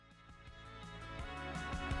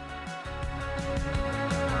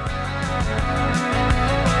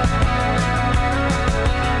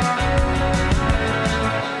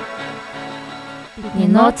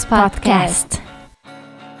Notes podcast.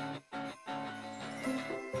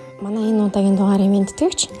 Манай энэ удаагийн дугаарыг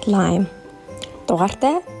мэдтгэгч Lime.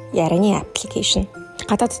 Дугаартай ярианы аппликейшн.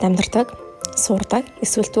 Гадаадд амьдардаг, сурдаг,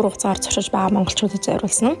 эсвэл дур хугацаагаар зочиж байгаа монголчуудад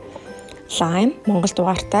зориулсан Lime Монгол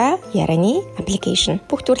дугаартай ярианы аппликейшн.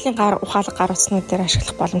 Бүх төрлийн ухаалаг гар утснууд дээр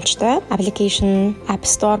ашиглах боломжтой. Аппликейшн App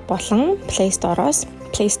Store болон Play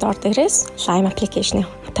Store дээрээс Lime аппликейшнийг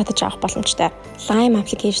татаж авах боломжтой. Lime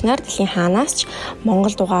аппликейшнаар дэлхийн хаанаас ч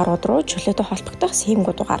Монгол дугаарууд руу чөлөөтэй холбогдох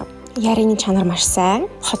симгүү дугаар. Ярианы чанар маш сайн,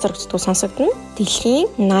 хоцрогддгүй сонсогдно. Дэлхийн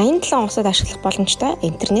 87 улсад ашиглах боломжтой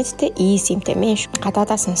интернеттэй eSIM-тэй мэн.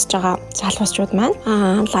 Гадаадаас сонсож байгаа залуучууд маань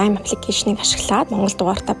Lime аппликейшнийг ашиглаад Монгол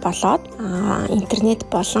дугаартай болоод интернет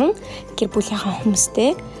болон гэр бүлийнхаа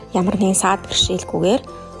хүмүүстэй ямар нэгэн саад бэрхшээлгүйгээр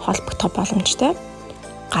холбогдох боломжтой.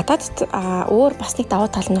 Гадаадд өөр бас нэг давуу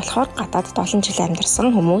тал нь болохоор гадаадд олон жил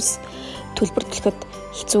амьдарсан хүмүүс төлбөр төлөхөд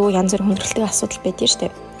хэцүү янз бүрийн хүндрэлтэй асуудал байдаг шүү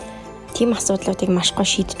дээ. Тийм асуудлуудыг маш гоё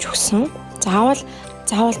шийдэж өгсөн.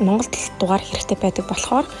 Заавал Монгол дугаар хэрэгтэй байдаг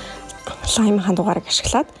болохоор Lime-ийн дугаарыг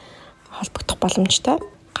ашиглаад холбогдох боломжтой.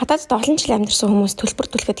 Гадаадд олон жил амьдарсан хүмүүс төлбөр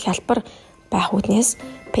төлөхөд хялбар байх үүднээс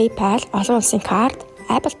PayPal, олон улсын карт,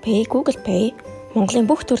 Apple Pay, Google Pay, Монголын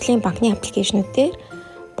бүх төрлийн банкны аппликейшнүүд дээр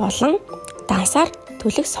болон дансаар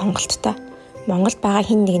төлөх сонголттой. Монголд байгаа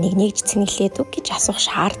хэн нэг цэнгэлээд үг гэж асуух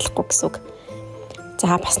шаардлагагүй гэсэн үг.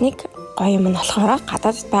 За бас нэг гоё юм нь болохоор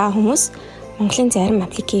гадаадд байгаа хүмүүс Монголын зарим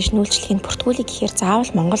аппликейшн үйлчлэгийг бүртгүүлэх гэхээр заавал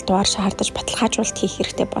Монгол дугаар шаардаж баталгаажуулалт хийх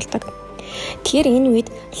хэрэгтэй болдог. Тэгэхээр энэ үед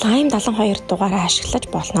Lime 72 дугаараа ашиглаж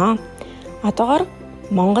болно. Одоогоор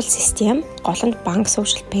Монгол систем гол нь банк,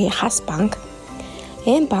 Social Pay, Хас банк,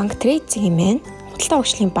 M-банк, Trade-ийн мэн, худалдаа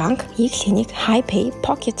хөгжлийн банк, Eagle-ийн, HiPay,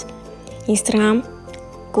 Pocket, Instagram,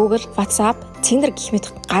 Google, WhatsApp, Tinder гэх мэт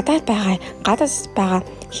гадаад байгаа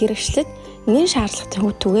хэрэгслэд нэн шаардлагатай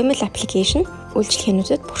түгээмэл аппликейшн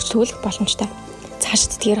үйлчлэгээнүүдэд бүртгүүлэх боломжтой.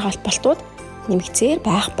 Цаашид тэр холболтууд нэмэгцээр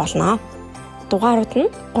байх болно. Дугаарууд нь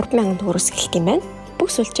 3,000 төгрөгөөс эхэлдэг юм байна.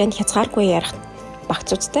 Бүх сүлжээнд хязгааргүй ярих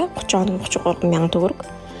багцуудтай 30 хоног 33,000 төгрөг,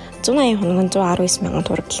 180 хоног 119,000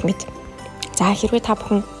 төгрөг гэх мэт. За хэрвээ та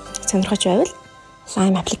бүхэн сонирхож байвал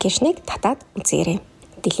Lime аппликейшнийг татаад үзээрэй.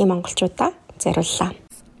 Дэлхийн монголчуудаа зориуллаа.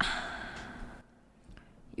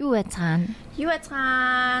 Юу яцхан?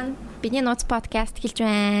 Бидний Notes podcast хэлж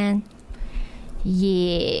байна.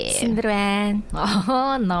 Синдэр байна.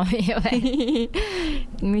 Номи байна.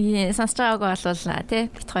 Ми сонсож байгаагаа болвол тий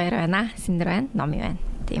бит хоёр байна. Синдэр байна, номи байна.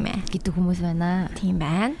 Тийм ээ. Гэдэг хүмүүс байна. Тийм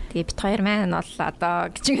байна. Тэгээ бит хоёр маань бол одоо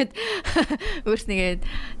гिचгээд өөрснийгээ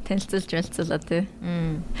танилцуулж тий.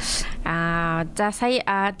 За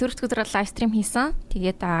сая дөрөвт өдөр лайвстрим хийсэн.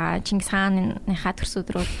 Тэгээд Чингис хааныхаа төрс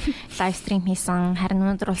өдрөөр лайвстрим хийсэн. Харин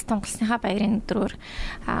өнөөдөр улс тунгалсныхаа баярын өдрөөр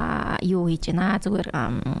юу хийж байна? Зүгээр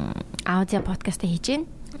аудио подкаст хийж байна.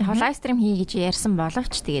 Яг лайвстрим хий гэж ярьсан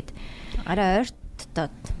боловч тэгээд арай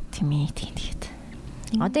ойртдод тийм ээ тэгээд.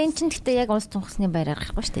 Одоо эн чинь гэхдээ яг улс тунгалсны баяр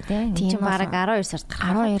гарахгүй шүү дээ тийм бараг 12 сард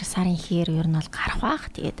гарах. 12 сарын ихээр ер нь бол гарах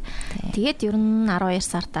бах. Тэгээд ер нь 12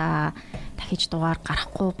 сарда дахиж дугаар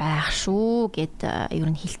гарахгүй байх шүү гэд ер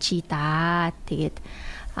нь хэлчихье да. Тэгээд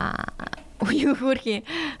юу хөрхи.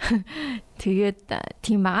 Тэгээд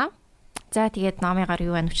тийм байгаа. За тэгээд номыгаар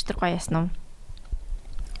юу байна? Өчтөр гоё ясан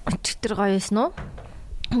уу?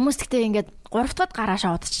 Хүмүүс гэхдээ ингээд 3 дахь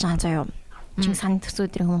гараашаа удаж байгаа заа юу. Чингис хааны төрс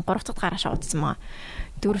өдрийн хүмүүс 3 дахь гараашаа удсан байгаа.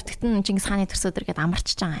 4 дахьт нь Чингис хааны төрс өдөр гэдээ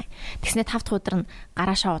амарчж байгаа юм. Тэгснэ 5 дахь өдөр нь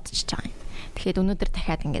гараашаа удаж байгаа юм. Тэгэхээр өнөөдөр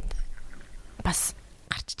дахиад ингээд бас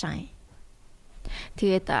гарчж байгаа юм.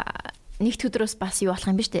 Тэгээд нэгд өдрөөс бас юу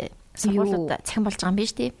болох юм бэ штэ? Сургуулиуд цахим болж байгаа юм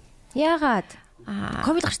биш үү? Яагаад?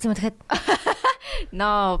 Ковид гарсан юм дахиад?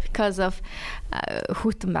 No, because of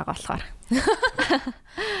хүүтэн байгаа болохоор.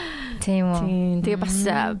 Тийм үү. Тэгээ бас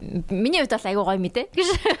миний хувьд бол айгүй гоё мэдээ.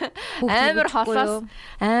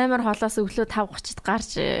 Амар холоос өглөө 5:30-д гарч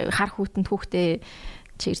хар хүүтэнд хүүхдээ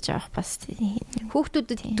чирж авах бас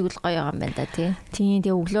хүүхдүүдэд тэгвэл гоё юм байна да тий. Тийм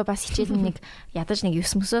тэгээ өглөө бас хичээл нэг ядаж нэг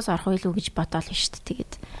 9 мөсөөс орох байлгүй гэж бодоол нь шүү дээ.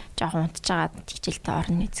 Тэгээд жоохон унтчихагаад хичээлтэй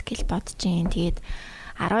орно эцгээл бодож юм. Тэгээд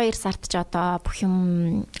 12 сард ч одоо бүх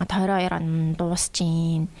юм 22 он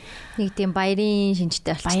дуусчихин. Нэг тийм баярын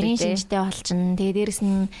шинжтэй болчихно. Тэгээ дээрэс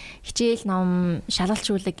нь хичээл ном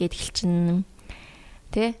шалгалтжүүлэг гэд эхэлчин.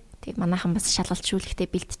 Тэ? Тэг манайхан бас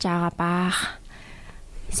шалгалтжүүлэгтээ бэлтэж байгаа баах.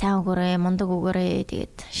 Сайн өгөөрэй, мундаг өгөөрэй.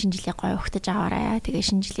 Тэгээд шинэ жилийн гоё өгтөж аваарай. Тэгээ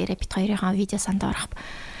шинэ жилээрээ бит хоёрынхаа видео санд орох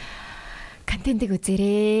контентыг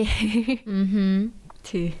үзээрэй.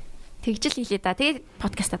 Тий. Тэгжэл хийлээ да. Тэгээд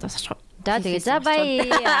подкастаа дуусгачих. За тэгээ за бай.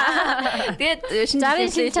 Тэгээд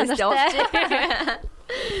шинэ чанартай.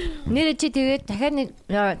 Нэрэ чи тэгээд дахиад нэг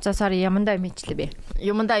за sorry ямандаа мэдчлээ бэ.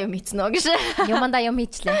 Юмдаа юм хийцэн үү гэж. Юмдаа юм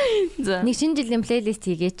хийчлээ. Нэг шинэ жилийн плейлист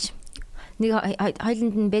хийгээч. Нэг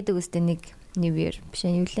хоёуланд нь байдаг үстэй нэг New Year биш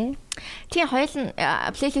юу лээ? Тийм хоёул нь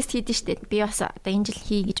плейлист хийдэж штэ. Би бас одоо энэ жил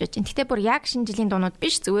хий гэж бодож байна. Гэтэ бүр яг шинэ жилийн дуунууд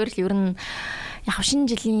биш. Зүгээр л ер нь яг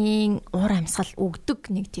шинэ жилийн уур амьсгал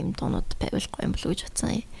өгдөг нэг тийм дуунууд байвал гоё юм болов уу гэж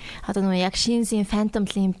бодсон. Одоо нөгөө яг шинэсийн Phantom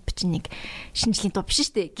Limp чинь нэг шинэ жилийн дуу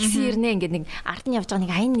биш штэ. Гисэн ирнэ ингээд нэг ард нь явж байгаа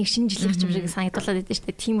нэг аян нэг шинэ жилийн юм шиг санагдуулаад байдаг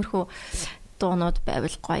штэ. Тиймэрхүү дуунууд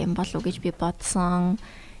байвал гоё юм болов уу гэж би бодсон.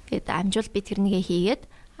 Гэт амжуул би тэрнийгээ хийгээд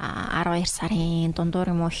 12 сарын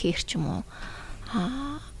дундуур юм уу хийх ч юм уу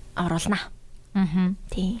оруулна.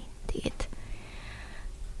 Тийм. Тэгээд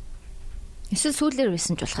эсвэл сүүлээр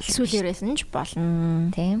байсан ч болох. Сүүлээр байсан ч болно.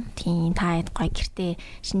 Тийм. Тийм. Та гоё гэртээ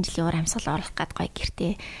шинэ жилийн уур амьсгал оруулах гээд гоё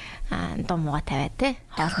гэртээ дуу мууга тавиад те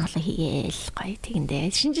хоол молоо хийгээл гоё тэгэндээ.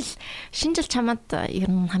 Шинэ жил чамд ер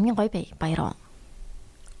нь хамгийн гоё баяр.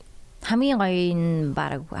 Хамгийн гоё нь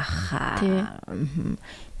баг баха.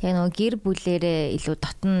 Яг нөгөө гэр бүлээрээ илүү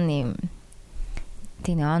дотн юм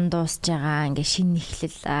тийм он дуусж байгаа ингээ шинэ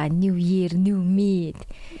эхлэл New Year New Me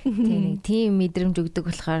тийм мэдрэмж өгдөг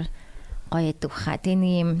болохоор гоё яадаг баха. Тийм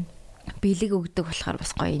нэг юм бэлэг өгдөг болохоор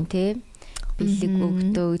бас гоё юм те. Бэлэг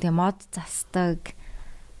өгдөг тийм мод застдаг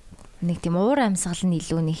нэг тийм уур амьсгал нь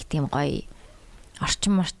илүү нэг тийм гоё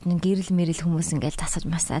орчин гэрэл мэрэл хүмүүс ингээл тасаж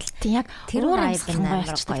масаал. Тийм яг тэр уур амьсгал гоё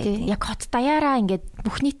болчтой тийм. Яг хот даяараа ингээд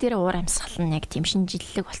бүх нийтээр уур амьсгал нь яг тийм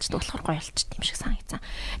шинжилэг болчтой болохоор гоё болчтой юм шиг санагдсан.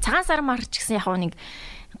 Цагаан сар марч гэсэн яг нэг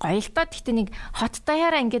гоё л доо. Гэхдээ нэг хот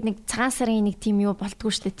даяараа ингээд нэг цагаан сарын нэг тийм юу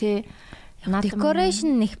болдгоо штэ тий.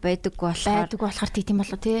 Decoration нэг байдаггүй болохоор тийм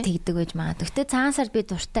болоо тий. Тэгдэг байж магадгүй. Гэхдээ цагаан сард би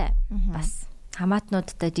дуртай. Бас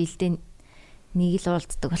хамаатнуудтай жилдээ нэг л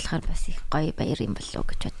уулздаг болохоор бас их гоё баяр юм болоо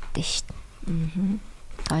гэж боддоо штэ.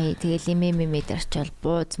 Гоё тэгэл имэмэмэд орчвол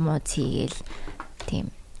бууз мууз хийгээл тийм.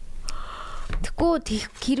 Тэгвэл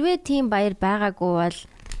хэрвээ тийм баяр байгаагүй бол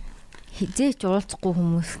хизээч уулзахгүй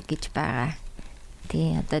хүмүүс гэж байгаа.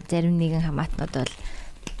 Тий одоо зарим нэгэн хамаатнууд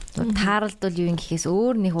бол тааралд бол юу юм гэхээс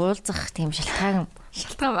өөр нэг уулзах тийм шалтгаан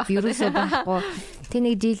байх. Ерөөсөө байхгүй. Тэ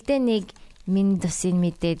нэг жилдээ нэг минь тусын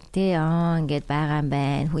мэдээд тий ингээд байгаа юм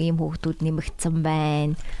байна. Ийм хүүхдүүд нэмэгдсэн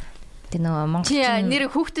байна. Тэр нөгөө монголчин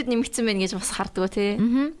нэр хүүхдүүд нэмэгдсэн байна гэж бас харддаг тий.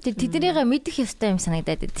 Тэр тэднийгээ мэдэх ёстой юм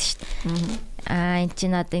санагдаад байдаг шүү дээ. Энд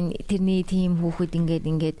чинь одоо тэрний тийм хүүхэд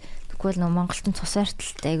ингээд тэгвэл нөгөө монголчин цус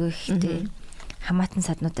арталтай айгүй ихтэй хамаатан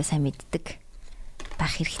саднуудаа сайн мэддэг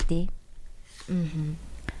байх хэрэгтэй.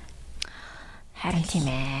 Харин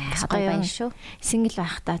тийм ээ. Гоё байна шүү. Сингл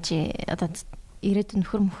байхдаа чи одоо ирээд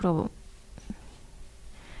нөхөр мөхрөө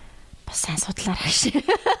бас сайн судлаарай шээ.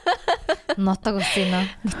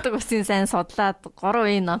 Нутаг усын сайн судлаад 3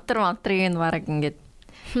 үеийн намтрыг баг ингээд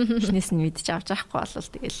эхнээс нь мэдчих авч байхгүй болол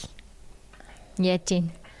тэгэл яаж ийн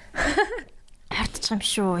хартчих юм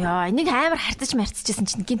шүү. Яа, энийг амар хартчихсан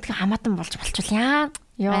чинь гинтхэн хамаатан болчихвол яа.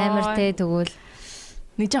 Амар те тэгвэл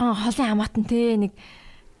нэг жоохон холын хамаатан те нэг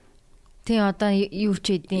тий одоо юу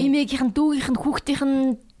ч хэдийн эмээгийнх нь дүүгийнх нь хүүхдийнх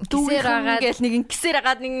нь дүүгээр агаад ингээл нэг гисээр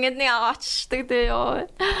агаад нэг аваачдаг те ёо.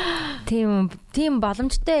 Тийм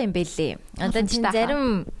боломжтой юм бэлээ. Одоо чинь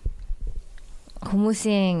зарим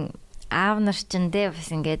хүмүүсийн аав нар ч нэ бас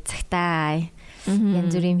ингээд цагтаа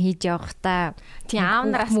янз бүр юм хийж явахдаа тийм аав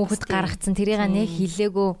нараас хүүхэд гаргацсан тэрийг нэг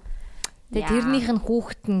хилээгөө. Тэгээ тэрнийх нь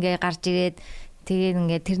хүүхэд ингээ гарч ирээд тэгээд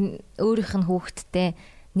ингээ тэр өөрийнх нь хүүхэдтэй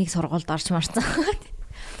нэг сургуульд орж марцсан.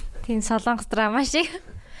 Тийм солонгос драма шиг.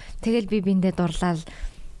 Тэгэл би биндээ дурлал.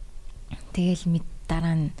 Тэгэл мэд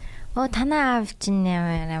дараа нь танаа аав чинь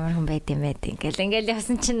ямар хүн байд юм бэ ингээл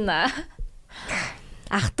явсан чинь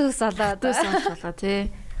ах дүүс болоод тий.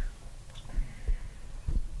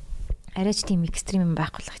 Арайч тийм экстрим юм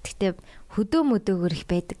байхгүй л. Гэхдээ хөдөө мөдөөгөр их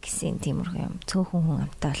байдаг гэсэн тиймэрхүү юм. Цөөхөн хүн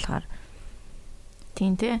амтай болохоор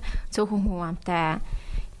тийм тий. Цөөхөн хүн амтай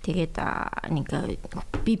тэгээд нэг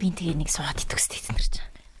би тэгээ нэг суугаад идэвстэй эцнэрч.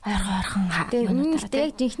 Ойрхон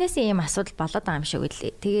тэгээд жинхнээсээ ийм асуудал болоод байгаа юм шиг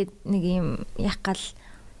үлээ. Тэгээд нэг ийм яг гал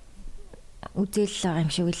үзэл байгаа юм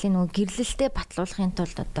шиг үлээ. Нөгөө гэрлэлтэд батлуулахын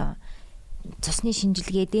тулд одоо цусны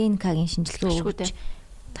шинжилгээ, ДНК-гийн шинжилгээ өгч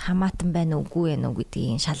хамаатан байна уугүй байна уу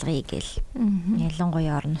гэдгийг шалгая гээл.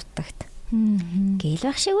 Ялангуяа орон нутагт. Гээл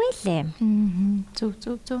байх шиг байлээ. Зөв.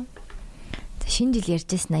 Шинэ жил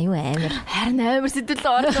ярьжсэн аюу амар. Харин амар сэдвэлд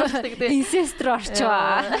орчихдаг дээ. Инсест руу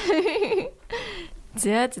орчваа.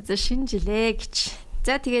 За шинэ жилээ гэж.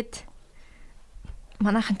 За тэгээд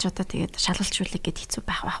манайхан ч одоо тэгээд шалгалжуулах гээд хэцүү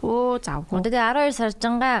байх уу? Завгүй. Одоо тэгээд 12 сар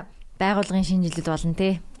жанга байгуулгын шинэ жилд болно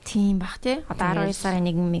те. Тийм бах те. Одоо 12 сарын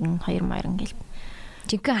 1 2 ингээл.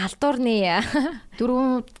 Жинхэнэ халдуурны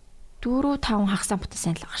 4 5 хагас сан бүтэн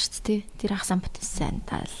сайн л байгаа шүү дээ. Тэр хагас сан бүтэн сайн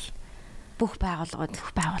таал бүх байгууллагууд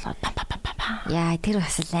яа тэр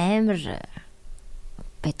бас амар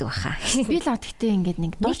байдаг баха. Би л гэхдээ ингээд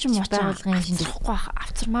нэг дуучин байгууллагын шинжилгээгүй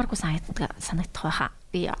авцармааргүй санагдах байхаа.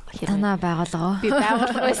 Би танаа байгуулгаа. Би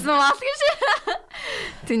байгуулга байсан бол гэж.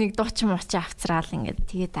 Тэг нэг дуучин авцраал ингээд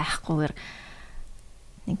тэгээд айхгүйгээр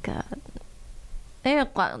нэг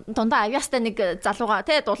дундаа авьяастай нэг залууга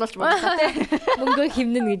тий дуулуулж бодлоо тий мөнгө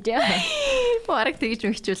химнэн гэж яа. Бараг тэгж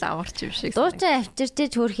мэгчүүл амарч юм шиг. Дуучин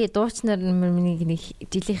авчирчээ хөөрхий дуучнаар нэг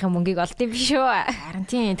жилийнхээ мөнгийг олд юм биш үү? Харин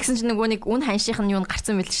тийм. Тэгсэн чинь нөгөө нэг үн ханших нь юу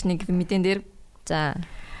гарсан мэлч нэг мэдэн дээр. За.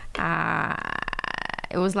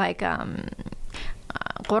 It was like 3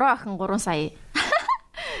 охин 3 сая.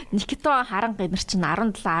 Никито харанга эдэр чинь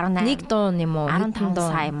 17 18 нэг дуу юм уу? 15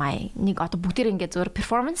 сая май. Нэг одоо бүгдээр ингээд зөөр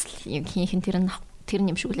перформанс хийхин тэр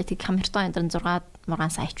юм шиг үлээ. Тэг камертон эдэр 6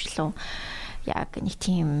 мургаан сая хвчлээ. Яг нэг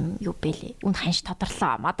тийм юу бэлээ. Үн ханш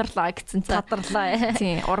тодорлоо, мадарлаа гэсэн чинь тодорлоо.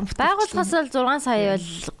 Тийм. Уран байгууллагаас бол 6 сая бол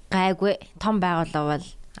гайгүй. Том байгууллага бол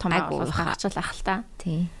том байгууллага хачаал ах л та.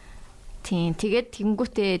 Тийм. Тийм. Тэгээд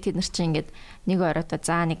тэнгүүтээ тэд нар чинь ингээд нэг оройдоо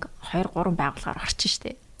за нэг 2 3 байгууллагаар орчин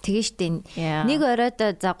штэ. Тэгээ штэ. Нэг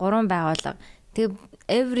оройдоо за 3 байгууллага. Тэгээ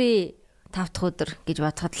every 5 дахь өдөр гэж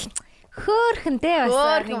бодоход л хөөхөнтэй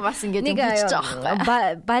бас ингээд нэг хийчих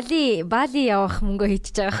жоохгүй. Бали явах мөнгө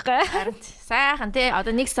хийчих байгаа байхгүй. Харин сайхан тий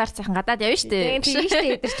одоо нэг сар сайхан гадаад явна штэ. Тийм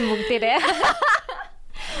штэ эдэр чи бүгдээрээ.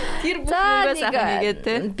 Тэр бүх мөнгөө сайхан нэгээд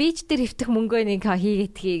тий. Бич дээр хөвтөх мөнгөө нэг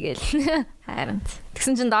хийгээл. Харин.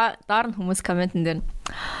 Тэгсэн чинь доор нь хүмүүс комментэн дээр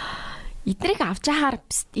эднийг авч яхаар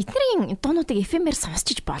эдний дуунуудыг FM-ээр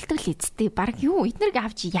сонсчиж болдог л эцтэй. Бараг юу эднийг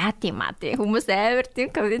авч яад юм аа тий. Хүмүүс амар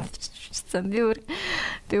тийм коммент хийсэн. Би өөр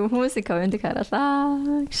тийм хүмүүсийн комментиг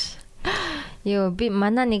хараалаа. Йоо би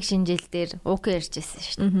манай нэг шинжил дээр уук ярьжсэн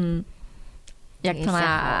шүү дээ. Яг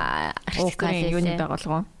танаа архитектурын юуны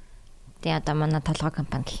байгууллага. Тэгээ одоо манай толгой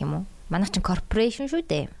компани гэх юм уу? Манай чинь корпорэшн шүү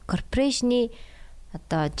дээ. Корпорэшны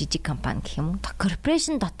одоо жижиг компани гэх юм уу?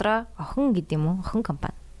 Корпорэшн дотроо охин гэдэг юм уу? Охин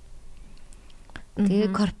компани.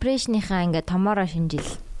 Тэгээ корпорэшныхаа ингээ томороо шинжил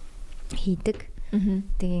хийдэг.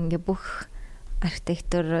 Тэгээ ингээ бүх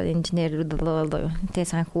архитектур, инженер тэгээ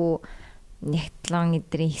санхүү нэгтлон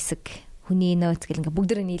эдрийн хэсэг хүний нөөц гэл ингээ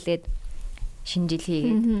бүгдээр нийлээд шинжил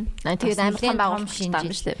хийгээд. Тэгээд амар том байгууллага шинжил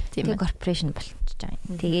юм шүү дээ. Тэгээ корпорэшн болчихж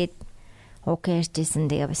байгаа. Тэгээд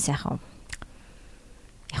окейжсэн тэгээ бас яах вэ?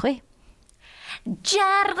 Яг вэ?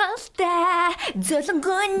 Жаргалтай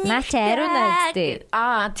зөлөнгөний наач ариун айдтэй.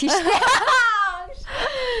 Тийш.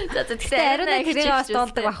 За тэгтээ ариун тэрийг бас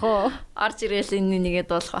дуулдаг бах уу? Орж ирээл энэ нэгээ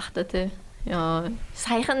дуулах бах та тий. Яа,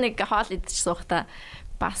 саяхан нэг хоол идэж суухта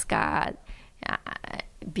баска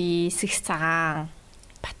би сэгс цагаан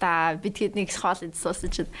бата бидгээд нэг хоол идэж суусан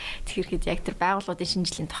чинь тэр хэд яг тэр байгууллагын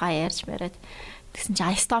шинжилгээний тухай ярьж бариад тэгсэн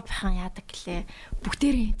чинь stop хаан яадаг гэлээ.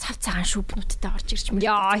 Бүгдээрээ цав цагаан шүүпнүүдтэй орж ирж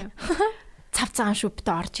мөрөд. Цав цагаан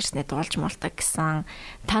шүүптэй орж ирснээр дуулж молдог гэсэн.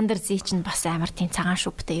 Тандар зий чинь бас амар тийм цагаан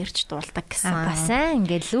шүүптэй ирж дуулдаг гэсэн. Бас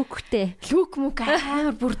ингээд лүктэй. Лүк мүк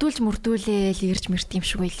амар бүрдүүлээл ирж мэрт юм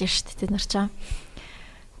шиг байлаа шүү дээ тэд нар чаа.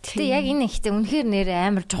 Гэтэ яг энэ ихтэй үнэхээр нэр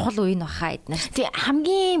амар чухал үе нөхаа эднэр. Тэг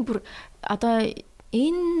хамгийн бүр одоо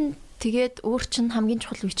энэ тэгээд өөр чинь хамгийн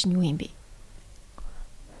чухал үе чинь юу юм бэ?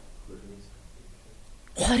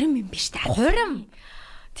 Хорим юм биш үү? Хорим.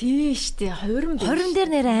 Тийш тий хорим дээр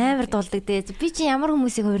нэр амар дуулдаг дээ. Би чи ямар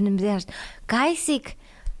хүмүүсийг хорим дээр харж гайсыг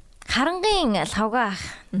харангийн лавга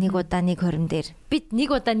нэг удаа нэг хорим дээр бид нэг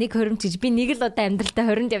удаа нэг хорим гэж би нэг л удаа амьдралтаа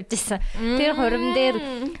хоримд явж байсан. Тэр хорим дээр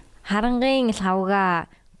харангийн лавга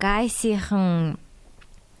гайсийнхан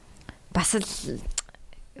бас л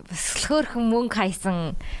хөөрхөн мөнгө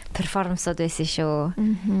хайсан перформансууд байсан шүү.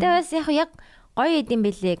 Тэгээ бас яг гоё идэм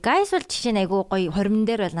бэлээ. Гайс бол жишээ нь айгу гоё хорим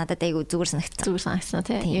дээр бол надад айгу зүгээр санагдсан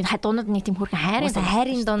тий. Энэ дуунууд нэг тийм хөрхэн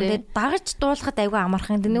хайрын дуун дээр дагаж дуулахад айгу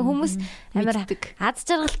амархан. Нэг хүмүүс амар аз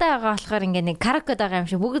жаргалтай байгаа болохоор ингээ нэг караоке байгаа юм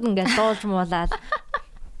шиг бүгд ингээ дуулж муулаад.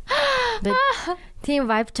 Тийм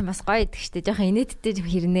vibe ч бас гоё идэг штэ. Жохон инээдтэй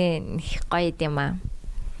хэрнээ гоё идэм аа.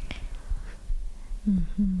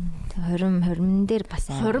 Хорим дээр бас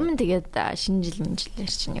хорим тэгээд шинжил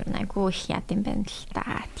мэнжилэр чинь юу айгу их яд юм байна л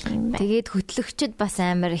та. Тийм байна. Тэгээд хөтлөгчд бас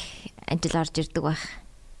амар их ажил орж ирдэг байх.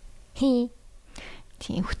 Тийм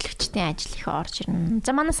хөтлөгчдийн ажил их орж ирнэ.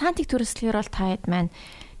 За манай сантик төрөслөөр бол та хэд маань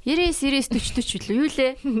 99 40 40 юу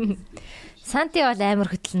лээ? Санти бол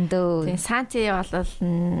амар хөтлөн дөө. Тийм санти бол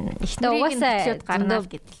их нэрийг хөтлөд гарнаа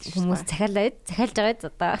гэдэг хүмүүс захиалж байгаа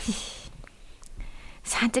одоо.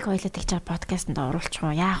 Сантик ойлоод гэж подкастт оруулчих уу?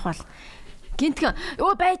 Яах бол гинтгэн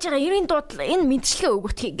өө байж байгаа 90 дуудлаа энэ мэдчилгээ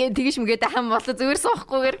өгөх гэдэг тэгэж мэгээд хаан болоо зүгээр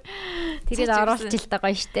суухгүйгээр тэгээд оруулж ил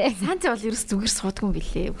байгаа штэ. Санти бол ерөөс зүгээр суудгүй юм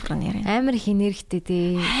билээ бүр нэрээ. Амар хинэрхтэй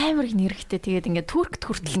тий. Амар хинэрхтэй тэгээд ингээд туркт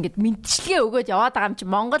хүртэл ингээд мэдчилгээ өгөөд яваад байгаа юм чи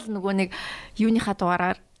Монгол нөгөө нэг юуныхаа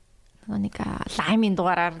дугаараар нөгөө нэг лаймын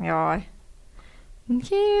дугаараар ёо.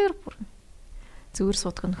 Үнэхээр бүр зүгээр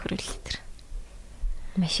суудгүй нөхрөл тэр.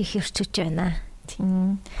 Маш их өрчөж байна.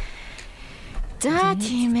 Тийм. За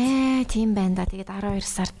тийм ээ, тийм байна да. Тэгээд 12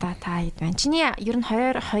 сарда та хэд байна. Чиний ер нь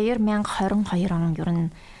 2022 он ер нь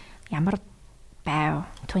ямар байв?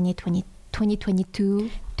 2022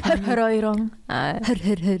 он.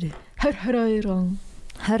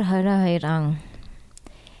 2022 он.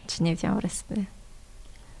 Чиний ямар эсвэ?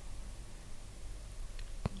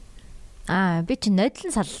 Би чи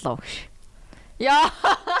нодлон саллаа гэж. Яа,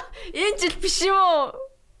 энэ жил биш юм уу?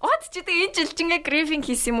 Од ч гэдэг энэ жил чингээ грифинг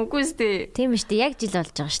хийсэн юм үгүй үстэй. Тийм шүү дээ. Яг жил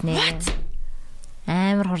болж байгаа шнэ.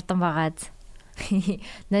 Амар хурдан байгаад.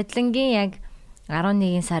 Нодлонгийн яг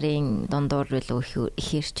 11 сарын дундуур билүү их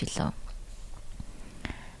ирчлээ.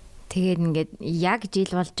 Тэгээд ингээд яг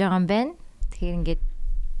жил болж байгаа юм байна. Тэгэхээр ингээд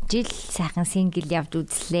жил сайхан сингл явж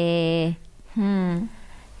үзлээ.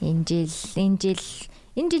 Энэ жил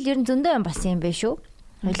ер нь зөндөө юм болсон юм байна шүү.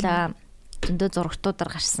 Хойлоо зөндөө зургатуудаар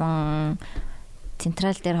гарсан.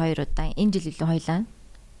 Централ дээр 2 удаа энэ жил илүү хойлоо.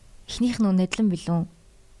 Эхнийх нь нодлон билүү.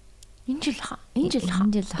 Энэ жил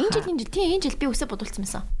би өсөө бодулсан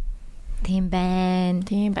байсан. Тийм байна.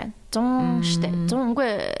 100 штэ. 100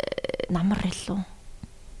 үгүй намар илүү.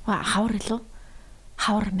 Хавар илүү.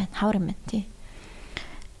 Хавар мэн тий.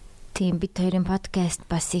 Тийм бид хоёрын подкаст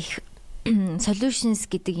бас их solutions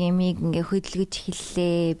гэдэг ямиг ингээ хөдөлгөж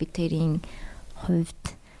эхэллээ. Бид хоёрын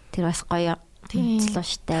хувьд тэр бас гоё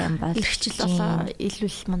онцлогтой юм байна. Ирчил болоо илүү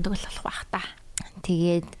л мундаг болох бах та.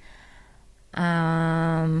 Тэгээд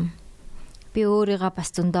би өөрийгөө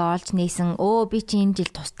бас зөндөө олж нээсэн. Би чи энэ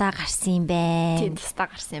жил тусдаа гарсан юм байна. Тийм тусдаа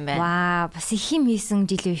гарсан юм байна. Ваа, бас их юм хийсэн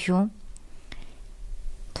жил биш үү?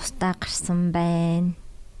 Тусдаа гарсан байна.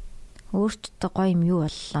 Өөртөө гоё юм юу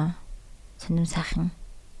боллоо? Сонирм сайхан.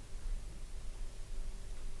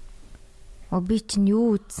 Би чинь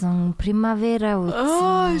юу үзсэн? Primavera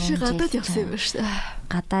үзсэн. Гадаад явсан юм шүү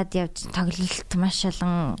дээ. Гадаад явж тоглолт маш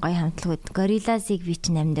олон гоё хамтлагууд. Gorillaz-ыг би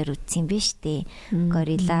чинь амдаар үзсэн юм биш үү?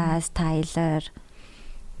 Gorillaz, Tyler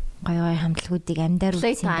гоё хамтлагуудыг амдаар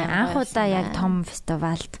үзсэн. Анх удаа яг том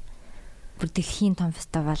фестивалд, бүр дэлхийн том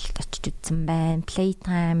фестивалд очиж үзсэн байна.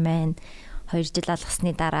 Playtime байна. 2 жил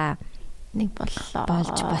алгасны дараа нэг боллоо.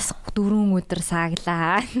 Болж бас 4 өдөр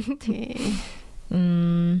сааглаа.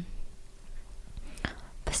 Тийм.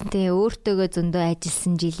 Бас тэгээ өөртөөгөө зөндөө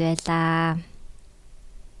ажилласан жил байлаа.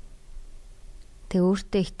 Тэгээ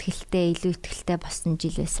өөртөө илүү ихтэй болсон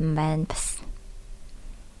жил байсан байна бас.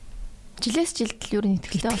 Жилээс жилд л юу нэг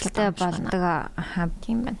ихтэй болдог.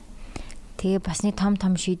 Тийм байна. Тэгээ бас нэг том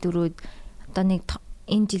шийдвэрүүд одоо нэг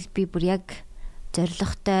энэ жил би бүр яг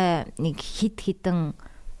зорилготой нэг хидэн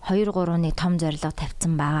 2-3 нэг том зорилго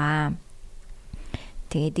тавьсан байгаа.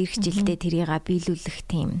 Тэгээд ирэх жилдээ тэрийг биелүүлэх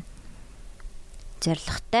тийм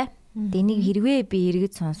зорилготой. Энийг хэрвээ би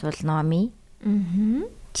эргэж сонсвол номи.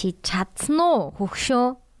 Чи чадсан уу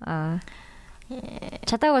хөгшөө?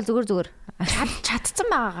 Чадаагүй бол зүгээр. Чадсан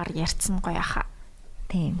байгаагаар ярьцсан гоё аха.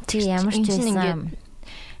 Тийм. Чи ямар ч байсан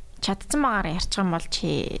чадсан байгаагаар ярьчих юм бол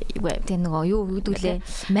чи тийм нөгөө юу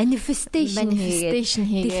гэдгүүлээ manifestation хийгээд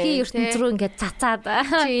дэлхийн ертөнц рүү ингээд цацаад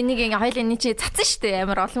чи энийг ингээ хоёлын нэг чи цацсан штэ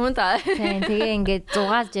амар олон юм да. Тийм. Тэгээ ингээд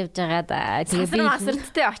зугаалж явж байгаа да. Тэгээ би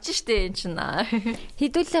масрттэй очиж штэ энэ чинь.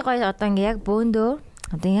 Хэдүүлээ гоё одоо ингээ яг бөөндөө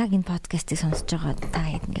одоо яг энэ подкастыг сонсож байгаа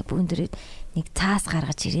та ингээ бөөндөрөө нэг цаас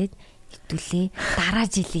гаргаж ирээд хэдүүлээ дараа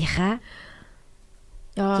жилийнхаа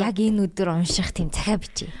яг энэ өдөр унших тийм захаа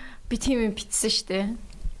бичээ. Би тийм юм бичсэн штэ.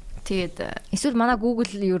 Тэгээд эсвэл манай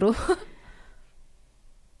Google юу руу.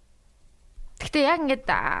 Гэхдээ яг ингээд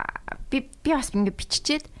би бас ингээд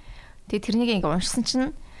биччихээд тэгээд тэрнийг ингээд уншсан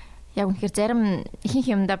чинь яг үнэхээр зарим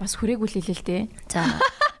ихэнх юмдаа бас хүрээгүй л хэлээ л дээ. За.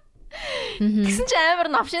 Тэгсэн чинь амар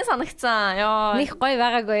новшин санагцсан. Йоо. Них гоё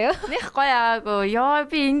байгаагүй юу? Них гоё байгаагүй. Йоо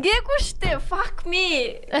би ингээгүй штэ. Fuck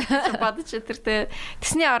me. Бодож тэртээ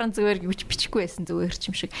тэсний орон зүгээр юуч бичихгүй байсан зүгээр ч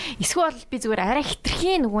юм шиг. Эсвэл би зүгээр арай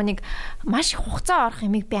хитрхийн нөгөө нэг маш их хугацаа орох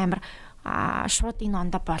юмыг би амар шууд энэ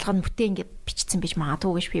ондоо болгоно бүтээ ингээд бичсэн байж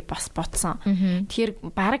магадгүй гэж би бас бодсон.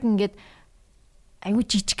 Тэгэхээр баг ингээд аюу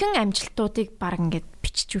жижигхэн амжилтуудыг баг ингээд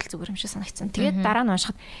биччихвэл зүгээр юм шиг санагдсан. Тэгээд дараа нь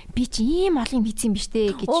уншихад би чи ийм олон юм хийсэн биш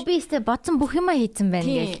дээ гэж. Би өстө бодсон бүх юмаа хийсэн байна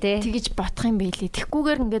гээл те. Тэгэж бодох юм байлээ.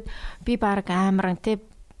 Тэгхгүйгээр ингээд би баг амар те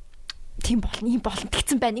тийм болно, ийм болно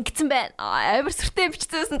гэсэн байна. Амар сүртэй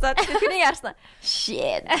бичсэн. За тэрийг харсан.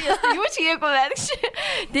 Shit. Юу ч хийгээгүй байна гэж.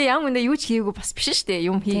 Тэгээ ямар үнэ юу ч хийгээгүй бас биш шүү дээ.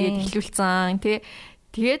 Юм хийгээд эхлүүлсэн тий.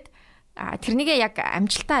 Тэгээд тэрнийгээ яг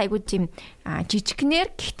амжилтаа айгуу тийм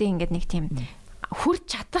жижигнэр гэхдээ ингээд нэг тийм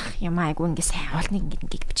хүрч чадах юм айгуу ингээ сайн олныг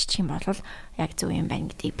ингээ бичих юм бол яг зөв юм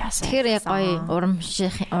байна гэдгийг бас. Тэгэхээр яг гоё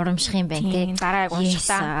урамших юм байна тий. Дараа яг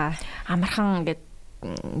уншихтаа амархан ингээд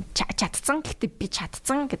чадцсан гэхдээ би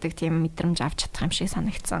чадцсан гэдэг тийм мэдрэмж авч чадах юм шиг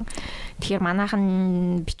санагдсан. Тэгэхээр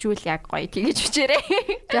манайхан бичвэл яг гоё тэгэж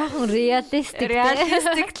бичээрэй. Жохон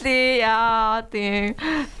realistically яа тийм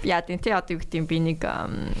тий одоо юу гэдэг би нэг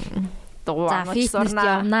дугуй фитнест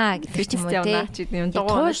явнаа гэдэг юм уу тий.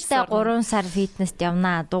 Тууштай 3 сар фитнест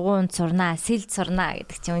явнаа, дугуйнд сурнаа, сэлд сурнаа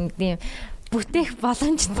гэдэг чинь нэг бүтээх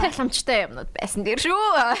боломжтой юмнууд байсан дэр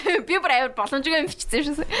шүү. Би бүр амар боломжгүй юм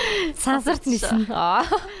бичсэн шүү. Сансарт нисэн. Яа.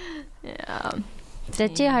 Чи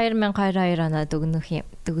 2022 оноо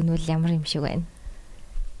дүгнүүл ямар юм шиг байна?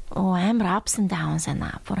 Оо амар ups and downs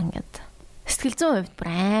байна. Бүр ингээд сэтгэл зүйн хувьд бүр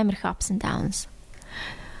амар их ups and downs.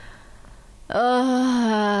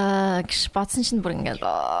 Гш бацсан чинь бүр ингээд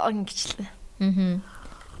ингэчлээ.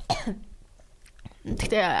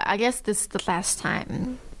 Тэгтээ I guess this is the last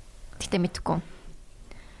time. Тэгтээ мэдгүй.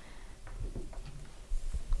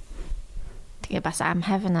 Тэгээ бас I'm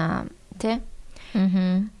having a тэ.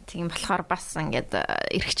 Тийм болохоор бас ингээд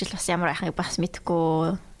эргэжил бас ямар байхыг бас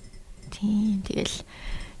мэдгүй. Тийм тэгэл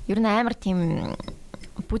ер нь амар тийм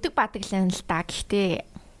бүдэг бадаглан л да. Гэхдээ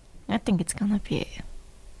I think it's gonna be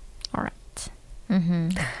alright.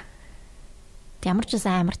 Ямар ч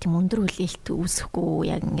амар тийм өндөр хүлээлт үүсэхгүй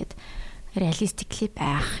яг ингээд реалистикли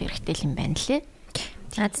байх хэрэгтэй юм байна лээ.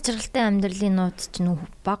 Над жаргалтай амьдралын нууц чинь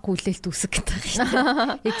баг хүлээлт үүсэх гэдэг юм шүү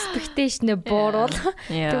дээ. Expectation-ը бууруул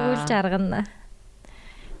тэгүүлж аргана.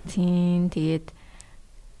 Тийм тэгээд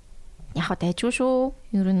яг хаа дайжгүй шүү.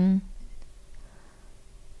 Ер нь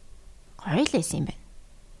гоё л байсан юм байна.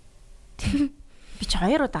 Би ч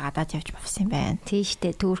 2 удаа гадаад явж бавсан юм байна.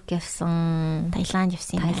 Тийштэй Турк явсан, Таиланд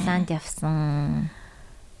явсан юм байна. Таиланд явсан.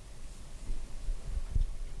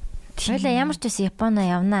 Хоёлаа ямар ч байсан Японо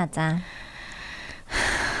явнаа за.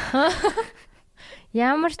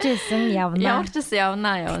 Ямар ч байсан явнаа.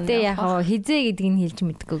 Гэтэ яг хизээ гэдгийг хэлж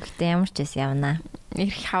мэдгүй. Гэтэ ямар ч байсан явнаа.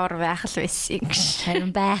 Ирэх хавар байх л байсан гэж.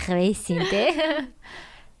 Харин байх байсан те.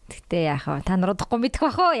 Гэтэ яг та нар удахгүй мэдэх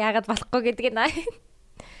бах уу? Яагаад болохгүй гэдгийг наа.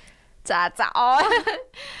 За.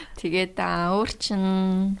 Тэгээд өөр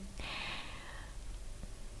чин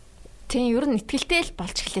тийм ер нь ихтгэлтэй л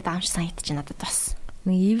болж эхлээд аамш санагдаж байна надад бас.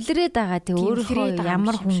 Нэг эвлэрээд байгаа тий өөрөө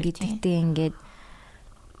ямар хүн гэдэгтэй ингээд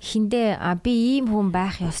хиндэ би ийм хүн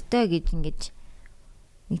байх ёстой гэж ингэж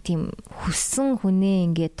нэг тийм хүссэн хүнээ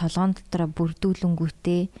ингээд толгоон дотроо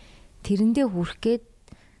бүрдүүлэнгүүтээ тэрэндээ хүрэх гээд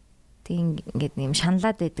тийм ингээд юм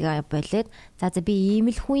шаналаад байдаг болоод за би ийм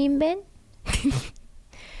л хүн юм байна.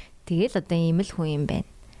 Тэгэл одоо ийм л хүн юм байна.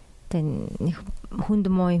 Тэг нэг хүнд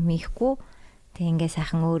муу юм ихгүй тэг ингээд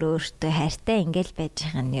сайхан өөртөө хайртай ингээл байж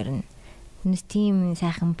байгаа нь ер нь хүнс тийм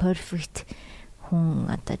сайхан perfect хүн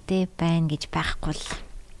одоо тэ байна гэж байхгүй л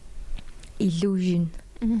illusion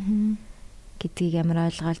гэдгийг ямар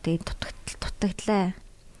ойлгоол тэгээд дутагдлаа.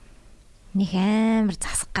 Нэг амар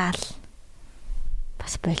засгаал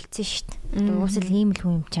бас болцсон шүү дээ. Уусэл ийм л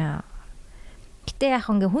хүн юм чаа. Гэтэ яг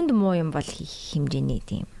ингээ хүнд муу юм бол хийх хэмжээний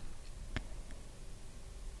тийм.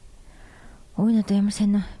 Ой надаа ямар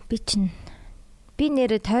сайн би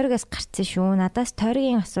нэрээ тойрогоос гарцсан шүү. Надаас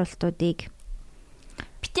тойргийн асуултуудыг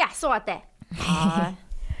бити асуугаад бай.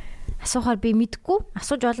 Асуухаар би мэдгүй.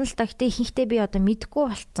 Асууж олон л та. Гэтэ ихэнхдээ би одоо мэдгүй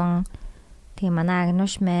болцсон. Тэгээ манай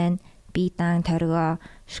агнууш маань би дан тойргоо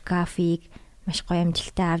шкафыг маш гоё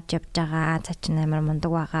амжилттай авч явж байгаа. Цаа чин амар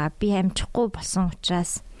мундаг байгаа. Би амжихгүй болсон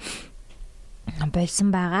учраас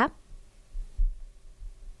болсон байгаа.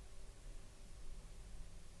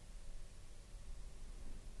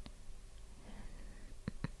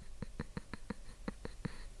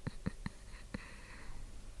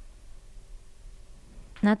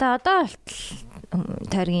 Надаа одоо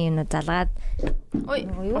тойргийн юм залгаад ой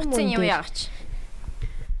уцсан юм яагач.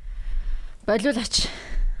 Болиулаач.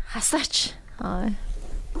 Хасаач.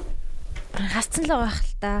 Хасцсан л байгаа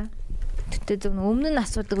хэл та. Тэгтээ зөв өмнө нь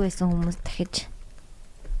асуудаг байсан хүмүүс дахиж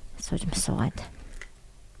асууж масуугаад.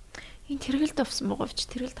 Энэ тэргэлд авсан боговч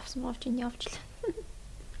энэ явж л.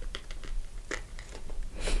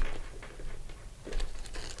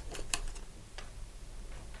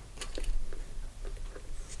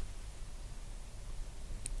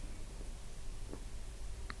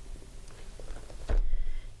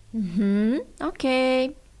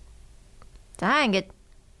 Окей. За ингээд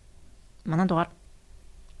манай дугаар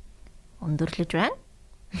өндөрлөж байна.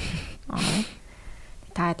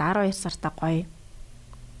 Та 12 сартаа гоё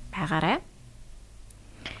байгаарай.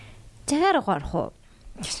 Захаар гарах уу?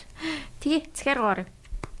 Тэгээ захаар гоор.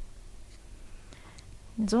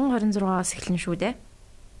 126-аас эхэлнэ шүү дээ.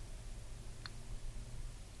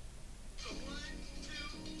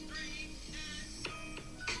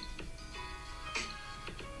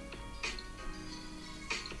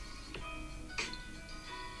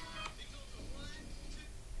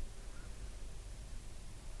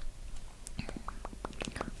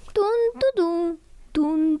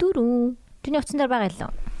 Дүндүрүү. Тэний утсан дээр байгаа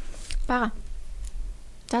юу? Бага.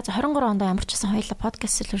 За 23 онд ямар ч гэсэн хоёулаа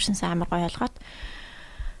podcast solutions амар гоё ялгаад.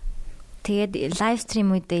 Тэгээд лайв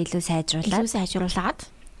стрим үедээ илүү сайжруулад.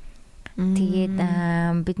 Тэгээд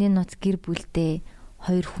бидний нууц гэр бүлдээ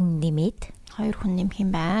 2 хүн нэмээд 2 хүн нэмэх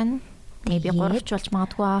юм байна. Тэгээ би 3 ч болж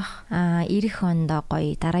магадгүй бах. Ирэх ондоо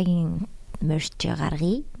гоё дараагийн мерч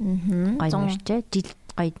гаргая. Гоё мерч жил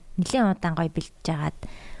гоё нэлийн удаан гоё бэлдэж жагаад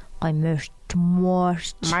гоё мерч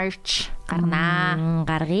гарнаа.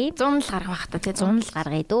 Гаргая. 100 л гарах бах та тий 100 л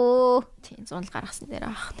гаргая дөө. Тий 100 л гаргасан дээр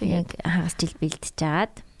бах. Тэгээд хагас жил бэлдэж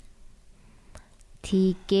жагаад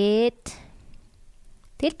тэгээд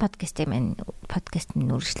подкастыг маань подкаст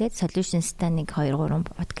нь үргэлжлээд Solutions-та 1 2 3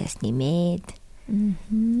 подкаст нэмээд.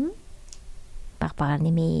 Багаар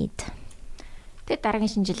нэмээд. Тэгээд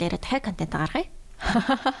дараагийн шинэ жилээрээ дахиад контент гаргая.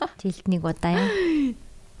 Жилд 1 удаа юм.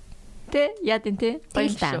 Тэ яа тийм те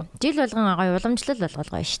баярлалаа. Жил болгон гоё уламжлал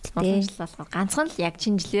болгоо шүү дээ. Уламжлал болгоо. Ганцхан л яг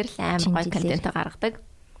шинжилээр л амар гоё контент гаргадаг.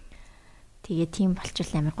 Тэгээ тийм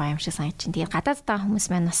болчихвол амар гоё юм шиг санагдаж байна. Тэгээ гадаад байгаа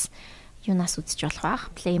хүмүүс маань бас юунаас үзэж болох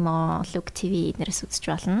бах. Playmo, Look TV эднэрээс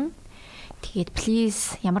үзэж болно. Тэгээд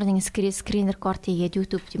please ямар нэгэн screen record хийгээд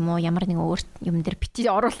YouTube юм уу ямар нэгэн өөр юм дээр бити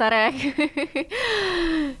оруулаарай.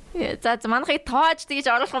 За манайхыг тоож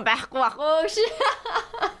тэгж оруулах юм байхгүй бах өөш.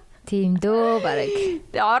 Тийм дөө бараг.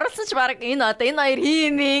 Тэгээ оруулсан ч бараг энэ хоёр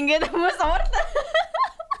хийнэ ингээд хүмүүс уурлаа.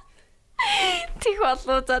 Тэг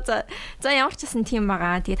болоо за ямар ч гэсэн тийм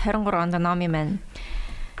байгаа. Тэгээд 23 онд номи маань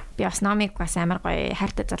би бас номиг бас амар гоё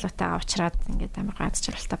хайртай залуутайгаа уулзраад ингээд амар гоё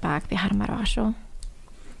азжралтай байгааг би хармаар байгаа шүү.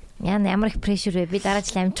 Яна ямар их прешэр вэ? Би дараа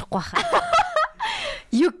жил амжихгүй баха.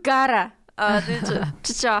 You gotta.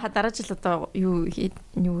 Чи дараа жил одоо юу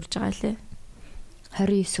үрж байгаа лээ?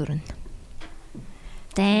 29 өрнө.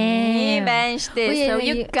 Дэм байна штэ. So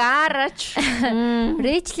you gotta.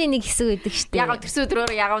 Рэйчлийн нэг хэсэг байдаг штэ. Яг тэрс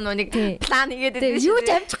өдрөөр яг нэг план хийгээд байдаг шүү. Юу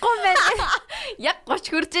ч амжихгүй юм байна. Яг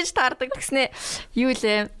 30 хөрж иж таардаг гэснээ юу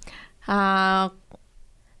лээ?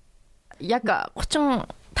 Яг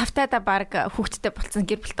 35-таа баг хүүхдтэй болцсон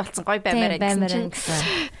гэр бүлтэй болцсон гоё баймаар гэсэн.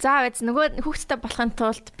 За байц нөгөө хүүхдтэй болохын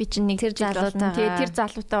тулд би чинь нэг тэр залуутай тэр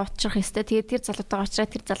залуутай очих ёстой. Тэгээд тэр залуутайгаа очраа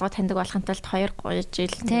тэр залгуу таньдаг болохын тулд 2-3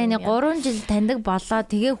 жил. Тэ нэг 3 жил таньдаг болоо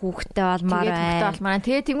тэгээ хүүхдтэй болмаар.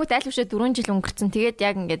 Тэгээд тэнгуут аль бишээ 4 жил өнгөрцөн. Тэгээд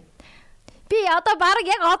яг ингээд би одоо баг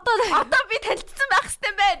яг одоо би танилцсан байх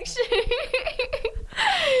хэрэгтэй байна гэж.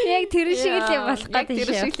 Яг тэр шиг л юм болох гэдэг шиг.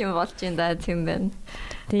 Тэр шиг юм болж байна да тийм байна.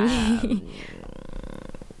 Тийм.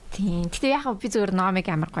 Тэгтээ яг би зөвөр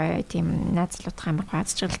номыг амар гоё тийм найзлуудах амар гоё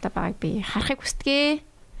азжралтай байгааг би харахыг хүсдэг.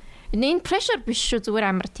 Энэ pressure биш шүү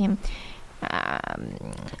зүгээр амар тийм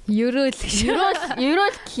ерөөл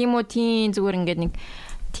гэх юм уу тийм зүгээр ингээд нэг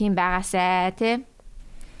тийм байгаасай тий.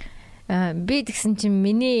 Би тэгсэн чинь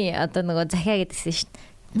миний одоо нөгөө захиа гэдгсэн шүү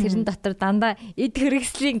дээ. Тэрэн дотор дандаа эд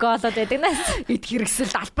хэрэгслийн гоолоод байдаг наас. Эд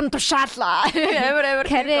хэрэгсэл албан тушаал. Амар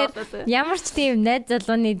карьер ямар ч тийм найз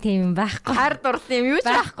залууны тийм байхгүй. Хар дурлал юм юу ч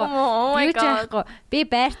байхгүй мó. Юу ч байхгүй. Би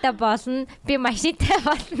байртаа болно. Би машинтай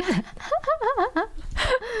болно.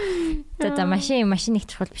 За машин их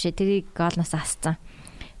чухал биш ээ. Тэрийг гоолноос асцсан.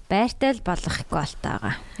 Байртай л болох гоолтой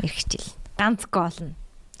байгаа. Ирэх жил. Ганц гоол нь.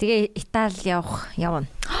 Тэгээ Итали явна.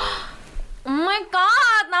 Oh my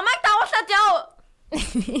god, намайг дагуулад яв.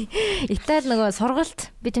 Итали нөгөө сургалт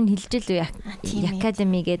бид юм хэлж л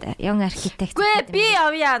академи гээд young architect. Гүй би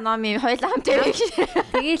явъя номи хоёлаа хамт явъя.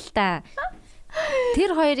 Тэгээл та.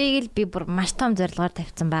 Тэр хоёрыг л би бүр маш том зорилгоор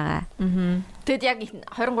тавьсан байгаа. Тэгэд яг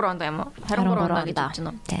 23 онд юм уу? 23 онд гэж хэлж байна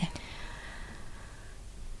уу? Тий.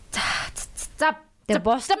 За тэр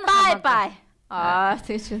босс бай.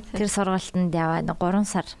 Тэгэж. Тэр сургалтанд яваа 3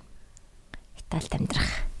 сар Италид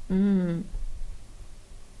амьдрах.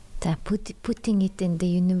 За putting it in the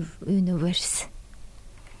universe.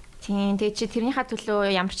 Тийм тэгээ чи тэрнийхээ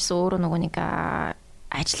төлөө ямар ч гэсэн өөрөө нөгөө нэг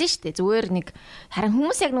ажиллана шүү дээ. Зүгээр нэг харин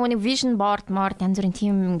хүмүүс яг нөгөө нэг vision board янз бүрийн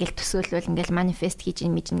team ингээл төсөөлвөл ингээл manifest хийж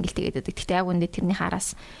ингээл тэгээд байдаг. Гэхдээ яг үндэ тэрний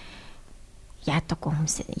хараас яадаггүй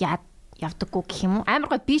хүмүүс явдаггүй гэх юм уу?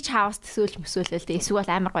 Амар гой beach house төсөөлж эсвэл эсвэл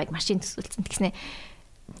амар гой машин төсөөлцөн тэгснэ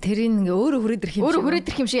тэрийг ингээ өөрөө хүрээд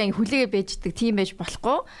ирэх юм шиг ингээ хүлээгээ байждаг тийм байж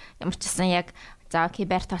болохгүй. Ямар ч гэсэн яг за окей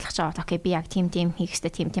байрт болох чаа. Окей би яг тийм хийх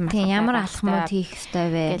хэрэгтэй тийм ямар алхмууд хийх хэрэгтэй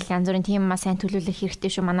вэ? Тэгэл янз бүрийн тийм маа сайн төлөвлөх хэрэгтэй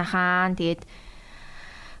шүү манайхаа. Тэгээд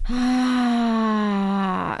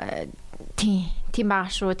тийм баа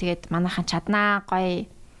шүү. Тэгээд манайхан чаднаа гоё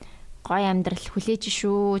амьдрал хүлээж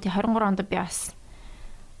шүү. Тэг 23 онд би бас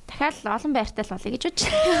дахиад олон байртай л болъё гэж бодож.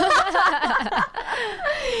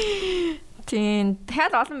 Тийм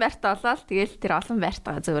дахиад олон байртай болоод тэгэл тэр олон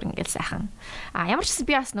байртайгаа зөөр ингээл сайхан. Ямар ч гэсэн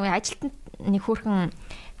би бас нөгөө ажилтнанд нэг хүүхэн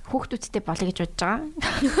хүүхдүүдтэй болъё гэж бодож байгаа.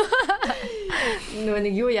 Нөгөө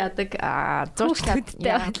нэг юу яадаг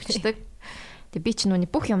зурчтай ажилладаг. Тэг би ч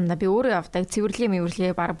нүуний бүх юмна би өөрөө явдаг.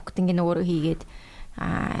 Цэвэрлэгээ баг бүгднийг өөрөө хийгээд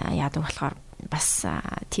яадаг болохоор бас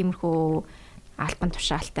тиймэрхүү альбан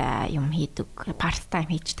тушаалтай юм хийдэг, part time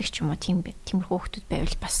хийждэг ч юм уу тиймэрхүү хүүхдүүд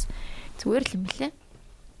байвал бас зүгээр л юм лээ.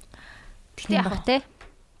 Тэгтээ яг те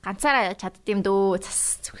ганцаараа чаддсан дөө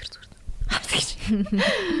зүгээр.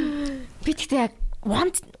 Би тэгтээ яг one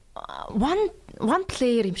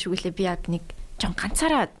player юм шиг үлээ би яг нэг жон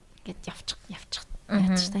ганцаараа гээд явчих.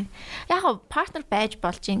 Яг партнер байж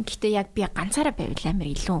болж юм. Гэтэ яг би ганцаараа байвал амар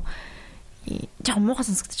илүү жоо муухай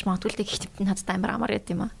сонсогдож магадгүй л гэхдээ надад амар яд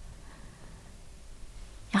юм аа.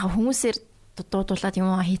 Яг хүмүүсээр дуудуулаад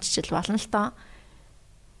юм хийчихэл болно л тоо.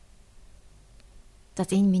 За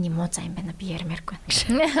энэ миний муу зам юм байна. Би ярмааргүй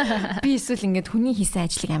байна. Би эсвэл ингээд хүний хийсэн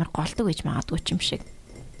ажлыг амар голдог гэж магадгүй ч юм шиг.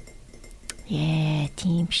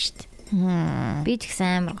 Тийм штт. Би ч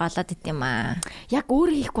гэсэн амар голоод ит юм аа. Яг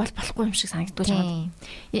өөрөө хийхгүй болохгүй юм шиг санагддаг чамд.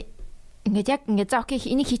 Ингээд за окей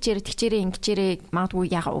энийг хийчээрэй, тэгчээрэй, ингэчээрэй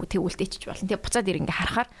магадгүй яага тэгүүлдэй чиж болно. Тэгээ буцаад ир ингээ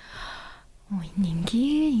харахаар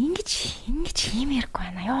ингэж хиймээргүй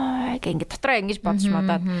байна ёо гэнгээ дотроо ингэж бодож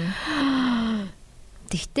модоод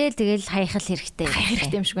тэгтэл тэгэл хаяхал хэрэгтэй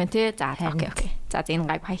юм шиг байна тий. За окей. За энэ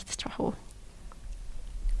гайг хаягдчих واخ уу.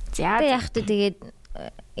 За яг та тэгээд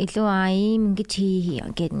илүү ийм ингэж хий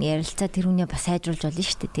гэд ярилцаа тэр хүнээ бас сайжруулж болно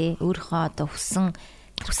шүү дээ тий. Өөрийнхөө одоо хүссэн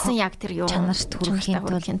яг тэр юу чанарт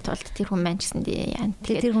хүрэхийн тулд тэр хүн маань гэсэн дээ.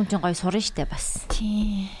 Тэр хүн чинь гоё сурна шүү дээ бас.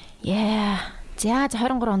 Тий. За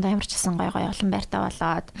 23 онд ямар ч гэсэн гоё олон байртай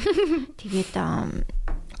болоод тэгээд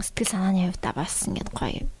сэтгэл санааны хувьд бас ингээд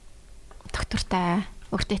гоё доктортай,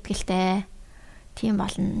 өөртөө ихтэй тийм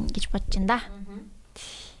болно гэж бодож байна да.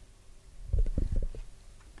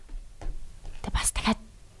 Тэгээд бас дахиад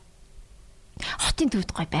хотын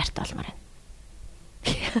төвд гоё байртай болмоор байна.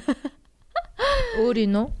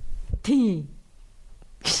 Өөрийн үү? Тийм.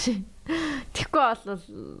 Тэгэхгүй бол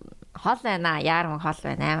хол байна. Яарм хол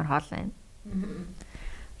байна. Амар хол байна.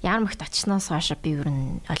 Яармагт очсноос хойш би юу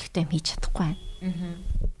н олигтой юм хийж чадахгүй байна.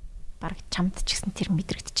 Бараг чамд ч гэсэн тэр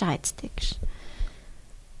мэдрэгдэж байгаа эцтэй гэж.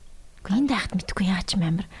 Гэхдээ энд байхад мэдгүй яа ч юм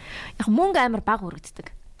амар. Яг мөнгө амар баг өргөддөг.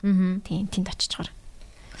 Тийм тэнд очичоор.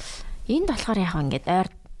 Энд болохоор яг ингээд ойр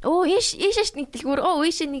ийшээш нэг дэлгүүр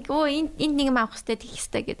ийшээ нэг энд нэг юм авах хэрэгтэй тийх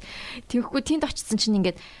хэрэгтэй гэд. Тэгэхгүй тэнд очсон чинь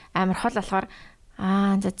ингээд амар хол болохоор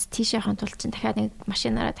за тийш явахын тулд чинь дахиад нэг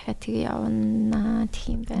машинаараа дахиад тэгээ явна гэх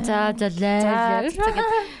юм байна. За тэлээ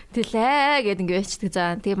гэд ингээд бичдэг.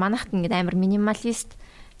 За тэгээ манайхт ингээд амар минималист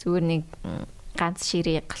зүгээр нэг ганц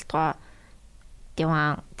ширээ галтгоо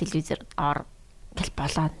диван телевизэр гэл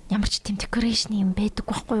болоод ямар ч тийм декорэшн юм байдаг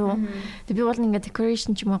байхгүй юу. Тэгээ би бол ингээд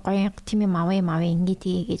декорэшн ч юм уу гоё тийм юм авъя ингээд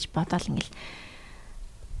тийг гэж бодоол ингээд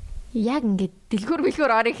яг ингээд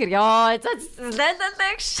дэлгүүр орох хэр ёо за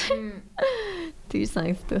тийм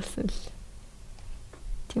санагдсан л.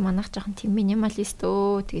 Тийм манайх жоохон тийм минималист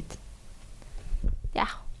тэгээд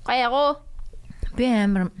яах гоё ягуу. Би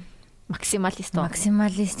амар максималист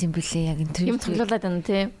юм билээ яг энэ юм тоглуулад байна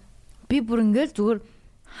тий. Би бүр ингээд зүгээр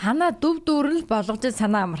ханаа дүв дүүрэл болгож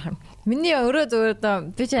санаа амарх юм. Миний өөрөө зүгээр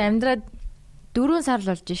би чи амьдраад 4 сар л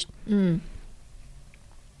болж шít.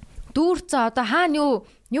 Дүүрцээ одоо хаана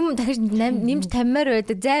юм дахиж нэмж тамиар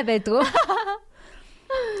байдаг зай байдгүй.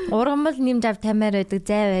 Ургамал нэмж ав тамиар байдаг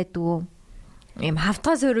зай байдгүй. Ийм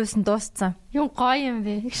хавтгай сөрөөсөн дууссан. Юм гоё юм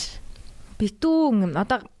бэ гэж. Битүүн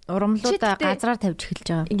одоо ургамлуудаа газраар тавьж эхэлж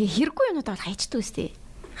байгаа. Ингээ хэрэггүй юмудаа бол хайчдаг үстэй.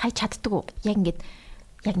 Хайч чаддаг уу? Яг ингээд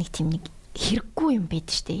яг нэг тийм нэг хэрэггүй юм байд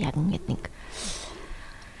штэ. Яг ингээд нэг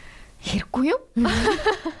хэрэггүй юм.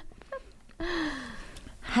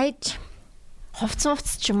 Хайж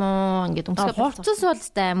хувцс ч юм уу ингээд өмсгөө хувцс бол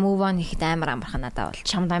та move on хийхэд амар амархан надад бол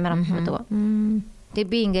чамд амар амархан байдаг. Тэгээ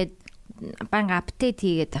би ингээд банк апдейт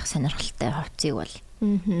хийгээд байх сонирхолтой хувцсыг бол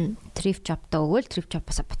thrift shop-таа өгөөл thrift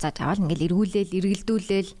shop-аас буцааж аваад ингээд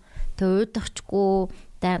эргэлдүүлээл тэг уудахчгүй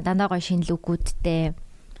дандаа гоё шинэл үгүүдтэй.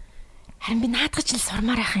 Харин би наадах ч л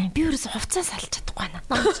сурмаар байх юм. Би ерөөсө хувцас салж чадахгүй байна.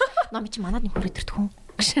 Ном чи манад нэг хүрээд ирдэг хүн.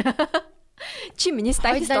 Чи миний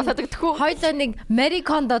стайлист болоод өгдөггүй. Хоёлоо нэг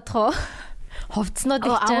Мариконд одох уу? Хувцснууд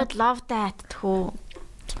их I would love that тхүү.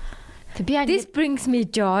 This brings me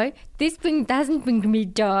joy. This doesn't bring me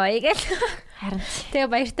joy гэх. Харин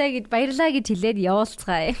тэгээ баярлаа гэж хэлээд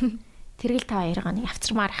явуулцгаая. тэргэл та хоёроо нэг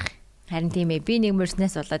авчирмаар ах. Харин тийм ээ. Би нэг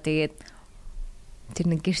мөрснээс болоо тэгээд тэр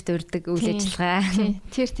нэг гэрт урддаг үйл ажиллагаа.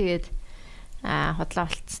 Тэр тэгээд худлаа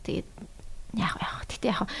болц тэгээд яг.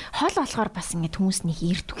 Тэгтээ яг хол болохоор бас ингэ хүмүүс нэг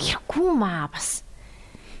ирдэг хэрэггүй маа бас.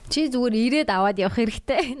 Чи зүгээр ирээд аваад явах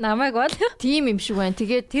хэрэгтэй. Намайг бол тийм юм шиг байна.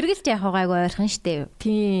 Тэгээд тэргэлж явах гайгүй ойрхон штэ.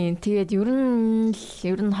 Тийм. Тэгээд ер нь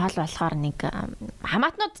хол болохоор нэг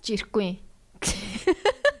хамаатнууд ч ирэхгүй.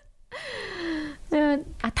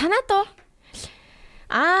 Танаа доо.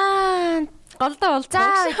 Голдоо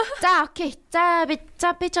уулзах. За окей. За би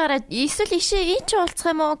жаараа эсвэл ишээ чи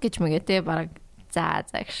уулзах юм уу гэж мэгээ те бараг. За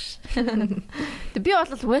гэж. Би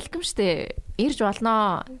бол welcome штэ. Ирж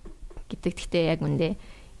болноо гэдэг. Гэхдээ яг үндэ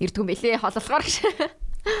ирдгүн бэлээ хололгоор гэж.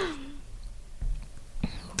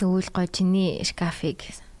 Тэгвэл гой чиний шкафыг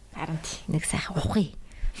харин нэг сайхан ухъя.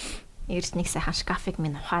 Ирж нэг сайхан шкафыг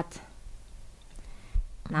минь ухаад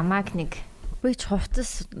намайг нэг би ч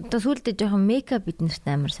хувцас сүүлдээ жоохон мейкап биднэрт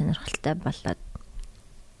амар сонирхолтой болоод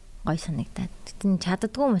гой санагдаад. Тэгтэн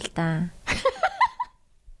чаддгүй юм л та.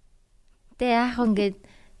 Тэ яах ингээд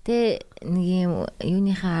тэ нэг юм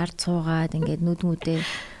юуныхаа ард суугаад ингээд нүдмүдээ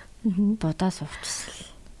будаа сувчсал.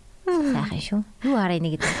 Сайхан шүү. Юу арай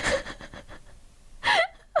нэг гэдэг.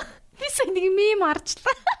 Би сая нэг мим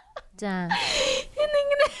харчлаа. За. Энэ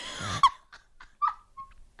ингэ.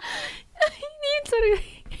 Эний зэрэг.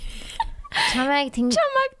 Чамайг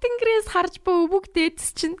тэнгэрээс харж бөө өвөг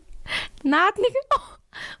дээдс чинь. Наад нэг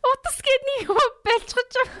утас гээд нэг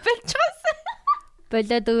бэлчгоосон.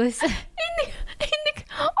 Болоод өгөөс. Энэ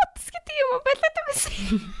утас гэдэг юм уу болоод өгөөс.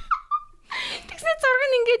 Тэгснэ зураг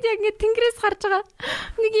нь ингээд яг ингээд тэнгэрээс харж байгаа.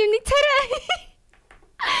 Нэг юм нэг царай.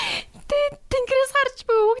 Тэнгэрээс харж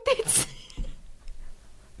бөө өвөг дээдс.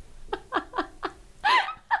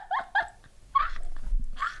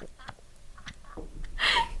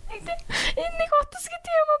 Энэ нэг утас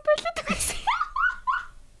гэдэг юм уу болоод өгөөс.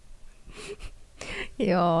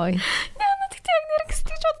 Йоо. Яна тэгтээ яг нэр гэж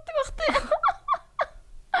боддог багтай.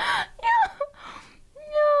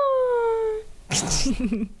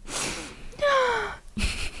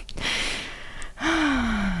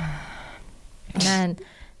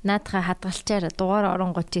 Наадха хадгалчаар дугаар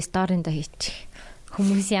оронгууд чи сторинд хийчих.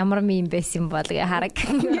 Хүмүүс ямар юм байсан бол гэ хараг.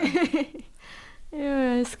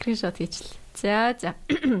 Яа, скриншот хийчихлээ. За.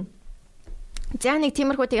 За нэг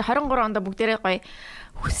тиймэрхүү тэгээ 23 онд бүгдээрээ гоё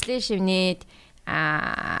хүслээ шивнээд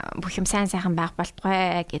бүх юм сайхан байх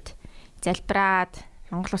болтугай гэд залбираад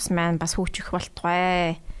Монгол улс маань бас хөгжих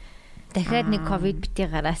болтугай. Дахиад нэг ковид бити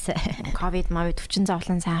гараасаа. Ковид өвчин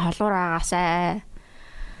зовлон сайн холуур агаасаа.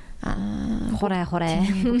 Хураа.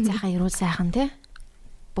 Бүх сайхан ирүүл сайхан тий.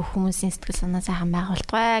 Бүх хүмүүсийн сэтгэл санаа сайхан байх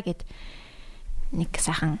болтугай гэд нэг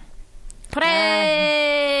сайхан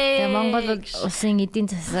Тэгээ Монгол улсын эдийн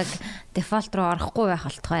засаг дефолт руу орохгүй байх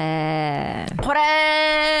болтугай.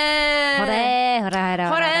 Хураа.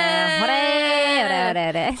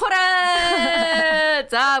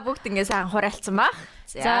 За бүгд ингэ сайхан хураалцсан баг.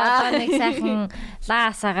 За нэг сайхан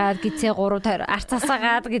лаасагаад гизээ 3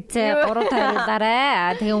 арцасаагаад гизээ 3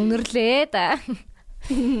 тойруулаарай. Тэгээ өнөрлээд.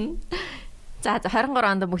 За 23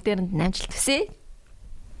 онд бүгдээрэнд намжилт төсөө.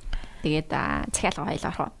 Тэгээд захиалга хоёлоо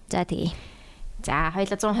орох. За тэгээ. За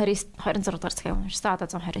хоёлоо 129 26 дахь захиаг уншсан. Одоо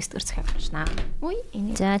 129 дахь захиаг уншнаа. Үгүй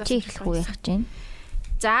энэ. За чи эхлэх үү яах чинь?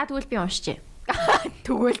 За тэгвэл би уншчихъя.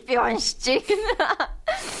 Тэгвэл би уншчихъя.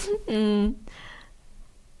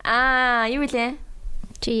 Юу лээ?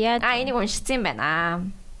 Чи яа? Энийг уншсан юм байна.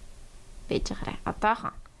 Бэж гараа.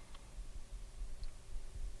 Одоохон.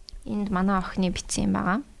 Энд манай охины бичсэн юм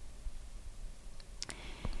байгаа.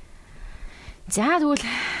 За тэгвэл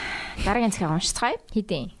дараагийн цагийг уншицгаая.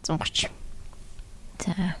 Хэдийн 130.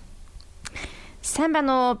 За. Сайн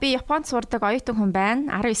байна уу? Би Японд сурдаг оюутан хүн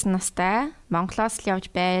байна. 19 настай. Монголоос л явж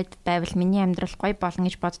байвал миний амьдрал гоё болно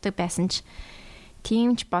гэж боддог байсан ч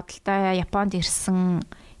тийм ч бодолтой Японд ирсэн.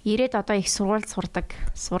 Ирээд одоо их сургууль сурдаг.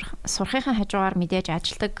 Сурахын хажуугаар мэдээж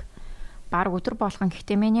ажилдаг. Бараг өдөр болгон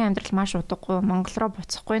гэхдээ миний амьдрал маш удаггүй. Монгол руу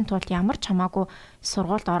буцахгүй тулд ямар ч хамаагүй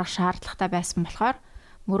сургуульд орох шаардлагатай байсан болохоор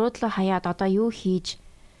мөрөөдлөө хаяад одоо юу хийж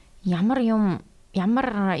ямар юм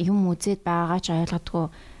үзээд байгаагаа ч ойлгодгүй.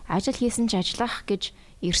 Ажил хийсэн ч ажиллах гэж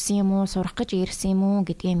ирсэн юм уу, сурах гэж ирсэн юм уу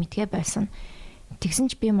гэдгээ мэдгээ байсан.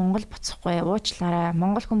 Тэгсэн ч би Монгол буцахгүй. Уучлаарай.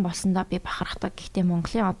 Монгол хүн болсондоо би бахархдаг. Гэхдээ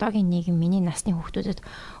Монголын одоогийн нийгэм миний насны хүүхдүүдэд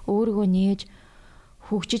өөрийгөө нээж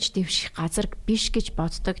хөгжиж дэвших газар биш гэж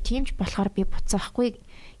боддог. Тийм ч болохоор би буцаахгүй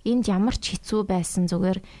энд ямар ч хэцүү байсан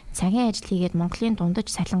зүгээр цагийн ажил хийгээд Монголын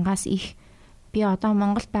дундаж салингаас их би одоо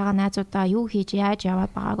Монголд байгаа найзуудаа юу хийж яаж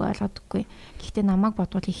яваад байгааг ойлгодоггүй. Гэхдээ намайг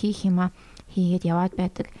бодвол хийх юм а хийгээд яваад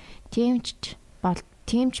байдаг. Тийм ч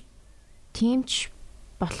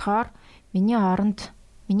болохоор миний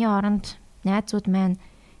оронд найзууд маань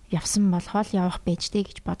явсан бол хол явах байжтэй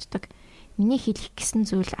гэж боддог. Миний хэлэх гэсэн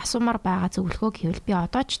зүйл асуумар байгаа зөвлөгөө гэвэл би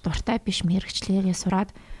одоо ч дуртай биш мэрэгчлэрээ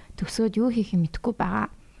сураад төгсөөд юу хийх юм мэдэхгүй байгаа.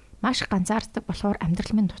 Маш ганцаардаг болохоор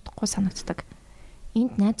амьдрал минь дутхгүй санагддаг.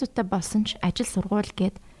 Энд найзуудтай болсон ч ажил сургууль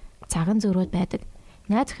гээд цагаан зөрөөд байдаг.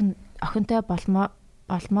 Найз охинтой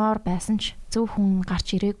болмоор байсан ч зөв хүн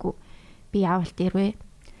гарч ирээгүй. Би яавал дээрвэ?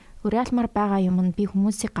 Уриалмаар байгаа юм нь би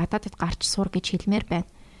хүмүүсийг гадаадд гарч сур гэж хэлмээр байна.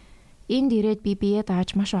 Энд ирээд би бие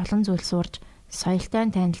дааж маш олон зүйл сурж,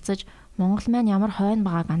 соёлтой танилцаж, Монгол маань ямар хойно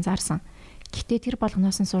байгааг анзаарсан. Гэхдээ тэр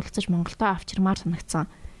болгоноос нь суралцаж Монголдоо авчирмаар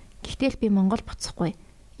санагдсан. Гэхдээ би Монгол буцахгүй.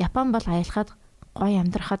 Япон бол аялахад, гоё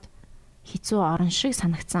амьдрахад хэцүү орн шиг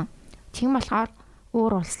санагдсан. Тийм болохоор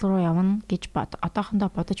өөр улс руу явна гэж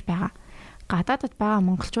одоохондоо бодож байгаа. Гадаадд байгаа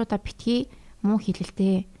монголчуудаа битгий муу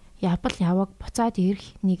хэлэлдээ. Явбал яваг буцаад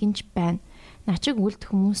ирэх нэгэнч байна. Начиг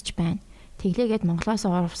үлдэх хүмүүс ч байна. Тэглээгээд Монголоос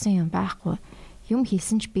орвсон юм байхгүй. Юм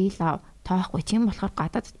хийсэн ч би л тоохгүй. Тийм болохоор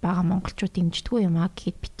гадаадд байгаа монголчууд дэмждэггүй юм аа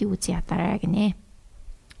гэхэд бити үгүй ядаарай гинэ.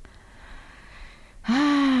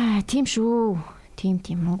 Тийм шүү. Тийм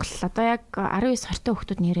Монгол одоо яг 19-20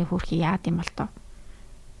 хүүхдүүд нэрээ хөрхи яад юм бол тоо.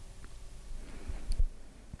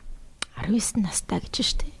 19 настай гэж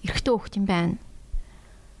штэ. Эрэгтэй хүүхд юм байна.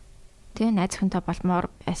 Тэгээ найз охинтой болмоор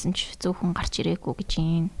байсан ч зөвхөн гарч ирээгүй гэж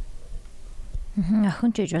юм.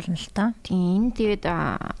 Охин ч гэж болно л та. Тийм тэгээд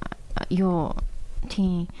юу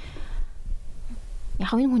тийм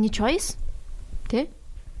яг энэ хүний choice тэ?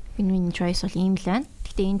 Энэ миний choice бол ийм л байна.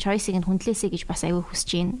 Гэтэ энэ choice-ыг нь хүндлээсэй гэж бас аягүй хүсэж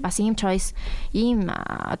байна. Бас ийм choice, ийм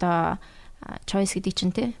одоо choice гэдэг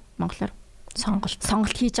чинь тэ монголоор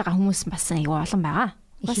сонголт хийж байгаа хүмүүс бас аягүй олон байгаа.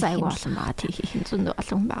 Бас аягүй олон байгаа. Тийм зөндөө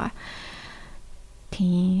олон хүн байгаа.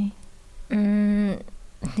 Тийм.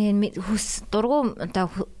 Тэгээд хүс дургу одоо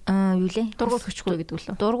юу лээ? Дургу хөчгүй гэдэг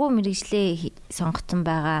үлээ. Дургу мэрэгжлээ сонгоцсон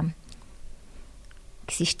байгаа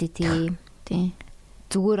гэсэн штэ тий. Тийм.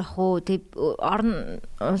 Зүгээр ах уу тэг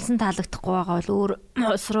улсан таалагдахгүй байгаа бол өөр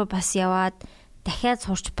улс руу бас яваад дахиад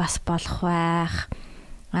сурч бас болох байх.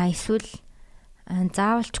 Эсвэл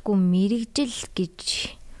заавалчгүй мэрэгжил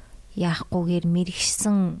гэж яахгүйгээр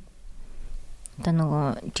мэрэгсэн одоо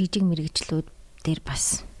нөгөө жижиг мэрэгжлүүд дээр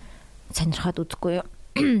бас сонирхоод үзэхгүй юу.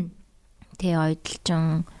 Тэ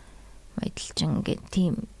ойдлжин гэдэг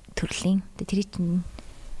тийм төрлийн. Тэр чинь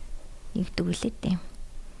нэгдэг үлээ дээ.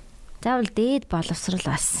 Заавал дээд боловсрал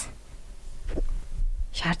бас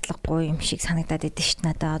шаардлагагүй юм шиг санагдаад идэв шүү дээ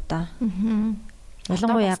надад одоо.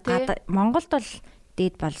 Ялангуяа Монголд бол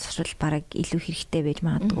дээд боловсрал бараг илүү хэрэгтэй байж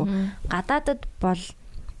магадгүй. Гадаадд бол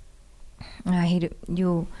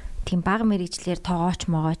юу тийм бага мэрэгчлэр тоогооч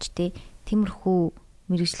могооч те тиймэрхүү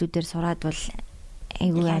мэрэгчлүүдээр сураад бол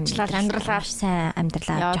айгүй ажиллаад амьдралаа сайн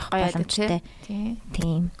амьдралаа авч явах боломжтой.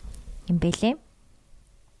 Тийм юм бэлээ.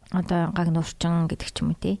 Одоо гаг нурчин гэдэг ч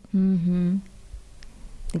юм уу тий.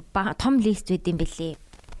 Том лист байд юм бэлээ.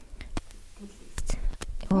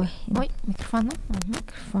 Ой, микрофон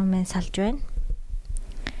маань салж байна.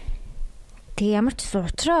 Тэг ямар ч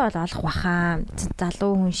уучраа бол олох баха.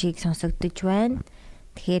 Залуу хүн шиг сонсогдож байна.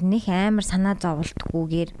 Тэгэхээр нэг амар санаа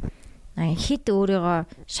зовлтгүйгээр хит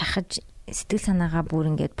өөрийгөө шахаж сэтгэл санаагаа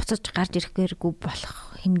бүр ингээд буцаж гарч ирэхгүйргүй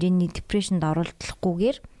болох хэмжээний депрешнд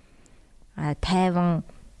оруулахгүйгээр тайван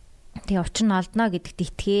тэг учир нь олдно гэдэгт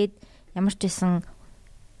итгээд ямар ч байсан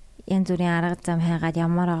янз бүрийн арга зам хайгаад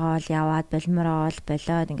ямар байгаа бол яваад болмоор байгаа бол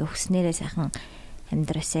болоод ингээ хүснээрээ сайхан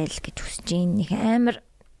амьдрасай л гэж хүсэж ийн нэг амар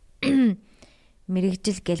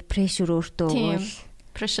мэрэгжил гэл прешэр өөртөө өгвөл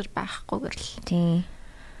прешэр байхгүйгээр л тийм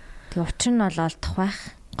тэг учир нь бол олдох байх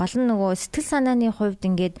гол нь нөгөө сэтгэл санааны хувьд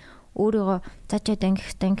ингээд өөрийгөө цаачаад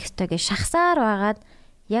ангихтай гэж шахсаар байгаад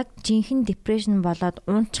яг жинхэнэ депрешн болоод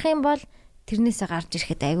унчих юм бол тэрнээсээ гарч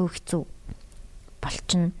ирэхэд айгүй хэцүү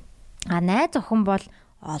болчихно. Найз охин бол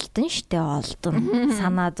олдон штэ олдон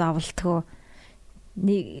санаа зовлтгоо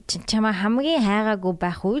нэг чамаа хамгийн хайгаагүй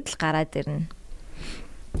байх үед л гараад ирнэ.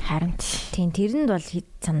 Харин тийм тэрэнд бол хэд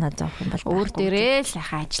санаа зовх юм бол өөр дээрээ л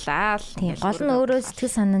яхаа ажиллаа л. Тийм гол нь өөрөө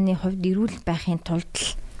сэтгэл санааны хувьд эрүүл байхын тулд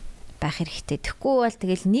л байх хэрэгтэй. Тэгэхгүй бол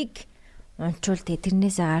тэгэл нэг унчвал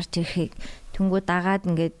тэрнээсээ гарч ирэхийг түнгүү дагаад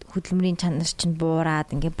ингээд хөдөлмөрийн чанар чинь буураад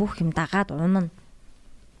ингээд бүх юм дагаад унана.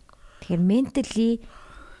 Тэгэхээр ментали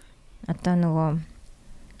одоо нөгөө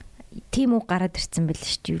тийм үг гараад ирсэн байл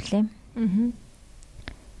шүү дээ юу лээ.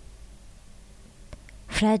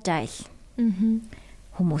 fragile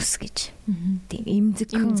хүмүүс гэж. Тийм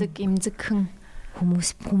эмзэгхэн хүмүүс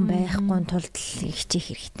хүн байхгүй тулд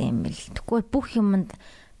хичээх хэрэгтэй юм бэл. Тэгвэл бүх юмд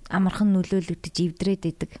амархан нөлөөлөгдөж эвдрээд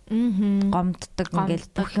идэг. Гомддог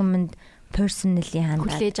ингээл бүх юмд personally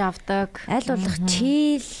хандаад хүлээж авдаг. Аль болох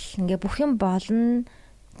chill ингээ бүх юм болно.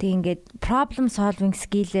 Тэг ингээд problem solving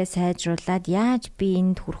skill-ээ сайжруулад яаж би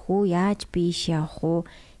энд хүрэх үү, яаж би ийш явах уу,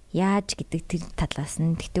 яаж гэдэг тэр талаас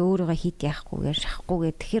нь гэхдээ өөрийгөө хит яахгүйгээр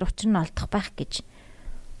шахахгүйгээр тэгэхээр учир нь олдох байх гэж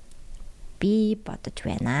би бодож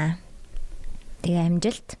байна. Тэгээ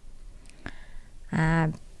амжилт.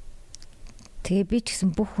 Тэгээ би ч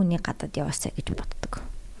гэсэн бүх хүний гадаад яваасаа гэж боддог.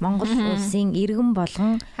 Монгол улсын иргэн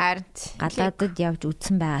болгон гадаадд явж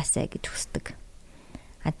үзсэн байгаасаа гэж хүсдэг.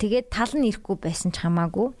 Тэгээд тал нь ирэхгүй байсан ч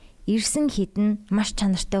хамаагүй ирсэн хідэн маш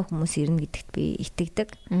чанартай хүмүүс ирнэ гэдэгт би итгэдэг.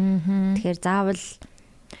 Тэгэхээр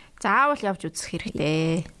заавал явж үзэх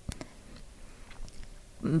хэрэгтэй.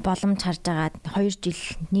 Боломж харж байгаа 2 жил,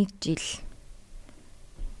 1 жил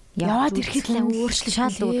яваад ирэхэд л өөрчлөлт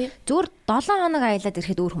шал зүгээр 7 хоног аялаад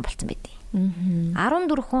ирэхэд өөр хүн болцсон байдیں۔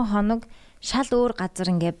 14 хоног шал өөр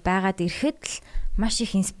газар ингээ байгаад ирэхэд л маш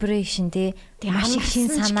их инспирэшн тий маш их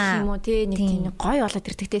шин санаа юм уу тий нэг тийм гоё болоод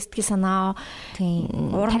ирдэг тий сэтгэл санаа тий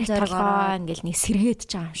уран зоригоо ингээл нэг сэргээд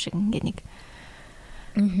ч аим шиг ингээ нэг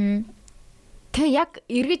тэгээ яг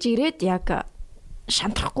эргэж ирээд яг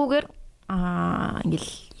шантрахгүйгээр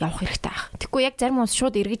ингээл явах хэрэгтэй байх. Тэгэхгүй яг зарим хүмүүс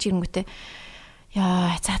шууд эргэж ирэнгүүтээ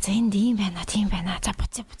яа за энд ийм байна тийм байна за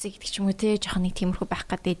буцаа гэдэг ч юм уу тий жоохон нэг тиймэрхүү байх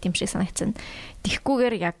гэдэг юм шиг санагдсан.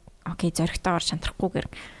 Тэгхгүйгээр яг окей зоригтойгоор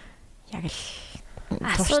шантрахгүйгээр яг л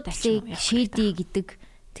асуудлыг шийдий гэдэг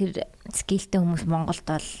тэр скиллтэй хүмүүс Монголд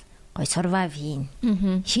бол гой survive хийн.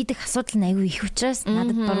 Шийдэх асуудал нь аюу их учраас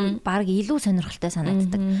надад баг илүү сонирхолтой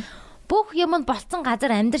санагддаг. Бүх юмд болцсон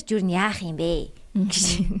газар амьдарч юу нь яах юм бэ?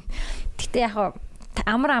 Гэтэ яг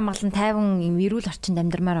амар амгалан тайван юм эрүүл орчинд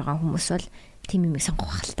амьдармаар байгаа хүмүүс бол тийм юм сонгох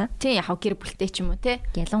байх л та. Тий яг гэр бүлтэй ч юм уу те.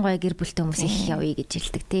 Ялангуяа гэр бүлтэй хүмүүс их явъя гэж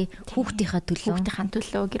хэлдэг те. Хүүхдийнхаа төлөө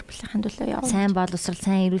гэр бүлийнхаа төлөө яваа. Сайн боловсрал,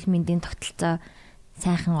 сайн эрүүл мэндийн тогтолцоо,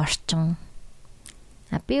 сайхан орчин.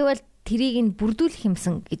 Би бол тэрийг нь бүрдүүлэх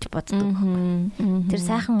юмсан гэж боддог. Тэр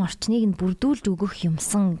сайхан орчныг нь бүрдүүлж өгөх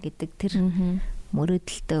юмсан гэдэг тэр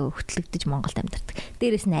мөрөөдөлтөд хөтлөгдөж Монголд амьдардаг.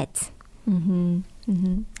 Дээрээс найз.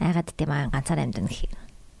 Айгаад тийм ганцаар амьдарна гэхээр.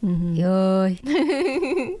 Йой.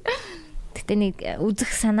 Гэтэ нэг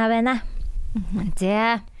үзэх санаа байна.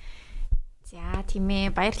 За тийм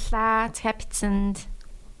ээ баярлалаа. Цапцэнд.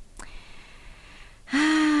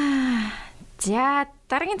 За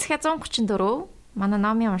дараагийн захиа 134 манай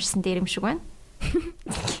номын уншсан дээр юм шиг байна.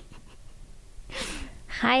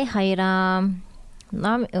 Хай хоёроо.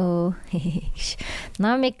 Номыг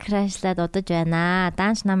крашлаад удаж байна.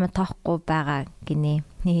 Данч намайг тоохгүй байгаа гинэ.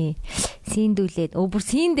 Синдүүлээд. Бүр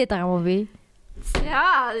синдээд байгаа юм уу би?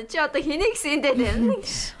 За чи одоо хэнийг синдээд байна?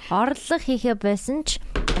 Орлого хийхэ байсан ч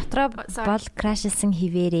дотроо бол крашлсан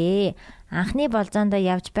хിവэрээ. Анхны болзоонд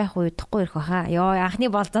явж байх удахгүй ирэх баха. Йоо анхны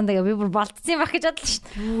болзоонд би бүр болцсон байх гэж бодлоо шүү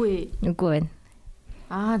дээ. Юу вэ? Үгүй байна.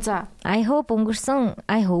 За. I hope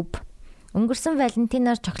өнгөрсөн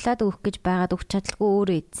Валентинаар шоколад өгөх гэж байгаад өгч чадалгүй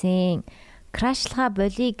өөрөө ийцэн. Крашлахаа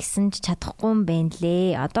болий гэсэн ч чадахгүй юм байна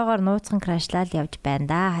лээ. Одоогоор нууцхан крашлал явж байна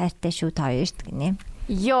да. Хайртай шүү та хоёр шүү гинэ.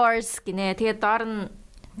 Yours гинэ. Тэгээд доор нь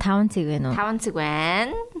 5 цаг байна уу? 5 цаг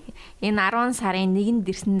байна. Энэ 10 сарын 1-нд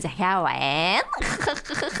ирсэн захиа байна.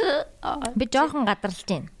 Би жоохон гадарлаж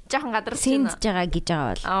байна. Синдж байгаа гэж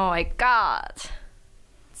байгаа бол. Oh my god.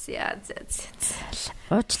 За.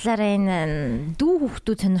 Уучлаарай энэ дүү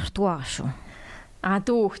хүүхдүүд сонирхдаг байгаа шүү.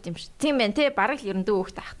 Дүү хүүхд юм шиг. Тийм байна те. Бараг л ер нь дүү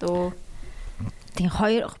хүүхд ах дөө. Тийм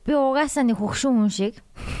хоёр би угаасаа нэг хөгшин хүн шиг.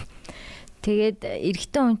 Тэгээд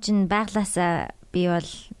эрэгтэй хүн чинь байглаасаа би бол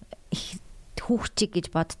хүүхчиг гэж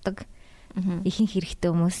боддог. Ихэнх хэрэгтэй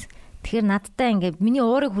хүмүүс. Тэгэхээр надтай ингээд миний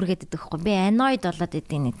уурыг хүргээд идэх байхгүй. Би аноид болоод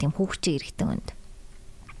идэв нэг тийм хүүхчиг хэрэгтэй хүнд.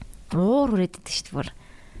 Уур хүрээд идэх шүү дээ бүр.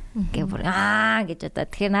 Ингээ бүр гэж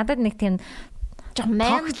одоо. Тэгэхээр надад нэг тийм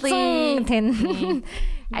manly тийм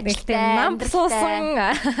ажилтай намп суусан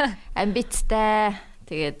амбицтай.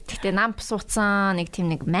 Тэгээд тэгтээ намп суудсан нэг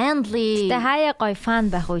тийм нэг manly. Тэгтээ хаяа гоё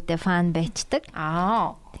фан байх үедээ фан байцдаг.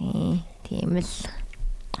 Тийм л.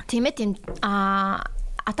 Тийм ээ тийм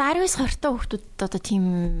одоо 19-20 та хүүхдүүд одоо тийм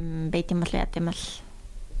байт юм бол яа гэм бол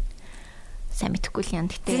сайн мэдэхгүй л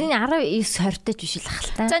юм. Тэгтээ тэрний 19-20 таж биш л ах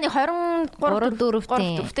л та. За нэг 23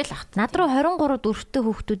 4-тэй л ах. Над руу 23 4-тэй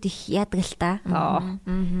хүүхдүүд их яадаг л та.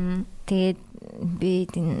 Тэгээд би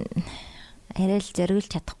арай л зориулж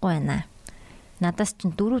чадахгүй байна. Надаас ч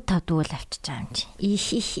 4-5 дүүл авчиж байгаа юм чи.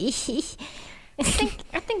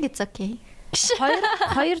 I think it's okay.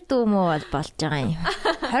 Хоёр дүү мүү болж байгаа юм.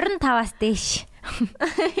 25-аас дээш.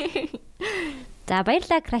 За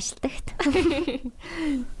баярлалаа крашлтагт.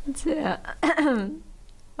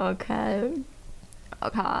 Окей.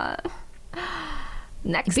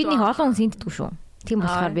 Next. Бидний олон синддэггүй шүү. Тийм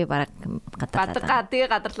болохоор би бараг гадарлаа. Тэгээ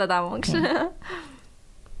гадарлаад авах гэж.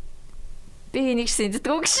 Би энийг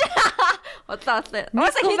синддэггүй гэж. Одлоо.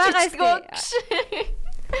 Өөсөө хийчихгүй гэж.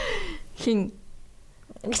 Хин.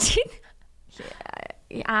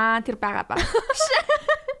 Тэр бага ба.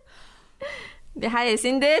 Би хаяа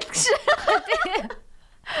синдэл гэж.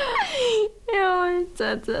 Яа,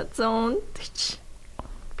 зон.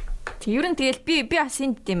 Ер нь тэгэл би бас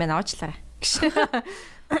синд юм байна оочлаарай.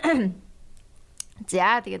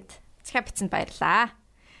 За тэгээд захиа бицэнд баярлаа.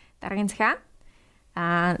 Дараагийн захиа.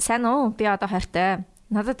 Сайн уу? Би одоо хортой.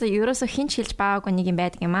 Надад ерөөсө хинч хэлж байгаагүй нэг юм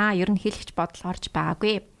байдаг юм аа. Ер нь хэлэхч бодол орж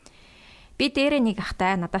байгаагүй. Би дээрээ нэг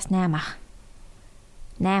ахтай надаас 8 ах.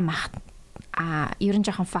 8 ах. Ер нь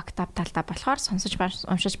жоохон fucked up талдаа болохоор сонсож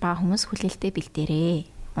уншиж байгаа хүмүүс хүлээлттэй бэлдээрээ.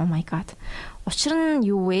 Oh my god. Учир нь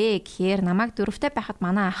юу вэ гэхээр намайг 4-тэй байхад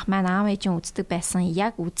манай ах маань аав ээжийн үздэг байсан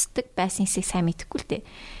хэсэг сайн мэдэхгүй л дээ.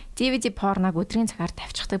 DVD порног өдрийн цагаар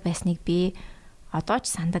тавьчихдаг байсныг би одоо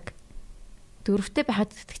ч сандаг. 4-тэй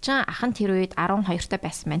байхад гэдэг чинь ах нь тэр үед 12-тай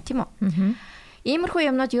байсан байна тийм үү? Иймэрхүү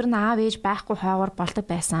юмнууд ер нь аав ээж байхгүй хойгоор болдог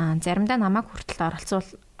байсан. Заримдаа намайг хүртэл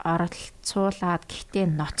оролцуулаад гэхдээ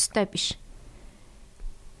ноцтой биш.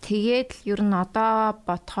 Тэгээд ер нь одоо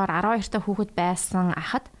бодохоор 12-та хүүхэд байсан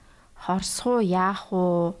ахад хорсуу яах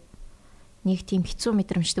уу нэг тийм хэцүү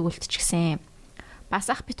мэдрэмжтэй үлдчихсэн. Бас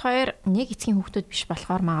ах бит хоёр нэг эцгийн хүүхдүүд биш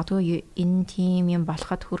болохоор магадгүй энэ тийм юм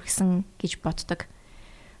болоход хүргэсэн гэж боддог.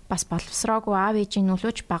 Бас боловсроогүй аав ээжийн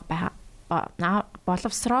нөлөөч байгаа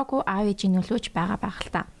л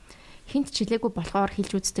та. Хинт ч хэлээгүй болохоор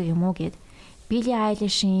хэлж үздэг юм уу гэд. Billie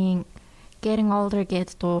Eilish-ийн Getting Older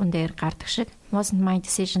гэд дуун дээр гардаг шиг wasn't my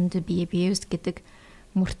decision to be abused гэдэг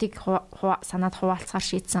мөртийг санаад хуваалцахаар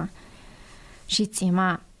шийдсэн юм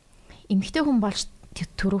аа. Эмэгтэй хүн болж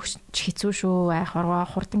төрөвч хэцүү шүү.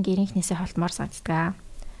 Хурдан гэрийнхнээсээ холтмоор санагддаг.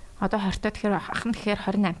 Одоо 20-той тэгэхээр ах нь тэгэхээр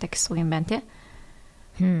 28-та гэсэн үг юм байна тий.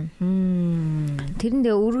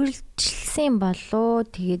 Тэрэндээ үргэлжилсэн болоо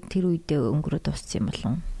тэгээд тэр үедээ өнгөрөөд дууссан юм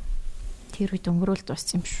болов. Тэр үед өнгөрөөл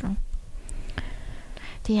дууссан юм шүү.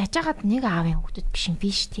 Тэг яаж яагаад нэг аавын хүүхдүүд биш юм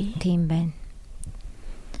биш тий. Тийм байна.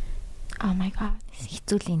 Oh my god.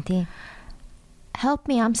 Хэцүүлийн тий. Help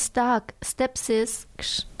me, I'm stuck. Stepsis.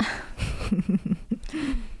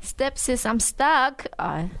 Stepsis, I'm stuck.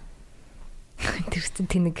 Тэрсэн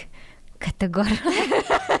тэнэг категори.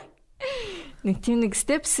 Нэг тийм нэг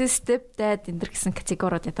stepsis, stepdad энэ гэсэн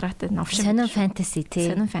категориуд ядраатай новшин. Сонин фэнтези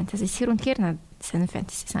тий. Сонин фэнтези. Тэр үнэхээр надад сонин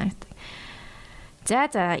фэнтези санагдав. За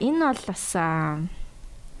энэ бол бас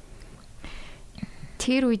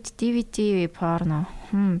тэр үед DVD порно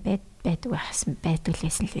байдаг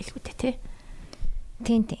лээсэн л байлгүй дээ тий.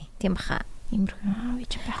 Тийм баха. Имэрхэн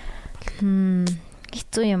авиж байхгүй.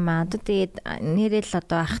 Хэцүү юм аа. Тэгээд нэрэл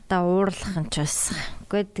одоо ахта уурлах юм ч бас.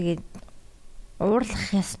 Үгүй тэгээд уурлах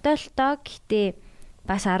ёстой л доо. Гэтэ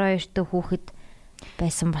бас 12-т хүүхэд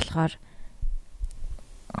байсан болохоор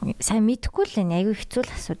сайн мэдэхгүй л энэ аягүй хэцүү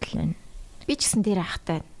л асуудал байна. Би ч гэсэн дээр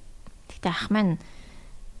ахтай. Гэтэ ах маань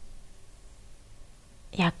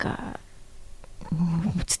яг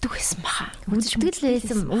үздэг байсан баха. Үздэггүй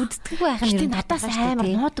байх нь ер нь надаас амар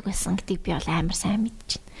муудаг байсан гэдгийг би бол амар сайн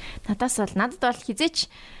мэдэж байна. Надад бол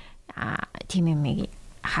хизээч тийм юмыг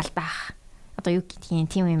халдаах. Одоо юу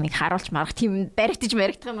гэдгийг тийм юмыг харуулж марах, тийм баригдаж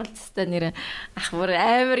юм бол тест нэр ах бүр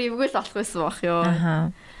амар эвгэл болох байсан бах ёо.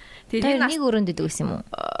 Тэгээд нэг өрөөнд идэг гэсэн юм уу?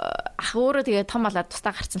 Ах өөрөө тэгээд том болоод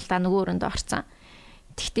тустаа гарцсан л та нөгөө өрөөндөө орцсон.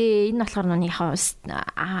 Гэхдээ энэ болохоор нүнийхээ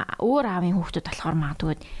өөр аавын хүүхдүүд болохоор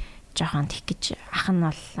магадгүй жоохон тех гэж ах нь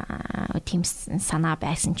бол тийм санаа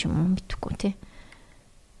байсан ч юм уу мэдэхгүй тий.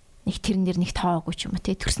 Нэг тэрэн дээр нэг тоогүй ч юм уу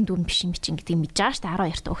тий. Төрсөн дүүрэн биш юм чинь гэдэг мэдж байгаа шүү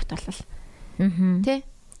дээ 12 та хүүхэд болол. Тий.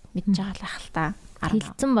 Мэдж байгаа л ах л та.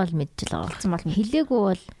 Хилцэн бол мэдж л байгаа. Хилээгүй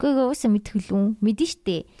бол үгүй уусаа мэдхэлгүй мэдэн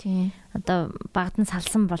штэ. Тий. Одоо багдан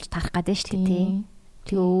салсан болж тарах гэдэг штэ тий.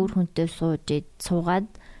 Тэгээ өөр хүнтэй суугаад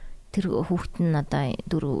тэр хүүхэд нь одоо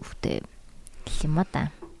 4 хүүхдээ юм а да.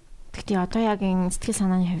 Гэхдээ одоо яг энэ сэтгэл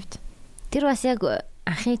санааны хувьд тэр бас яг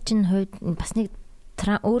ахын чинь хувьд бас нэг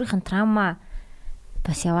өөрийнх нь траума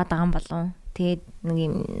бас яваад байгаа юм болов. Тэгээд нэг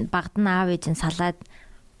юм багдан аав ээж нь салаад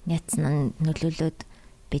яцсан нөлөөлөд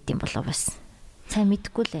бит юм болов бас. Сайн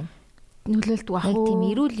мэдэхгүй л байна. Нөлөөлдөг ах уу? Яг тийм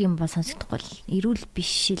эрүүл юм бол сонсохдохгүй л эрүүл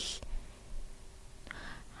биш л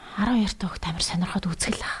 12 төгт амар сонирхоод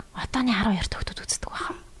үзгэл ах. Одооны 12 төгтөд үздэг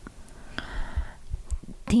баха.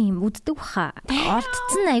 Тийм үддэг баха.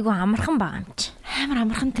 Олдсон айгу амархан байгаа юм чи. Амар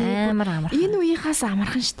амархан те. Амар амархан. Энэ үеийнхээс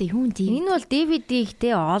амархан штэ юун дээ. Энэ бол DVD-г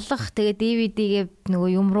те олох тэгээ DVD-гээ нөгөө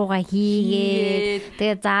юм руугаа хийгээд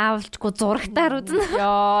тэгээ заавалчгүй зурагтаар үзнэ.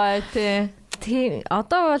 Яа те. Тийм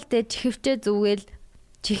одоо бол те чихвчээ зүгээл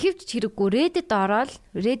чихвч хэрэггүй Reddit ороод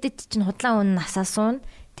Reddit чинь худлаа хүн насаасуун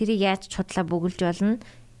тэрийг яаж ч худлаа бөглж болно.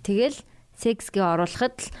 Тэгэл сексгээ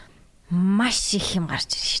оруулахад маш их юм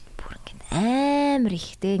гарч ирж штэ. Амар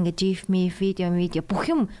ихтэй ингээ GIF видео бүх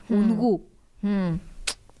юм үнгүү.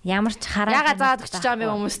 Ямар ч хараа. Яга заад өчөж байгаа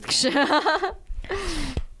юм хүмүүст гэж.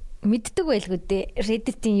 Мэддэг байлгүй дээ.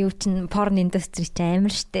 Reddit-ийн юу чин porn industry ч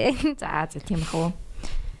амар штэ. За тийм ах уу.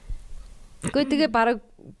 Гэхдээ тэгээ баг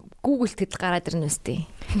Google тэд гараад ирнэ үстэй.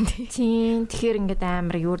 Тийм тэгэхээр ингээд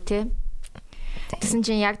амар юу те. Тэсэн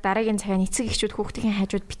чинь яг дараагийн цагаан эцэг эхчүүд хүүхдийн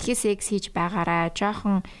хажууд битгий секс хийж байгаараа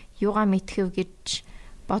жоохон юугаа мэдхэв гэж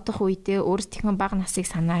бодох үедээ өөрсдийнхөө бага насыг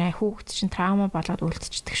санаарай. Хүүхэд чинь травма болоод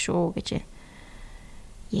үлдчихдэг шүү гэж.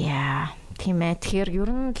 Яа, тийм ээ. Тэгэхээр ер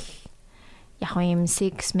нь л яг юм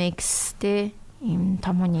sex mix те юм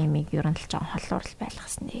томооны юмыг ер нь л жоон холуур л байлгах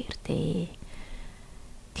хэснээр дээ.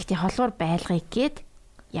 Тэгтээ холуур байлгыг гээд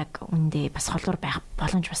яг үндэ бас холуур байх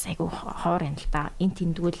боломж бас айгүй ховор юм л да. Энд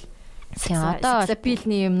тэндгүүл одоо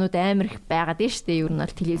сапилний юмнууд амар их байгаад байна шүү дээ. Ер нь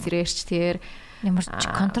бол телевизээрч тэр ямар ч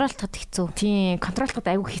контролтоход хэцүү. Тийм, контролтоход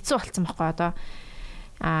айгүй хэцүү болсон байхгүй одоо.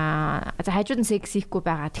 За хажууд нь секс хийхгүй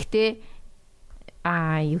байгаа. Гэхдээ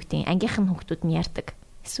юу гэдэг ангийнхан хүүхдүүд нь ярьдаг.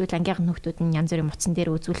 Эсвэл ангийнхан хүүхдүүд нь янз бүрийн муцсан дээр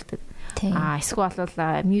үзүүлдэг. Эсвэл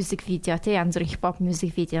бол music video тий янз бүрийн хипхоп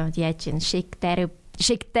music видеод яаж ин shake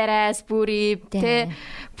дээрээс бүри тий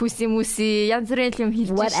pussy муси янз бүрийн юм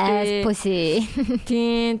хэлж штэ. Pussy.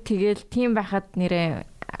 Тийм тэгэл тийм байхад нэрээ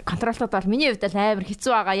контролтод бол миний хувьд л амар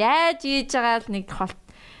хэцүү байгаа. Яаж хийж байгаа л нэг холт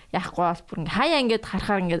яахгүй бол бүр ингээ хаяа ингээд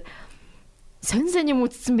харахаар ингээд сонь юм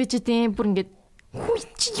үзсэн байж тийм бүр ингээд хүү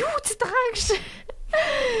чи юу үзэж байгаа гэж.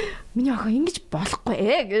 Миний охин ингэж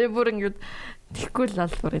болохгүй гэж бүр ингээд тэггүй л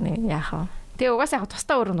бол бүр нэг яахаа. Тэгээ угаасаа яг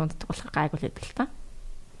тусдаа өрөөнд унддаг болох гайгүй л байдаг л та.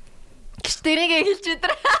 Гэж тэрийгээ хэлж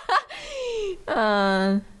өдр.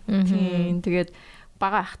 Тийм тэгээд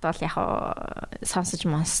бага ахт бол яг сонсож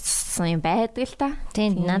монссон юм байдаг л та.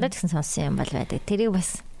 Тийм надад гэсэн сонссон юм бол байдаг. Тэрийг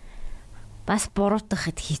бас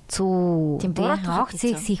буруутгахад хэцүү. Тийм буруутгах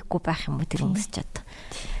секс хийхгүй байх юм уу тэр хүмүүс ч одоо.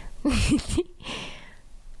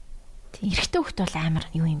 Тийм эрэгтэй хөлт бол амар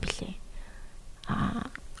юу юм бэлээ.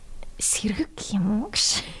 Сэргэг юм уу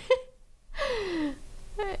гэж.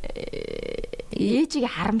 Ээжийг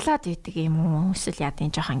харамлаад байдаг юм уу? Эсвэл яа тийм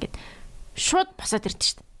жоохон ингээд шууд босоод ирдэ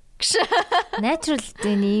шүү дээ. Natural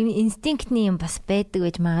инстинктний юм бас байдаг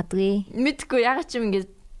байж магадгүй. Мэдгүй ягаад ч юм ингээд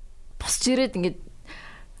босч ирээд ингээд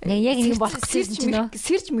яг ингэ болох гэсэн чинь нөө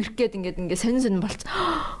сэрж мэрхгээд ингээд сонин болц.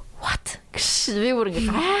 What? Гэш би бүр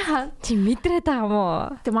ингээд чи мэдрээд байгаа юм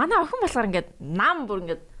уу? Тэг манай охин болохоор ингээд нам бүр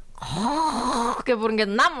ингээд гэ бүр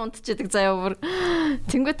ингээд нам унтчихдаг заяа бүр.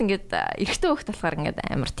 Тэнгүүт ингээд эрэгтэй хөлт болохоор ингээд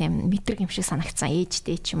амар тийм мэдрэг юм шиг санагцсан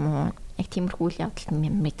ээжтэй ч юм уу. Яг тиймэрхүү үйл явдал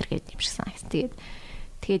мэдрэг юм шиг санагцсан.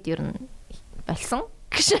 Тэгээд ер нь болсон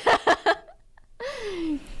гэж.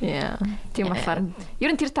 Яа. Тийм болохоор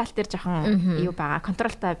ер нь тэр тал дээр жоохон юу байгаа.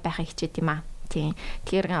 Контролтой байхыг хичээд юм аа. Тийм.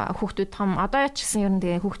 Тэгэхээр хүүхдүүд том одоо ч гэсэн ер нь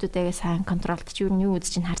тэгээ хүүхдүүдээгээ сайн контролт чи ер нь юу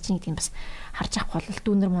үзэж чинь харж нэг тийм бас харж авахгүй бол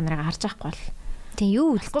дүүнер мунараа харж авахгүй бол тийм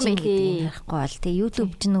юу үзэж байгаа ярихгүй бол тийм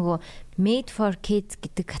YouTube ч нөгөө made for kids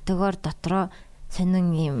гэдэг категори дотроо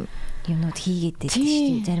сонин юмнууд хийгээд байдаг шүү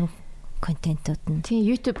дээ. Зарим контентууд нь. Тийм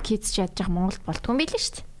YouTube Kids ч яаж яах Монголд болтгүй юм билээ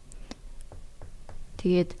шүү дээ.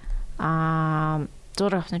 Тэгээд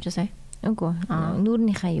зураг авсан ч сайн. Үгүй.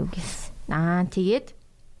 Нүүрнийхээ юу гэсэн. Тэгээд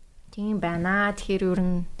тийм байна. Тэгэхээр ер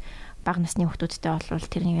нь бага насны хүүхдүүдтэй болвол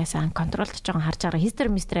тэрнийгээс контролдож байгаа харж байгаа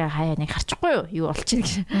хистер мистерээ хаяа нэг харчихгүй юу болчих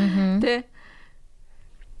гэж. Тэ.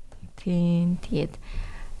 Тийм тэгээд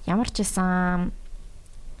ямар ч байсан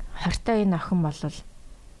 20-тай энэ охин болвол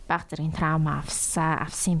баг зэргийн траума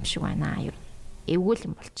авсан юм шиг байна. Ер нь эвгүй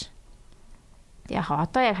юм болж. Яг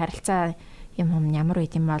одоо яг харилцаа юм ямар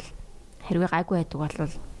үед юм бол хэрвээ гайгүй байдаг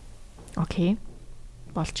бол окей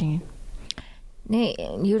болж юм. Нэ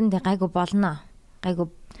ер нь гайгүй болно. Гайгүй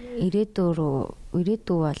ирээдүй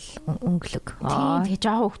бол өнгөлөг. Тийм тэгээ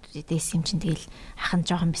жоохон хүүхдүүдээс юм чинь тэгэл ахын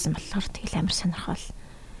жоохон бисэн болохоор тэгэл амар сонирхол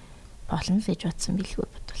болно л гэж бодсон билгүй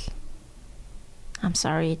бодвол. I'm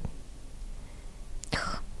sorry.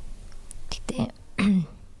 Гэтэ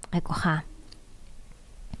гайгүй хаа.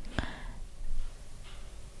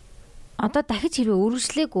 Одоо дахиж хэрвээ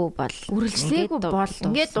үргэлжлээгүй бол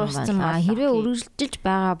ингээд дууссан маа. Хэрвээ үргэлжилж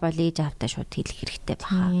байгаа бол ээж автаа шууд хэлэх хэрэгтэй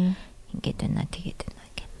баха. Ингээд байна тэгээд байна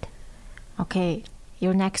гэд. Okay,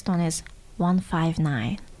 your next one is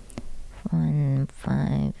 159.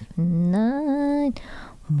 159.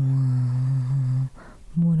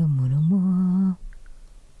 Мура.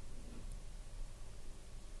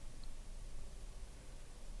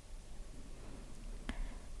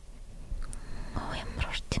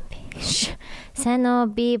 Сайн уу,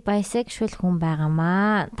 би bisexual хүн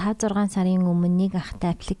байгаамаа. 5-6 сарын өмнө нэг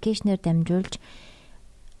ахтай аппликейшнээр дамжуулж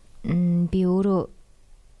би өөрөө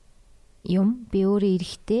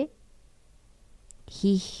эрэгтэй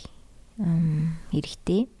хийх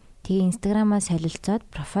эрэгтэй. Тэгээ инстаграмаа солилцоод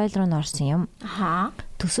профайл руу орсон юм.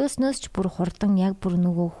 Төсөөснөөс ч бүр хурдан яг бүр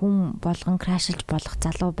нөгөө хүн болгон крашилж болох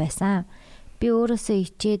залуу байсан. Би өөрөөсөө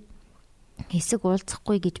ичээд хэсэг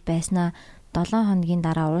уулзахгүй гэж байснаа 7 хоногийн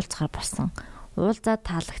дараа уулзахаар болсон. Уулзаад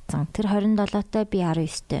таалагдсан. Тэр 27-той би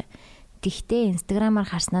 19-той. Тэгтээ инстаграмаар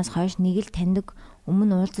харснаас хойш нэг л таньдаг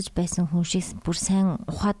өмнө уулзаж байсан хүн шиг бүр сайн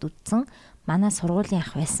ухаад үтсэн. Манай сургуулийн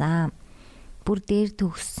ах байсан. Бүр дээр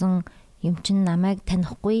төгссөн юм чин намайг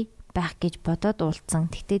танихгүй байх гэж бодоод уулзсан.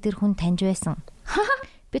 Тэгтээ тэр хүн таньж байсан.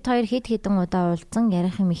 Бид хоёр хэд хэдэн удаа уулзсан,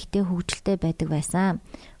 ярих юм ихтэй хөвгөлтэй байдаг байсан.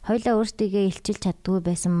 Хоёлаа өөрсдийгөө илчилж чаддгүй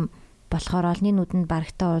байсан болохоор олны нүдэнд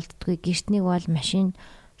барагтаа уулздаггүй. Гэртнийг бол машин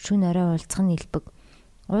шүн орой уулзах нь илбэг.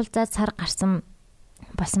 Уулзаад сар гарсан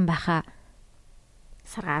басан байхаа.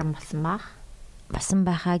 Басан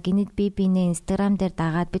байхаа гинэд би бинээ инстаграм дээр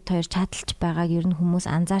дагаад бид хоёр чаталж байгааг ер нь хүмүүс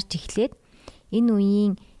анзаарч эхлээд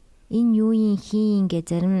энэ юуийн хийн гэ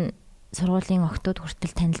зарим сургуулийн охтууд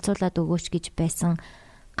хүртэл танилцуулаад өгөөч гэж байсан.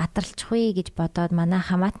 Гадарлчихгүй гэж бодоод манай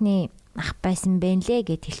хамаатны ах байсан бэ нлээ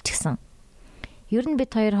гэд хэлчихсэн. Ер нь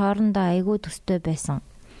бид хоёр хоорондоо айгүй төстэй байсан.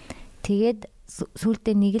 Тэгээд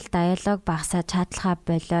сүүлдээ нэг л диалог багсаа чатлахаа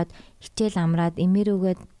болоод хичээл амраад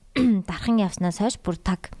эмэрүүгээд дархан явснаас хойш бүр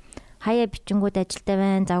таг хаяа бичингүүд ажилтай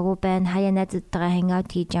байна, завгүй байна, хаяа найзуудтайгаа хэнгаут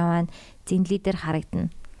хийж яваа зинлий дээр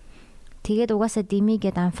харагдана. Тэгээд угаасаа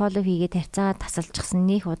димигээд unfollow хийгээд харьцаагаа тасалчихсан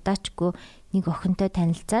нөх удаачгүй нэг охинтой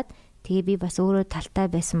танилцаад тэгээ би бас өөрөө талтай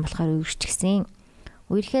байсан болохоор үргэлжчихсэн.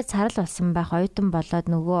 Үерхэд сарал болсон байх оюутан болоод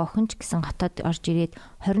нөгөө охинч гэсэн хотод орж ирээд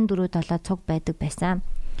 24/7 цуг байдаг байсан.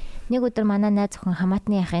 Нэг өдөр манай найз охин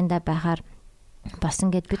хамаатны ахында байхаар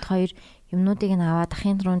босон гэд бид хоёр юмнуудыг нь аваад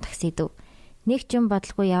ахын руу таксидэв. Нэг ч юм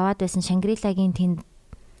бодлого яваад байсан Шангрилагийн тэнд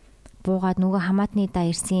буугаад нөгөө хамаатны да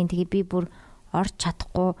ирсэн. Тэгээ би бүр орж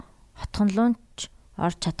чадахгүй, хотхонлуунч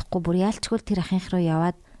орж чадахгүй бүр яалчгүй тэр ахын руу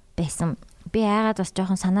яваад байсан. Би айгаад бас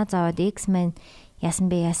жоохон санаа зовоод X-Men яасан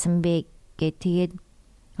бэ гэд тэгээд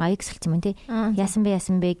X хэлсэн юм тий. Яасан бэ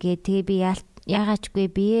гэд тэгээ би яагаачгүй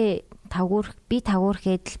би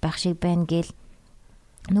тавгуурхэд л байх шиг байна гээл.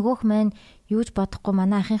 Нөгөөх маань юуж бодохгүй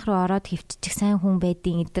манай ахын руу ороод хөвччих сайн хүн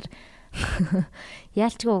байдیں۔ Эдэр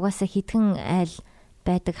яалчгүй угаасаа хитгэн айл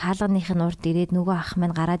байдаг хаалганых нь урд ирээд нөгөө ах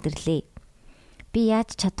маань гараад ирлээ. Би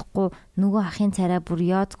яаж чадахгүй нөгөө ахын царай бүр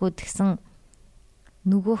ёозгүй тэгсэн.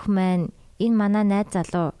 Нөгөөх маань энэ манай найз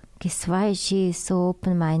залуу guess why she is so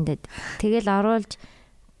open minded. Тэгэл оруулж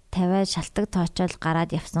тавиад шалтак тоочол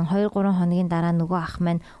гараад явсан. 2-3 хоногийн дараа нөгөө ах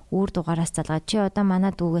маань үүр дугаараас залгаад чи одоо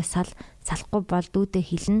манай дүүгээс салахгүй бол дүүдээ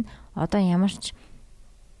хэлнэ. Одоо ямар ч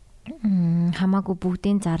хамаагүй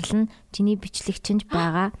бүгдийн зарлана. Чиний бичлэг чинж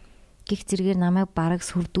байгаа. Гих зэрэгээр намайг бараг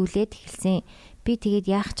сүрдүүлээд хэлсэн. Би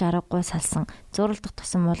тэгээд яах ч аргагүй салсан. Зуралдах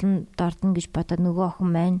тусам улан дордно гэж бодоод нөгөө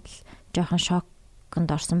охин маань л жоохон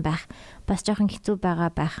шоконд орсон байх. Бас жоохон хэцүү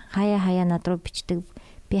байгаа байх. Хаяа над руу бичдэг.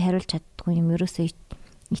 Би хариулж чаддгүй юм ерөөсөө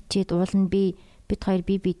ичээд уулна бид хоёр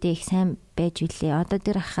бидээ их сайн байж билээ. Одоо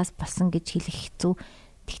тэр ахаас болсон гэж хэлэх хэцүү.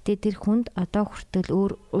 Тэгтээ тэр хүнд одоо хүртэл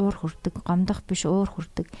уур хүрдэг, гомдох биш уур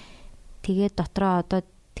хүрдэг. Тэгээд дотроо одоо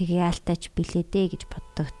тэгээ яалтаач билээ дээ гэж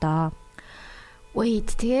боддог доо.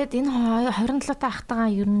 Wait, тэгээд энэ 27 та ахтайгаа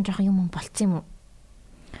ер нь жоохон юм болцсон юм уу?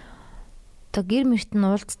 То гэр мөрт нь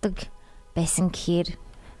уулздаг байсан гэхээр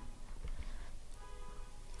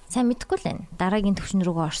сайн мэдэхгүй л байна. Дараагийн төвшин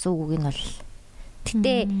рүүгээ орсон үгүйг нь бол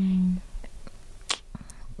тэгтээ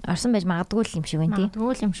орсон байж магадгүй юм шиг байна тий.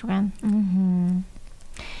 Магадгүй юм шиг байна.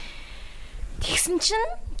 Тэгсэн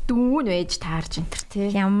чинь дүүн байж таарж энэ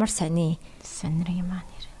тий. Ямар сонир юм аа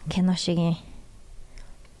нэр. Кино шиг юм.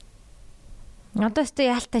 Одоо өстө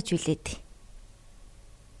яалтаач үлээд.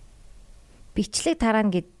 Бичлэг тарана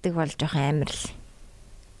гэдэг бол жоохон амар л.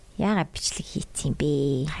 Яагаад бичлэг хийцэн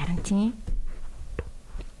бэ? Харин тий.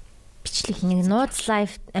 Бичлэг нэг нууц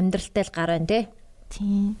лайф амьдралтай л гар байна тий.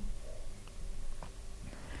 Тийм.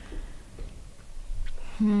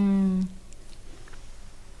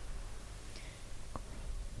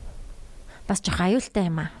 Бас жоох аюултай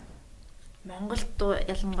юм аа. Монголд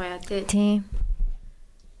ялангуяа тий. Тийм.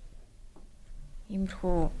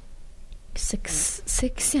 Иймэрхүү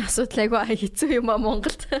Сексийн асуудал айгүй хэцүү юм аа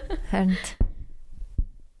Монголд. Харин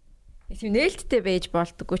тийм нээлттэй байж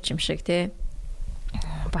болдоггүй ч юм шиг тий.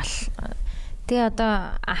 Тэгээ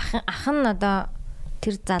одоо ах нь одоо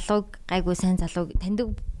тэр залууг гайгүй сайн залууг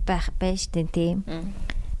таньдаг байж тээ тийм.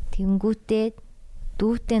 Тэнгүүтээ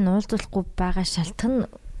дүүтэй нуулзуулахгүй байгаа шалтгаан нь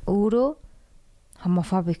өөрөө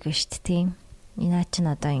хомофобик биш тийм. Инаа ч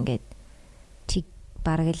одоо ингээд чи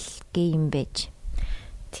бараг л гей юм байж.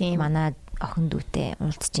 Тийм манай охин дүүтэй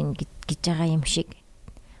уулзж ийн гэж байгаа юм шиг.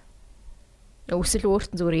 Өсөл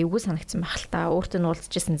өөртөө зүгээр эвгүй санагдсан байх л та. Өөртөө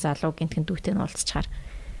уулзчихсан залуу гинтгэн дүүтэй уулзчихаар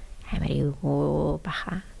амар эвгүй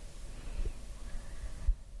баха.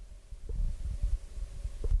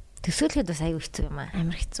 Төсөөлөхөд бас аюу хэцүү юм аа.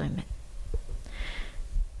 Амар хэцүү юм байна.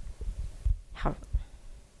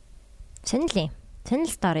 Сонил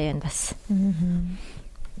story юм бас.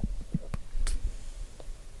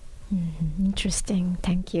 Interesting.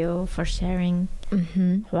 Thank you for sharing.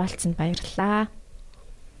 Хуваалцсанд баярлалаа.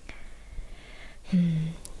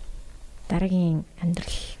 Дараагийн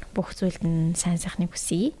амьдрал бүх зүйлд нь сайн сайхныг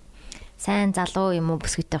хүсье. Сайн залуу юм уу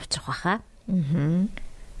бүсгүйтэй очих баха.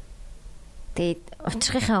 Тэгээд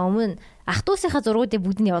очихынхаа өмнө ах トゥ усынхаа зургуудыг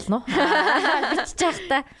бүгд нь явуулна уу? Бичиж явах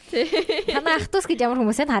та. Танай ах トゥ ус гэж ямар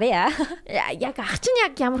хүмүүс вэ харъя. Яг ах чинь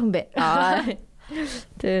яг ямар хүн бэ?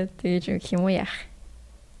 Тэгээд юм уу яах?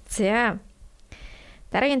 За.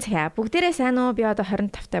 Дараагийн цагаа бүгдээрээ сайн уу? Би одоо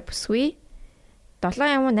 25 таа бүсгүй. 7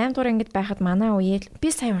 юм уу 8 дугаар ангид байхад манай үеэл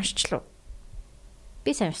би сайн уншчлаа.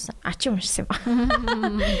 Би сайн уншсан. Ачи уншсан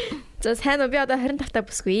юм. За сайн уу? Би одоо 25 таа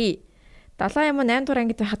бүсгүй. 7 юм уу 8 дугаар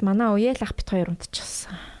ангид байхад манай үеэл ах бит хоёр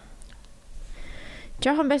унтчихсан.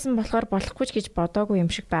 Жохон байсан болохоор болохгүй ч гэж бодоогүй юм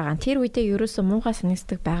шиг байгаа. Тэр үедээ ерөөсөө муухай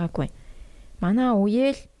санагддаг байгаагүй. Манай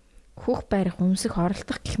үеэл хүүх барих, өмсөх,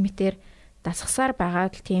 оролдох гэх мэтэр дасгасаар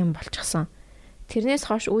байгаад л тийм болчихсон. Тэрнээс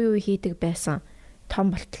хойш үе хийдэг байсан. Том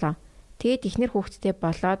болтлоо. Тэгээд ихнэр хүүхдтэй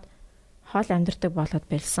болоод хоол амьдардаг болоод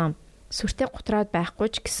бэлсэн. Сүртэй гутраад байхгүй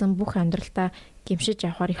ч гэсэн бүх амьдралдаа гимшиж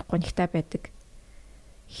явахаар их гонигтай байдаг.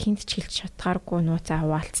 Хинт ч хэлж чадхааргүй нууцаа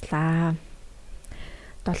хуваалцлаа.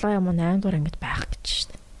 7 юм уу 8 дугаар ангид байх гэж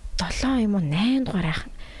шүү дээ. 7 юм уу 8 дугаар ах.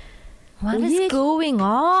 What is going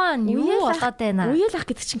on? Юу болоод байна? Уял ах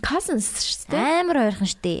гэдэг чинь cousins шүү дээ. Амар ойрхон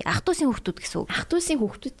шүү дээ. Ах トゥ усын хүүхдүүд гэсэн үг. Ах トゥ усын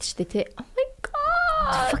хүүхдүүд шүү дээ тий. Oh my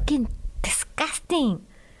god. Fucking disgusting.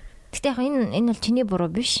 Гэтэ яг энэ бол чиний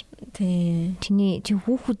буруу биш. Тий. Чи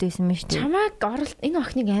хүүхэд байсан мэж тий. Чамайг энэ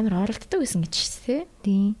охиныг амар оролддог байсан гэж шүү дээ.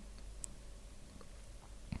 Тий.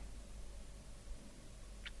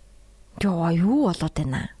 Юу болоод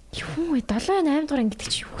байна? Юу вэ? 7 8 дугаар ангид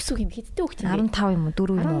чи юу гэсэн юм хэдтэй хүүхд юм бэ? 15 юм уу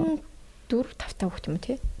 4 юм уу? 4 5 та хүүхд юм уу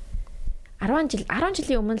тий? 10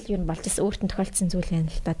 жилийн өмнө л юу болж ирсэн өөртөө тохиолдсон зүйл байна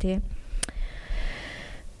л та тий.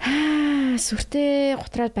 Сүртэй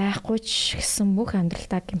гутраад байхгүй ч гэсэн бүх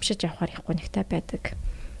амьдралдаа гимшиж явахаар их гонигтай байдаг.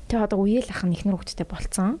 Тэгээ одоо үеэл ах нь ихнэр хүүхдтэй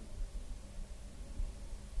болцсон.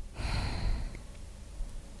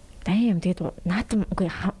 Даям тэгээд наатам үгүй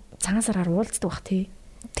цагаансараар уулздаг бах тий.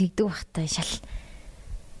 Тэгдэг бахтай шал.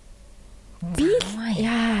 Би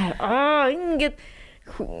ингээд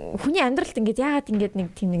хүний амьдралд ингээд яагаад ингээд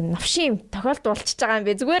нэг тийм нэг навшин тохиолд болчихж байгаа юм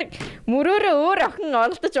бэ? Зүгээр мөрөөрөө өөр охин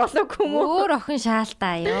оролдож болоогүй юм уу? Өөр охин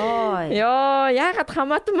шаалтаа ёо. Йоо, яагаад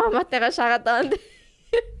хамаатан мамаатайгаа шагаад байгаа юм бэ?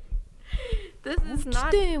 This is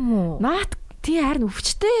not юм уу? Наад тий харин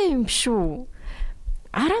өвчтэй юм шүү.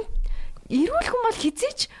 Араа эрүүл хүн бол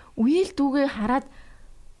хизээч үеэл дүүгээ хараад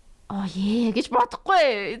гэж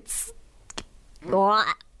бодохгүй.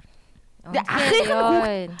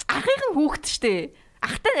 Ахын хүүхэд штэ.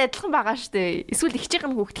 Ахтай нь адилхан байгаа штэ. Эсвэл ихчийнх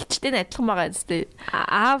нь хүүхэд ихчтэй нь адилхан байгаа штэ.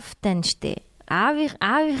 Аавтай нь штэ. Аавынх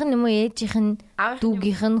нь юм уу ээжийнх нь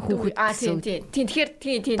дүүгийнх нь хүүхэд гэсэн. Тийм. Тэгэхээр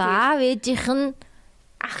тийм. Аав ээжийнх нь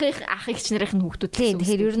ах ихч нарын хүүхдүүд гэсэн.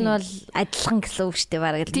 Тэгэхээр ер нь бол адилхан гэсэн үг штэ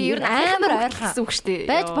бараг л. Ер нь амар ойрхон гэсэн үг штэ.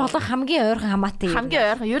 Байж болох хамгийн ойрхон хамаатай юм. Хамгийн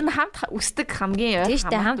ойрхон. Ер нь хамт өсдөг хамгийн ойрхон. Тийм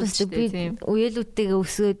штэ хамт өсдөг. Би үеэлүүдтэйгээ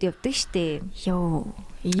өсөөд явдаг штэ.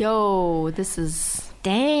 Yo, this is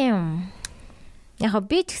damn. Яг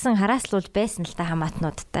би ч гэсэн харааслуул байсан л та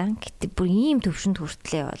хамаатнуудтай. Гэтэ бүр ийм төвшөнд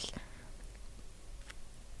хүртлээ бол.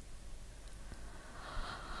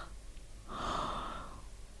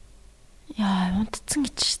 Яа, унтцсан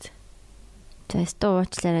гэж шүү дээ. Тэстэ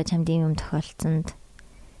уучлаарай чамд ийм юм тохиолдсонд.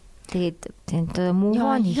 Тэгээд тэнт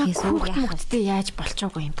мууган хийхээс үг хүүхдтэй яаж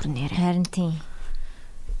болчоогүй юм бүр нэрэ. Харин тийм.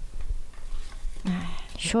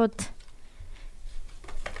 Шууд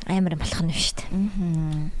амар болох нь шүү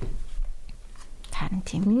дээ. Харин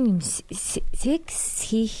тийм. Юм секс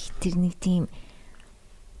хийх тэр нэг тийм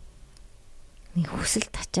нэг хүсэл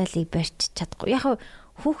тачаалыг барьж чадахгүй. Яг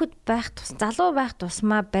хүүхэд байх тус, залуу байх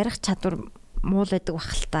тусмаа барих чадвар муу л байдаг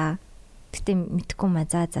бах л та. Гэтэ мэдхгүй маа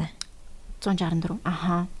за. 164.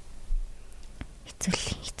 Аха.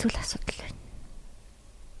 Хэцүү асуудал байна.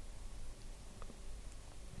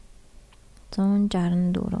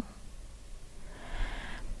 164.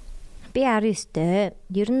 Би 19-тэй.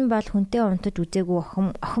 Ер нь бол хүнтэй унтаж үзээгүй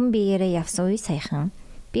охин биеэрээ явсан үе саяхан.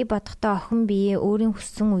 Би бодохдоо охин бие өөрийн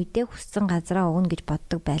хүссэн үедээ хүссэн газараа өгнө гэж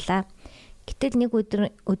боддог байлаа. Гэтэл нэг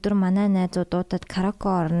өдөр манай найзууд дуудаад караоке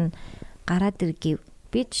орно гараад иргэв.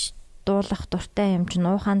 Би ч дуулах дуртай юм чинь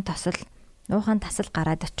уухан тасал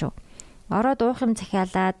гараад очив. Ороод уух юм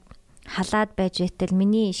захиалаад халаад байж байтал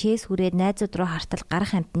миний шээс хүрээд найзууд руу хартал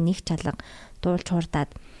гарах амт нэг чалга дуулж хурдаад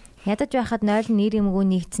ядаж байхад 0 нэр юмгүй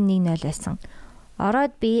нэгдсэн 1-0 байсан.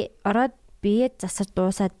 Ороод биеэд засаж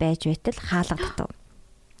дуусаад байж байтал хаалгадтав.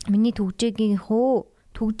 Миний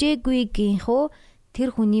түгжээгүйгийнхөө тэр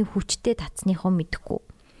хүний хүчтэй татсныхоо мэдэхгүй.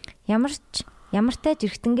 Ямартай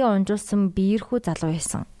жиргтэнгээ унжуулсан биерхүү залуу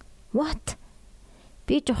байсан. What?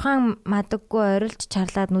 Би жухан мадаггүй орилж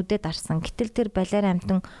чарлаад нүдэд арсан. Гэтэл тэр балер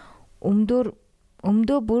амтан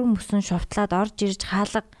өмдөө бүр мөсөн шувтлаад орж ирж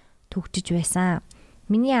хаалга түгжиж байсан.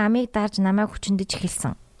 Миний амийг дарж намайг хүчнэдэж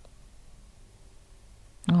эхэлсэн.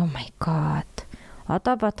 Oh my god.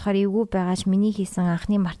 Одоо бодохоор эвгүй байгаач миний хийсэн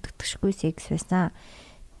анхны мартагдчихгүй секс байсан.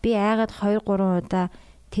 Би айгаад 2-3 удаа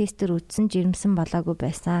тестер үтсэн жирэмсэн болоогүй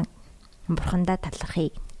байсан. Бурхандаа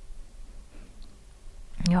талархъя.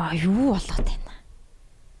 Яа, юу болоод байна?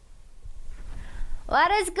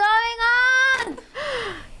 What is going on?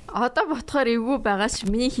 Одоо бодохоор эвгүй байгаач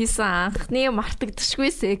миний хийсэн анхны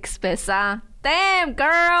мартагдчихгүй секс байсан. Damn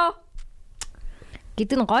girl.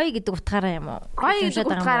 Гэт нь гоё гэдэг утгаараа юм уу? Гоё гэдэг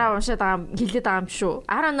утгаараа уншаад байгаа хэлээд байгаа юм шүү.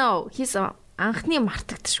 I don't know. Хийсэн анхны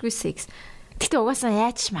мартагдчихгүй секс. Гэтэ угаасаа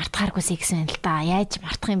яаж мартахааргүй секс байна л да. Яаж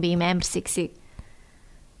мартах юм бэ ийм амар сексийг?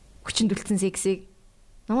 Хүчндүлцэн сексийг.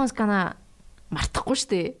 Номос гана мартахгүй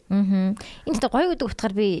штэ. Аа. Энд гоё гэдэг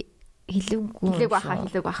утгаар би хэлээгүй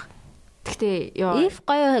бах. Гэтэ ёо. If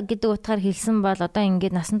гоё гэдэг утгаар хэлсэн бол одоо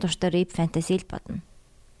ингээд насан туршдаа rape fantasy л бодно.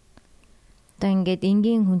 Одоо ингээд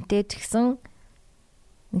энгийн хүнтэй ч гэсэн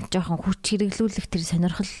нэг жоохон хүч хэрэглүүлэх тэр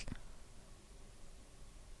сонирхол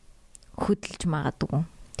хөдөлж магадгүй.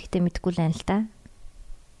 Гэтэ мэдгүй л байна л да.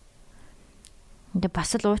 Ингээ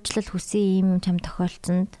бас л уучлал хүсээ юм чам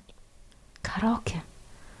тохиолцсонд караоке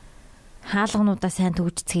хаалгануудаа сайн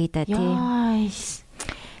төгжцгээе да тий.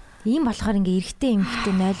 Ийм болохоор ингээ эрэгтэй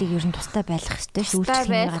эмэгтэй нойлыг ер нь тустай байлгах хэрэгтэй шүү.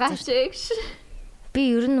 Үйлчлэлийн газар.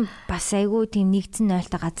 Би ер нь бас айгүй тийм нэгдсэн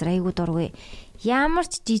нойлтой газар айгүй дургүй. Ямар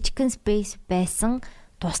ч жижигхэн space байсан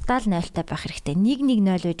тусдаал нойлтой байх хэрэгтэй. Нэг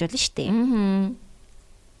нойл байж болно шүү дээ.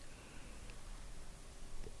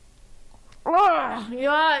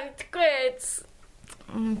 Yeah,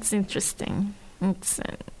 it's interesting.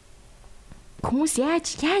 Хүмүүс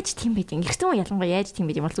яаж тийм байд юм? Эрэгтэй хүн ялангуяа яаж тийм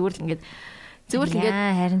байд юм бол зүгээр л ингээд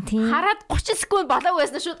харин тийм хараад 30 секунд болоог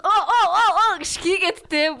байсан шүү. Оо гэж хийгээд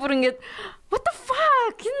те бүр ингээд what the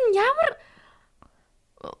fuck? Энэ ямар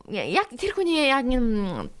яг тэр хүний яг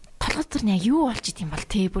юм толгойд нь юу болж идэм бол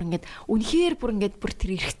те бүр ингээд үнэхээр бүр ингээд бүр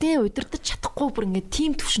тэр эрэгтэй удирдах чадахгүй бүр ингээд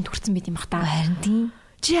тийм төвшөнд хүрсэн байт юм бах та. Харин тийм.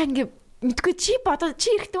 Чи ингээд мэдгүй чи бодоод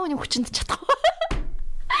чи эрэгтэй хүний хүчинд чадахгүй.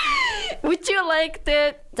 Would you like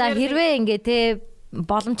that? За хэрвээ ингээд те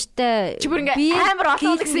боломжтой чи бүр ингээд амар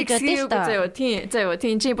олон секс хийгээгүй заяа.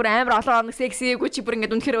 Тийм чи бүр амар олон секс хийгээгүй чи бүр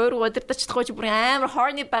ингээд үнэхээр өөрөө удирдах чадахгүй чи бүр амар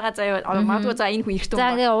horny байгаа заяа. Магадгүй за энэ хүн эрэгтэй хүн.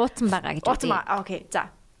 За ингээд ууцсан байгаа гэж. Ууцсан. Окей.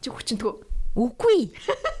 За. Чи хүчнэтгүү. Үгүй.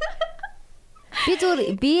 Би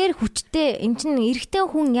зүгээр биеэр хүчтэй эн чин эрэгтэй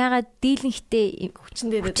хүн яагаад дийлэнхтэй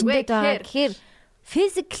хүчтэй байдаг вэ гэхээр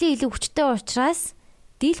physically илүү хүчтэй учраас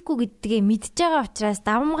дийлэхгүй гэдгээ мэдж байгаа учраас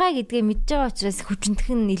давмгай гэдгээ мэдж байгаа учраас хүчнэх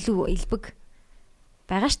нь илүү элбэг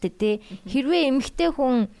байгаа штэ тий. Хэрвээ эмэгтэй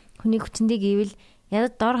хүний хүчндээ гэвэл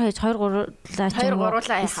ядад дор хаяж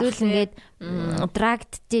 2-3 эсвэл ингээд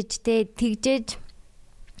драгдж тий тэгжээж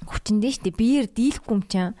хүчндээ штэ биеэр дийлэхгүй юм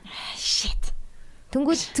чинь. Shit.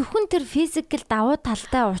 Тэнгүүд зөвхөн тэр физикал давуу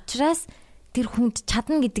талтай учраас тэр хүнд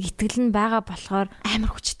чадна гэдэг итгэл нь байгаа болохоор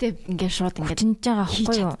амар хүчтэй ингээд шууд ингээд чинж байгаа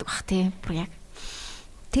байхгүй юу? Бах тий. Бүр яг.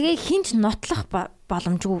 Тэгээ хинч нотлох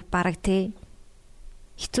боломжгүй бараг тий.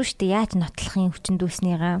 Хэцүү шттэ яаж нотлохын хүчин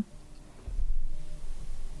дүүснийгаа.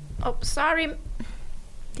 Oh sorry.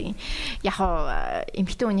 Тий. Яг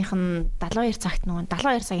эмэгтэй хүнийх нь 72 цагт нөгөө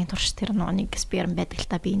 72 цагийн турш тэр нэг сперм байдаг л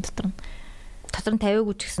та биеийн дотор нь. Дотор нь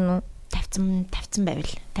 50-гүй ч гэсэн үү? Тавьсан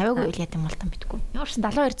байвал 50-гүй үйл яд юм бол та мэдгүй. Ямар ч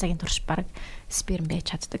 72 цагийн турш баг сперм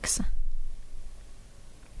байж чаддаг гэсэн.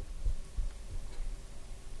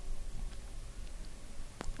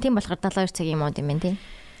 Тийм болохоор 72 цагийн мод юм байна тий.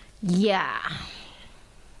 Yeah.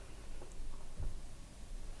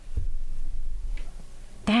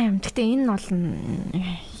 Damn, гэтээ энэ бол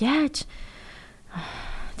яаж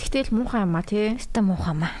тэгтэл муухай юм а тий. Өстө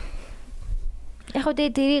муухай маа. Яг уу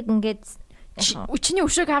тэрийг ингээд өчний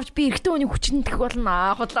өшөөг авч би эрэгтэй хүний хүчинд гэх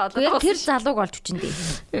болно. Худлаа одоо. Тэр залууг олж хүчиндээ.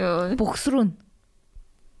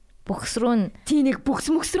 Бөхсрүүн тий нэг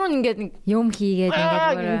бөхсрүүн ингээд нэг юм хийгээд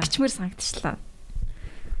ингээд гिचмэр санагдчихлаа.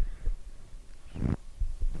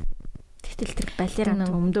 Тэгтэл тэр балерин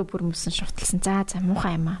өмдөө бүр мөсөн шухталсан. За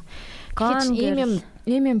муухай юм аа. Гон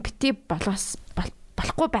ийм бити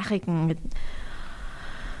болохгүй байхыг ингээд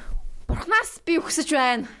бурхнаас би өгсөж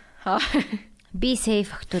байна. Би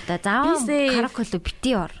сейф охтуудаа заавал караколо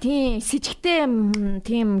бити ор. Тийм сэжигтэй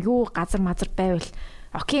тийм юу газар байвал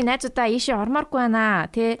окей найзуудаа ийшээ ормооргүй байна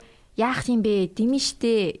тий яах юм бэ дими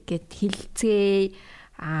штэ гэд хэлцгээ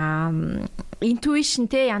intuition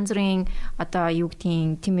тий янз бүрийн одоо юу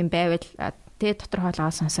гэдгийг тийм юм байвал тий дотор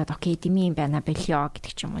хоолойгоо сонсоод окей дими юм байна болио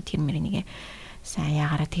гэдэг ч юм уу тэр мөрөнийг сайн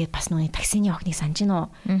яагаараа тэгээд бас нүуний таксины охиныг санаж гинөө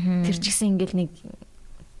тэр ч гэсэн ингээл нэг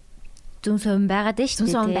зүн сон байгаад шүү дээ.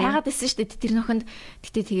 Зүн сон байгаад байсан шүү дээ. Тэр нөхөнд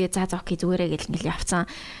гэтээ тэгээ за окей зүгээрээ гэл ингээл явцсан.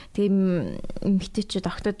 Тийм битээчүүд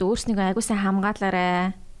октод өөрснийгөө айгуу сайн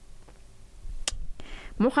хамгаалаарай.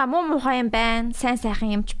 Муухай юм байна. Сайн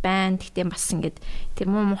сайхан юмч байна. Гэтээ бас ингээд тэр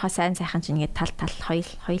муухай сайн сайхан чинь ингээд тал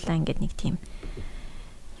хоёлаа ингээд нэг тийм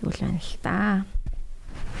юу л байна л та.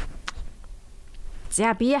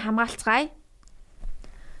 За бие хамгаалцгаая.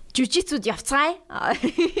 Жүжицүүд явцгаая.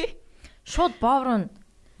 Шууд бооврон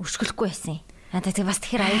өршгөлөхгүй байсан. Надад тэг бас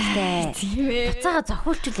тэгэхээр аюултай. Тийм ээ. Буцаага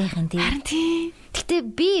зохиулчул яах юм тий. Харин тий. Гэтэ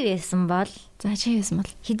би байсан бол чи байсан бол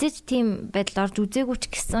хизээч тийм байдал орж үзээгүй ч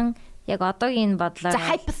гэсэн яг одоогийн бодлоор за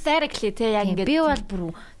hypothetically тий яг ингээд би бол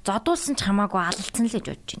бүр зодуулсан ч хамаагүй алдсан л гэж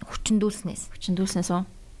бодож байна. Хүчндүүлснээс үү?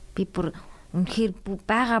 Би бүр үнэхээр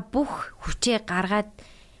байгаа бүх хүчээ гаргаад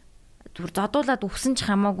бүр зодуулаад өгсөн ч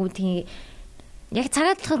хамаагүй тий яг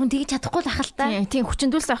цагаад болохоор хүн тэгж чадахгүй л ах л та. Тийм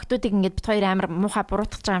хүчндүүлсэн охтуудыг ингээд бит хоёр амар муухай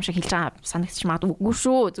буруутгах байгаа юм шиг хэлж байгаа санагдчих магадгүй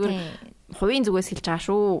шүү. Зүгээр хувийн зүгээс хэлж байгаа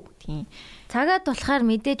шүү. Тийм. Цагаад болохоор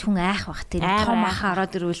мэдээж хүн айх бах тийм том ахаа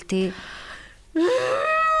ороод ирвэл тий.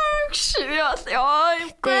 Би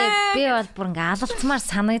бол бүр ингээ алалцмаар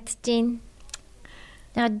санагдчихээн.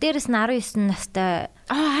 Яг дээрэс нь 19 настай.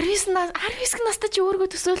 19 настай чи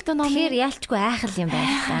өөргөө төсөөлтөө ном. Тэгэхээр ялчгүй айхал юм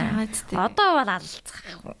байна. Одоо бол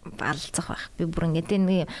алалцах байх. Би бүр ингээ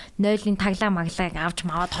тийм нойлын таглаа маглааг авч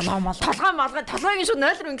маваа толгой толгойн шууд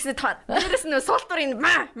 0 руу ингэснэ дээрэс нь суултуурын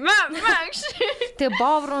маа гэж. Тэгээ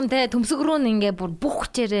бооврун тэ төмсөг рүү ингээ бүр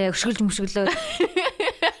бүх хүчээрээ өшгөлж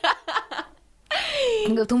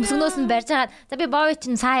ингээ төмсгнөөс нь барьж хагаад за би боовь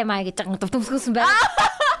чинь саа юм аа гэж байгаа төмсгнөөс нь барь.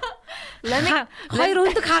 Хоёр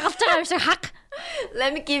өндөг хагалж байгаа юм шиг хаг.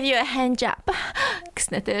 Let me give you a hand job.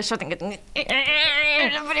 Гэснээр шууд ингээ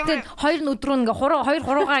хоёр нүдрүү ингээ хоёр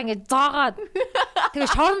хуруугаа ингээ зоогоод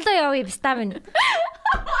тэгээ шорондоо явъя витамин.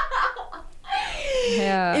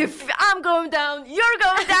 If I'm going down, you're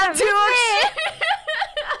going down too.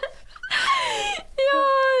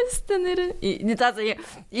 Стэнэр энэ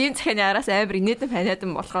цахины араас амар нийтэм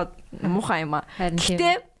ханиадан болоход муухай юм аа.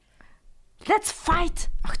 Гэтэ let's fight.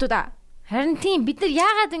 Охтуда. Харин тийм бид нар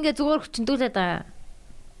яагаад ингэ зүгээр хүчндүүлээд байгаа?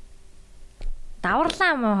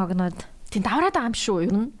 Даварлаа мó хогноод. Тийм давраад байгаа юм шүү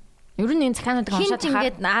ер нь. Ер нь энэ цахиануудыг уншаад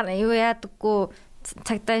хахаар ингэ юу яадаггүй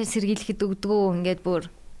цагдаа сэргийлэхэд өгдөгөө ингээд бүр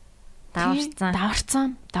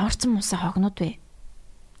даварцсан мусаа хогноод вэ.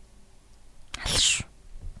 Алш.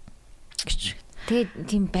 Тэгээд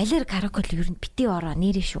тийм балер караоке л ер нь бити ороо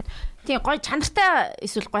нэрээ шүү. Тийм гой чанартай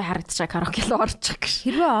эсвэл гой харагдчихаа караоке л орчих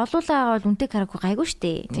гэж. Хэрвээ олуулаа бол үнтэй караоке гайгүй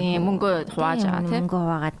штэ. Тийм мөнгө хувааж байгаа тийм. Мөнгө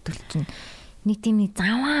хуваагаад төлчин. Нэг тийм нэг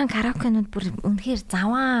заваан караокенууд бүр үнэхээр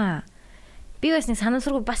заваан. Би бас нэг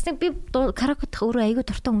санаасруу бас нэг би караоке дах өөрөө айгүй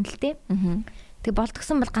дуртай хүн л дээ. Тэг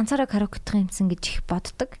болдгсон бол ганцаараа караоке дах юмсан гэж их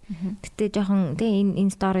боддог. Гэтэ жоохон тийм энэ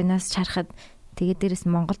сторинаас шарахад тэгээд дээрэс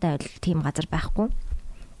нь Монголд байвал тийм газар байхгүй.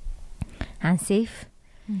 Unsafe.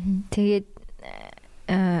 Тэгээд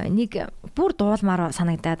нэг бүр дуулмаар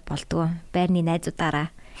санагдаад болдгоо. Байрны найзуудаараа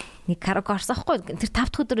нэг караоке орсохгүй. Тэр 5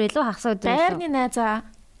 дахь өдөр илүү хагас өдөр. Байрны найзаа.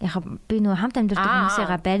 Яг би нөө хамт амьдардаг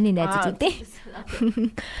хүмүүсээгаа байрны найзууд үү?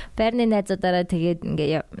 Байрны найзуудаараа тэгээд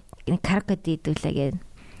ингээ нэг караоке дийдүүлээ гээд.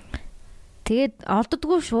 Тэгээд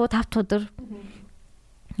олддоггүй шүү 5 дахь өдөр.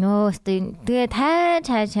 Нөө тэгээд хайж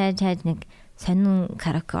нэг сонин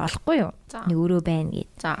караоке олохгүй юу? Нэг өрөө байна гээд.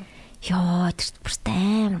 За. Ёо тэр бүр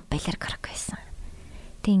тайм балер караоке байсан.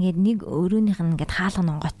 Тэг ингээд нэг өрөөнийх нь ингээд хаалга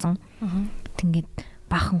нонгоцсон. Тэг ингээд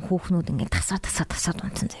бахан хүүхнүүд ингээд тасаад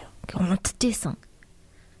унтсан заяа. Ингээд унтчихсэн.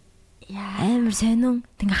 Амар сонин.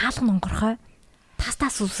 Ингээ хаалга нонгорхой.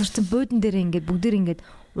 Тас усарсан буудан дээр ингээд бүгдээр ингээд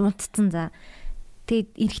унтцсан за. Тэгээд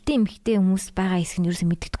эрэгтэй эмэгтэй хүмүүс байгаа хэсэг нь ерөөсөө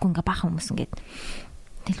мэддэхгүй ингээ бахан хүмүүс ингээд.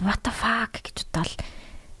 Тэгэл what the fuck гэж бодвол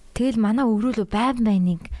тэгэл манай өрөөлөө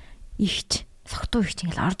байныг ихч согтуу ихч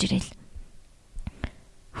ингээл орж ирээл.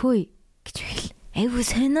 Хөөе гэж хэл. Айгуу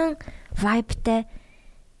сонин vibeтай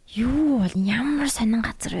юу бол ямар сонин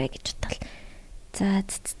газар вэ гэж бодвол. За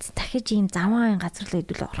дахиж ийм заваан газар л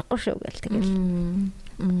хэдүүл орохгүй шүү гээл тэгэл.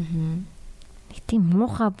 Тийм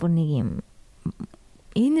муухай бүр нэг юм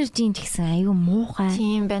энержийн ч гэсэн айгүй муухай.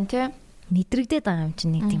 Тийм байна тий. Нэдрэгдээд байгаа юм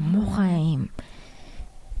чинь нэг тийм муухай юм.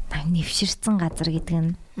 Нэвширсэн газар гэдэг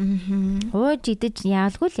нь. Ууж идэж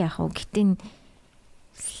яалгүй л яах вэ? Гэтэ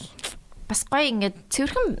бас гоё ингээд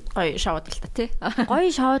цэвэрхэн гоё шоуд л та тий.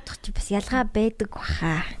 Гоё шоудах чи бас ялгаа байдаг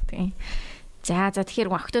баха. Тийм. За тэгэхээр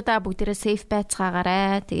охтуудаа бүгдээрээ сейф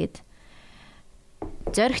байцгаагаарай. Тэгээд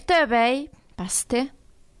зөрөгтэй бай бас тий.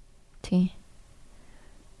 Тийм.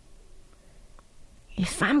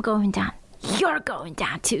 If I'm going down, you're going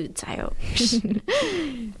down too. Заяа.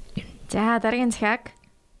 За дараагийн захиаг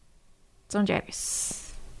 169.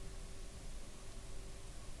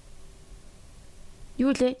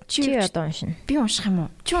 Юу лээ? Чи одоо уншина. Би унших юм уу?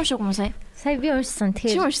 Чи уншаагүй юм уу сая? Сая би уншсан.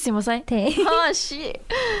 Тэгэхээр. Чи уншсан юм уу сая? Тий. Oh shit.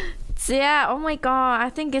 Yeah, oh my god. I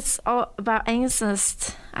think it's all about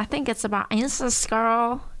incest. I think it's about incest,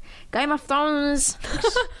 girl. Game of Thrones.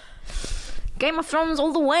 Game of Thrones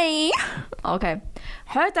all the way. Okay.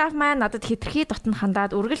 Хойд аав маань надад хитрхи дотн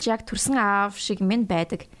хандаад үргэлж яг төрсэн аав шиг минь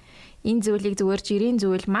байдаг. Энэ зүйлийг зүгээр жирийн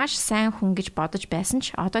зүйл маш сайн хүн гэж бодож байсан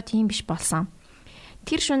ч одоо тийм биш болсон.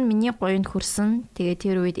 Тэр шөнө миний гоёнд хүрсэн. Тэгээ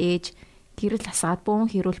тэр үед ээж гэрэл хасаад бөөн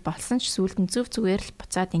хэрүүл болсон ч сүүлд нь зөв зүгээр л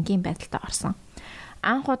буцаад ингийн байдалтай орсон.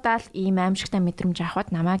 Анх удаа л ийм аимшигтай мэдрэмж авахд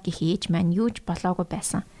намайг их ээж маань юуж болоогүй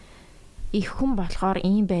байсан. Их хүн болохоор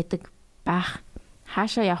ийм байдаг байх.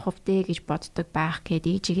 Хаашаа явах вэ гэж боддог байх гэд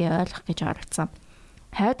ээжигээ ойлгох гэж оролцсон.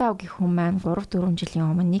 Хайд аав гэх хүн маань 3-4 жилийн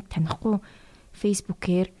өмнө нэг танихгүй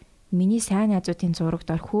фэйсбүүкээр миний сайн найзуудын зурагт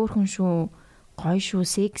хөөхөн шүү, гоё шүү,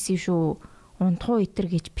 секси шүү, унтхуу итэр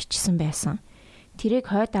гэж бичсэн байсан. Тэрийг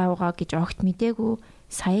хойд аавгаа гэж огт мдээгүй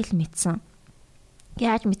сая л мэдсэн.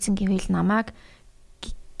 Яаж мэдсэн гэвэл намайг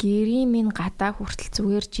гэрийн минь гадаа хүртэл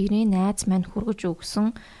зүгээр жирийн найз маань хүргэж өгсөн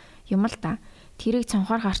юм л да. Тэрийг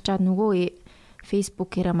цонхоор харчаад нөгөө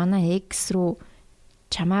фэйсбүүкээр манай X руу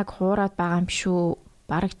чамайг хуураад байгаа юм шүү.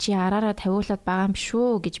 Бараг чи араараа тавиулаад байгаа юм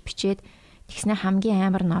шүү гэж бичээд тэгснэ хамгийн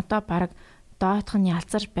амар нь одоо бараг доотх нь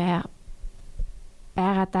ялцарч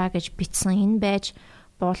байгаа даа гэж бичсэн. Энэ байж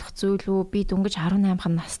болох зүйл үү? Би дөнгөж 18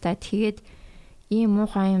 настай. Тэгээд ийм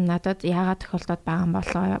муухай юм надад яагаад тохиолдоод байгаа юм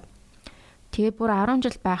болоо. Тэгээд бүр 10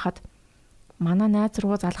 жил байхад манай найз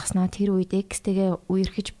руу залгаснаа тэр үед X-тэйгээ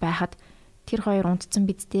үерхэж байхад тэр хоёр унтцсан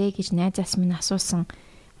бидтэй гэж найзаас минь асуусан.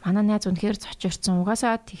 Манай найз үнэхээр зочирцсан.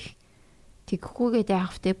 Угаасаа тэгхгүйгээд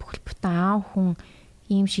яах вэ? Бүхэл бүтэн аав хүн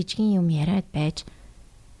ийм шижгийн юм яриад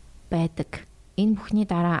байдаг. Энэ бүхний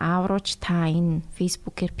дараа аав рууч та энэ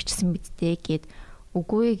фэйсбүүкээр бичсэн бидтэй гэд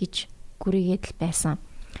үгүй гэж гүрийгээд л байсан.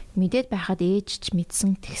 Мэдээд байхад ээж ч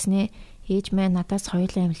мэдсэн тэгснэ ээж мэ надаас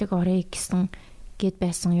хоёулаа эмнэлэг орё гэсэн гэд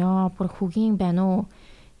байсан. Ёо бүр хүгийн байна уу?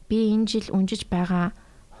 Би энэ жил унжиж байгаа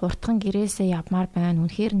хурдхан гэрээсээ явмаар байна.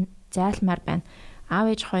 Үнэхээр зайлмаар байна.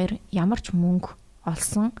 Аав ээж хоёр ямар ч мөнгө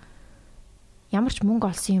олсон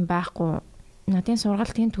юм байхгүй. Надын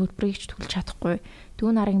сургалтын төлбөрийг ч төлж чадахгүй. Дүү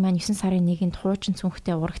нарыг маань 9 сарын 1-нд хуучин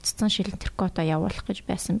цүнхтэй урагдсан шилэн трикото явуулах гэж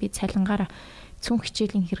байсан. Би цалингаар цүнх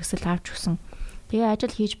хичээлийн хэрэгсэл авч өгсөн. Тэгээ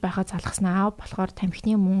ажил хийж байхад залгаснаа аав болохоор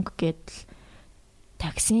тамхины мөнгө гэдэл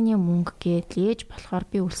таксины мөнгө гэдэл ээж болохоор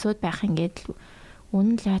би өлсөд байх ингээд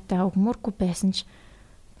үнэн лайтаа өгмөргүй байсан ч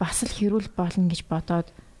бас л хэрүүл болно гэж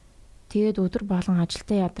бодоод тэгээд өдөр болгон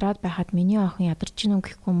ажилдаа ядраад байхад миний охин ядарч гинү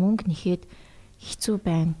гэхгүй мөнгө нэхэд хэцүү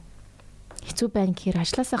байна гэхээр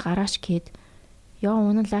ажилласаа гараач гээд ёо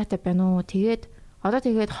үнэн лайта байна уу тэгээд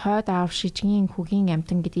хойд аав шижгийн хүүгийн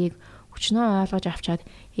амтан гэдгийг өчнөө ойлгож авчаад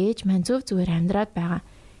ээж маань зөв зүгээр амьдраад байгаа.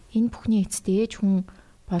 Энэ бүхний эцэст ээж хүн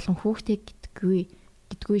болон хүүхдээ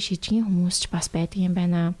гэдгүй шижгийн хүмүүс ч бас байдаг юм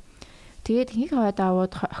байна. Тэгээд хийг хойд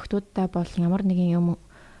аавууд охтуудтай бол ямар нэгэн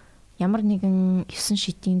 9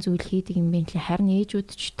 шидийн зүйл хийдэг юм бэ нэлээ. Харин ээжүүд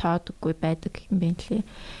ч тоодоггүй байдаг юм бэ нэлээ.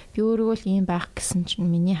 Би өөрөө л ийм байх гэсэн чинь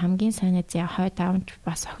миний хамгийн сайн найз хойд аав нь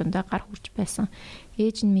бас охиндоо гар хүрч байсан.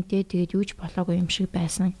 Ээж нь мэдээ тэгээд юуж болоогүй юм шиг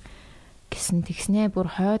байсан гэсэн тэгснээ бүр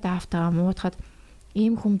хойд аавтайгаа муудахад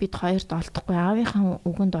ийм хүн бид хоёрт олдохгүй аавынхаа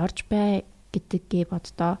үгэнд орж бай гэдэггээ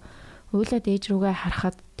боддоо. Уйлаад ээж рүүгээ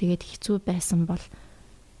харахад тэгээд хэцүү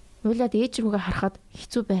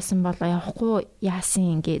байсан бол явахгүй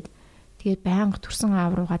яасан ингээд Тэгээд байнга төрсөн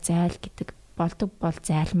аав руугаа зайл гэдэг болдог бол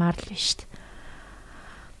зайлмаар л биш шүү дээ.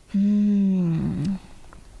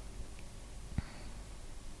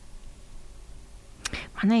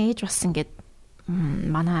 Манай ээж бас ингээд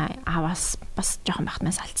манай ааваас бас жоохон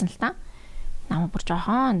багтнаас алдсан л та. Намайг бүр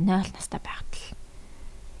жоохон 0 настай байхад л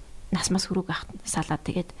нас мас хүрүүг салаад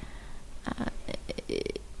тэгээд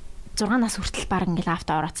 6 нас хүртэл баг ингээл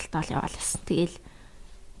автаа орооцолтол яваалсан.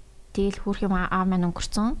 Тэгэл хүүрх юм аав маань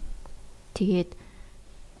өнгөрцөн. Тэгээд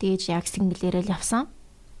яг синглээрэл явсан.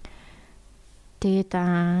 Тэгээд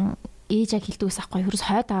ээж яг хэлдэгс ахгүй ерөөс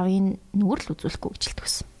хойд аавын нүгэр л үзүүлэхгүй гэж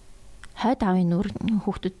хэлдэгсэн. Хойд аавын нүгэр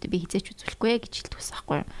хүүхдүүдэд би хизээч үзүүлэхгүй гэж хэлдэгсэн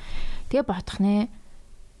ахгүй. Тэгээ бодох нэ.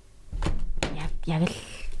 Яг л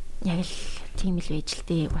тийм л байж л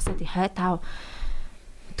дээ. Басаа тий хойд аав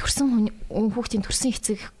төрсэн хүүхдийн төрсэн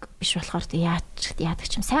эцэг биш болохоор яадаг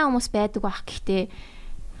ч юм сайн хүмүүс байдаг бах гэхдээ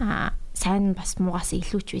сайн бас муугаас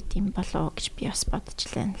илүү ч байт юм болоо гэж би бас бодож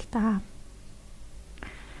лээ л да.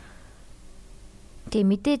 Тэгээ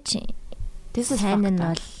мэдээж сайн нь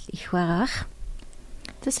бол их байгаа бах.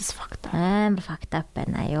 This is fucked up. Амар fucked up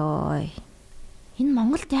байна ёо. Энэ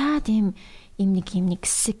Монголд яа тийм нэг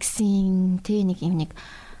сексийн тэ нэг юм нэг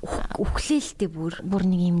үхлээлтэй бүр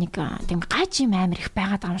нэг юм нэг тийм гаж юм амар их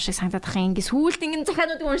байгаад байгаа юм шиг санагдаад байгаа. Ингээ сүүлд ингэн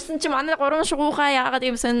захиануудыг уншсан чи манай 3 шугуухаа яагаад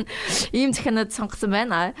юм ийм захианууд сонгосон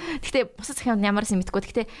байна. Гэхдээ бусад захианууд ямарс юм мэдгүй.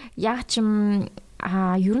 Гэхдээ яг ч юм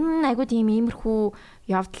ер нь айгуу тийм иймэрхүү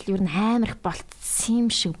явдал ер нь амар их болцсон юм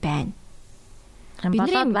шиг байна.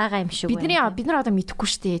 Бидний байгаа юм шиг байна. Бид нар одоо мэдэхгүй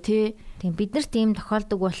шүү дээ, тий. Тийм бид нар тийм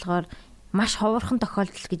тохиолдог болохоор маш ховорхон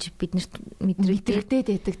тохиолдол гэж биднэрт мэдрэгдээд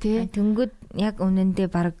байдаг тий. Тэнгүүд яг үнэндээ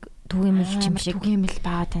баг түгээмэл юм шиг түгээмэл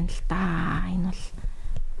баа тань л да. Энэ бол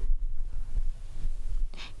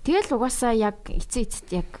тэгэл угаасаа яг эцэст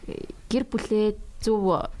яг гэр бүлээ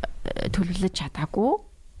зөв төлөвлөж чадаагүй,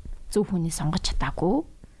 зөв хүнийг сонгож чадаагүй.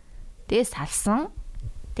 Тэгээ салсан.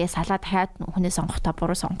 Тэгээ салаа дахиад хүнийг сонгохдоо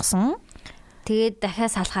буруу сонгосон. Тэгээд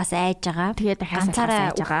дахиад салахаас айж байгаа. Тэгээд дахиад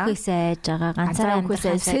салахаас айж байгаа. Ганцаараа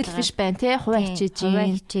үхээсээ selfish байна тий. Хуваа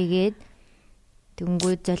хичээгээд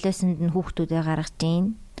тэнгүүд золиосонд нь хүүхдүүдээ гаргаж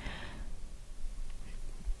гин.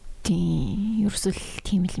 Тийм, ерөөсөл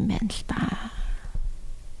тийм л юм байна л да.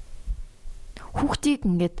 Хүүхдийг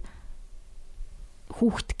ингээд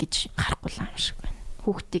хүүхд гэж харахгүй юм шиг байна.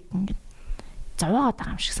 Хүүхдийг ингээд зовоогоод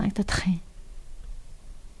байгаа юм шиг санагдаад байгаа юм.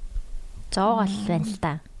 Зовоогол байна л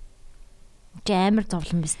да. Амар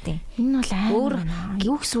зовлон биз дээ. Энэ бол амар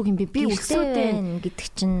юу гэсэн үг юм бэ? Би өсөөдөө гэдэг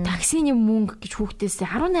чинь таксины мөнгө гэж хүүхдээсээ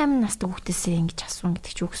 18 настай хүүхдээсээ ингэж асуун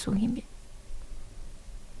гэдэг чинь юу гэсэн үг юм бэ?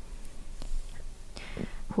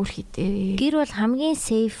 Хөөрхий дээ. Гэр бол хамгийн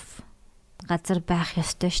сейф газар байх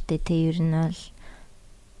ёстой штэ тэ ер нь бол.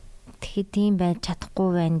 Тэгэхэд тийм байж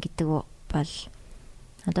чадахгүй байна гэдэг бол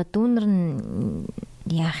одоо дүүнер нь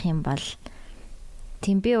яах юм бол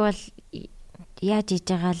тийм би бол яаж хийж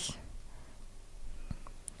байгаа л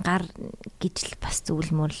гар гэж л бас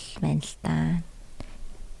зүйлмөр л байна л да.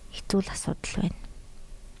 Хэцүү л асуудал байна.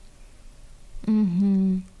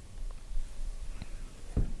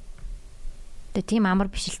 Тэгээ тийм амар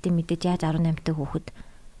биш л тийм мэдээж яаж 18 та хүүхэд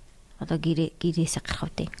одоо гэрээсээ гарах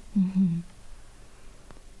вэ?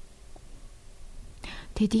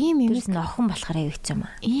 Тэгээд ийм юм охин болохоор аявцсан юм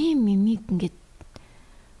аа. Ийм юмыг ингээд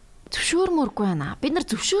зөвшөөрмөргүй байна. Бид нар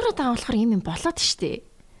зөвшөөрөөд байгаа болохоор ийм юм болоод штэ.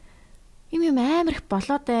 Ийм юм амар их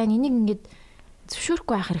болоод байна. Энийг ингээд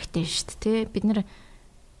зөвшөөрөхгүй байх хэрэгтэй шүү дээ, тэ. Бид нар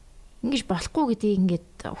ингэж болохгүй гэдгийг ингээд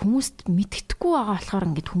хүмүүст мэддэхгүй байгаа болохоор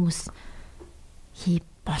ингээд хүмүүс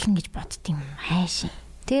болно гэж бодд юм хайш.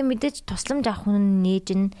 Тэгээ мэдээж тусламж авах хүн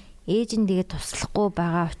ээж нь тэгээ туслахгүй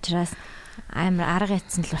байгаа учраас амар арга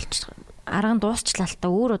ятсан л болчих. Арга нь дуусчлаа л та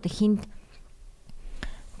өөр одоо хинд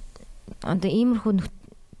одоо иймэрхүү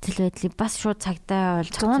нөхцөл байдлыг бас шууд цагтаа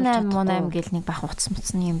болж 108 гэл нэг бах утас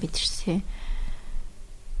муцны юм бид шээ.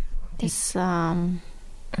 Тэс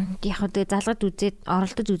яг одоо залгад үзээд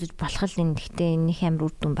оролдож үзэж болох л энэ гэхдээ энийх амар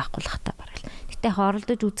үр дүн байхгүй л хата бараг. Гэтэ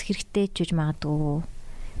оролдож үзэх хэрэгтэй ч үж магадгүй.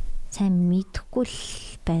 Сайн мэдэхгүй л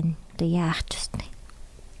байна. Одоо яах ч үстэй.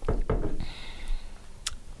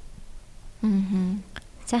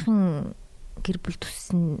 Сайхан гэр бүл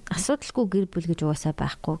төссөн асуудалгүй гэр бүл гэж угаасаа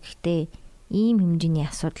байхгүй. Гэхдээ ийм хэмжээний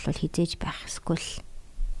асуудал бол хизээж байх эсвэл.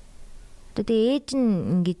 Одоо ээж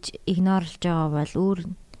нь ингэж игнорлж байгаа бол өөр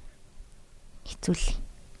хэцүү л.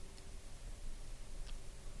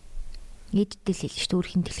 Ээжтэй л хэлж шүү дээ өөр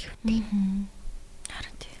хин дэлгэвтэй.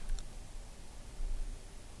 Харин тий.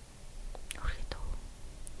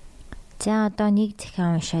 За одоо нэг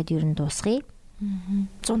захиан уншаад ер нь дуусгая.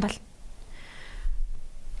 170.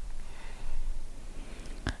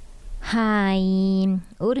 Хай.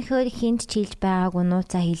 Өөрийнхөө хинт чийлж байгаагүй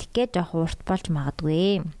нууцаа хэлэх гэж жоох урт болж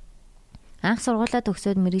магадгүй. Анх сургуулаа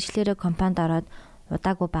төгсөөд мэргэжлэрээ компанид ороод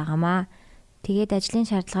удаагүй байгаамаа. Тэгээд ажлын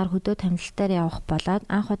шаардлагаар хөдөө томилолтоор явах болоод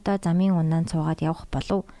анх удаа замын унаанд суугаад явах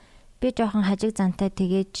болов. Би жоохон хажиг зантай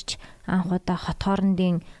тэгээж анх удаа хот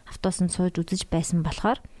хоорондын автобусанд сууж үзэж байсан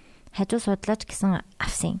болохоор хажуу судлаач гэсэн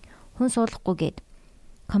авсан. Хүн суулгахгүйгээд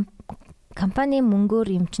компани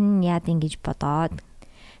мөнгөөр юм чин яад ингэж бодоод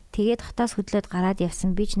тэгээд хотоос хөдлөөд гараад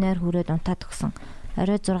явсан би ч нойр хүрээд унтаад өгсөн.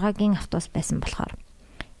 Орой 6-гийн автобус байсан болохоор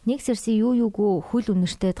нэг сэрсэн юугүй хөл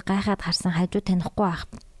үнэртээд гайхаад харсан хажуу танихгүй ах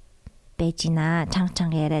байж гинэ.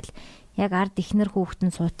 Чанга яриад яг ард ихнэр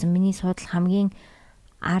хүүхдэн суудсан. Миний суудал хамгийн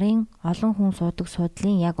арын олон хүн суудаг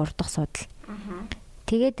суудлын яг урдах суудал.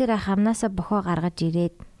 Тэгээд тэр ах амнаасаа бохоо гаргаж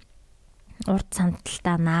ирээд урд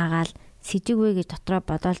сандалтаа наагаал сэжигвэ гэж дотроо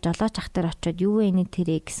бодоол жолооч ах тэр очиод юу вэ энэ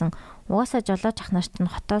тэрэ гэсэн. Угаасаа жолооч ах нарт нь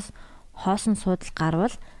хотоос хоосон суудал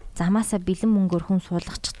гарвал замаасаа бэлэн мөнгөөр хүн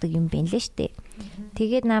суулгачдаг юм байна лээ штэ.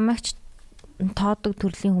 Тэгээд намайгч тоодог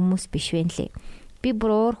төрлийн хүмүүс биш вэ лээ. Би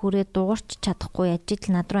бүр уур хүрээ дуурч чадахгүй яж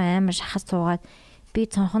итл над руу амар шахаж суугаад би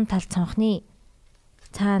цонхон тал цонхны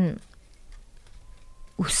цаана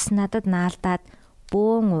өс надад наалдаад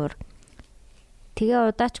бөөн уур.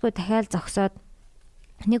 Тэгээ удаачгүй дахиад зогсоод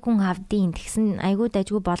нэг хүн авдیں۔ Тэгсэн айгүй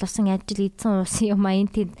дажгүй боловсон ажил ийдсэн уусан юм аян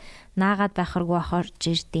тэнд наагаад байхаргүй ахорж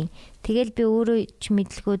ирдیں۔ Тэгэл би өөрөө ч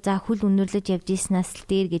мэдлгүй за хүл үнэрлэж явж ийснаас л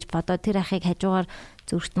дээр гэж бодоод тэр ахыг хажуугаар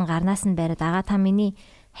зүрхт нь гарнаас нь бариад агаа та миний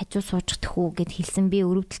хажуу суучих тхүү гэд хэлсэн. Би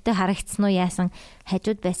өрөвдөлтөй харагдсан уу яасан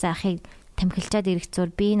хажууд байсан ахыг тамхилчаад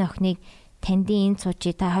ирэхцээр би энэ охиныг тандын энд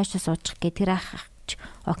суучи та хойшоо суучих гэ тэр ах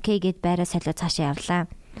окей гэд байраа солио цаашаа явлаа.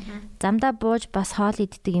 Замдаа бууж бас хоол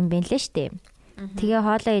иддэг юм байна лээ штэ. Тэгээ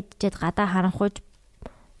хоолоо идчихэд гадаа харанхуйж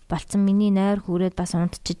болцсон миний нойр хүрээд бас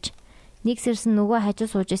унтчиж нэг сэрсэн нөгөө хажуу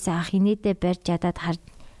сууж байсан ах инээдээ барьж ядаад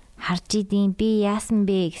харж идэм би яасан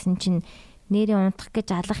бэ гэсэн чинь нэрээ унтах гэж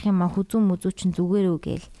алах юм а хүзүү мүзүү чинь зүгээр үү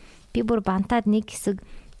гээл. Би бүр бантаад нэг хэсэг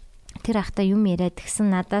тэр ахта юм яриад тэгсэн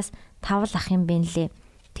надаас тавал ах юм байна лээ.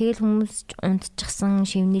 Тэгэл хүмүүс унтчихсан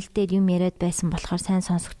шивнэлдээр юм яриад байсан болохоор сайн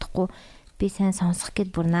сонсогдохгүй. Би сайн сонсох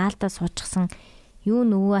гээд бүр наалтаа суучихсан. Юу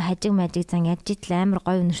нөгөө хажиг мажиг зан яж итл амар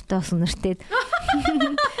гой өнөртэй ус өнөртээд.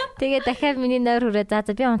 Тэгээ дахиад миний нойр хүрээ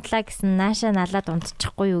за би унтлаа гэсэн наашаа налаад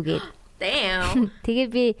унтчихгүй юу гээд. Damn.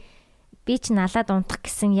 Тэгээ би ч налаад унтах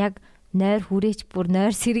гэсэн яг нойр хүрээч бүр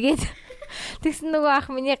нойр сэргээд. Тэгсэн нөгөө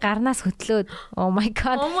ах миний гарнаас хөтлөөд oh my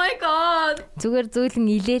god. Зүгээр зөөлөн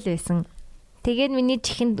илээл байсан. Тэгээд миний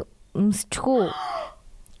чихэнд өмсчихүү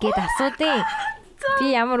гэд асуудیں۔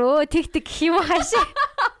 Би ямар тэг гэх юм хаашаа.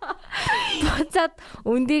 Буцаад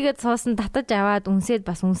өндийгээд суусан татаж аваад үнсээд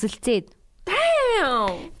бас үнсэлцээд.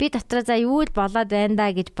 Би дотроо за юу л болоод байна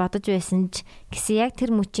да гэж бодож байсан ч гэсэн яг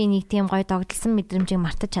тэр мөчийн нэг тийм гой догдолсон мэдрэмжийг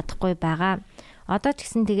мартаж чадахгүй байгаа. Одоо ч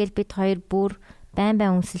гэсэн тэгэл бид хоёр бүр байн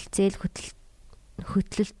үнсэлцээл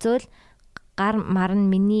хөтлөлцөөл гар мар нь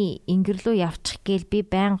миний ингэрлүү явчих гээл би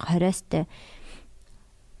байн хориостой.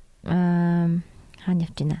 Хаана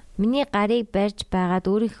явж байна? Миний гарыг барьж байгаад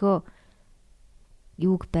өөрийнхөө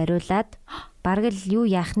юуг бариулаад бараг л юу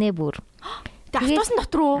яах нэ бүр. Автобусны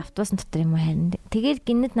дотор уу? Автобусны дотор юм уу харин. Тэгэл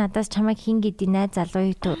гинэд надаас чамайг хин гэдэг найз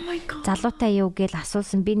залуутай юу гэж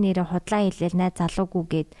асуусан. Би нэрээ худлаа хэлээл найз залуугүй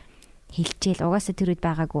гэд хэлчихэл. Угаасаа тэр үед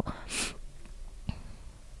байгаагүй.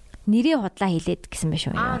 Нэрээ худлаа хэлээд гэсэн байх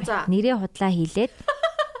шүү. Нэрээ худлаа хэлээд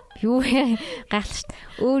юу гайхалтай.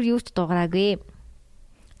 Өөр юу ч дуураагүй.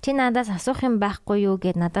 Чи надаас асуух юм байхгүй юу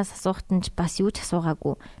гэд надаас асуухт нь бас юу ч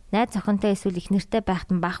асуугаагүй. Найз охинтой эсвэл их нэртэй байхад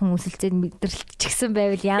нь баахан үсэлцээд мэдрэлтчихсэн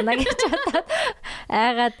байвал яана гэж бодоод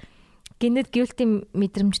айгаад гинэд гүйлтийн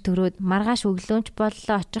мэдрэмж төрөөд маргааш өглөөнч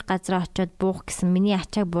боллоо очих газараа очиод буух гэсэн миний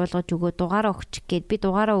ачааг буулгаж өгөө дугаараа өгчих гээд би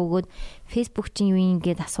дугаараа өгөөд фэйсбүүк чинь юу юм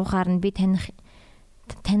гээд асуухаар нь би таних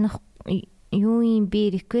юу юм би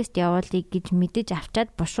реквест явуулъя гэж мэдэж авчаад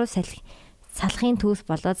бушуу салахын төс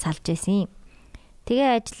болоод салж байсан юм.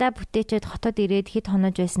 Тэгээ ажиллаа бүтээчээд хотод ирээд хэд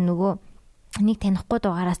хонож байсан нөгөө нэг танихгүй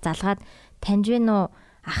дугаараас залгаад таньж вэ нөө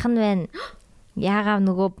ах нь байна. Яагаад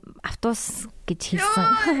нөгөө автобус гэж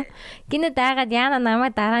хэлсэн. Гинэ даагаад яана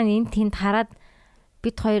намайг дараа нь энд тэнд хараад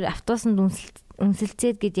бид хоёр автобусанд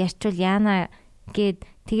үнсэлцээд гэж ярьчвал яана гээд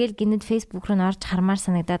тэгэл гинэд фэйсбүүк руу орж хармаар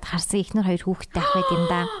санагдаад харсан ихнэр хоёр хүүхэдтэй ах байт юм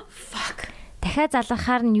да. Fuck. Дахиад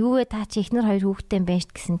залгахаар нь юу вэ та чи ихнэр хоёр хүүхэдтэй юм байна ш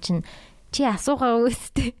гэсэн чинь чи асуугаа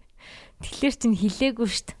үстэй. Тэгэхээр чинь хэлээгүй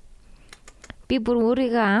штт. Би бүр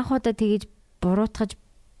өөрийгөө анх удаа тэгэж буруутгаж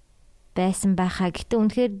байсан байхаа. Гэтэ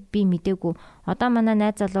үнэхээр би мдээгүй. Одоо манай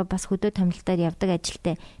найз залуу бас хөдөө томилолтоор явдаг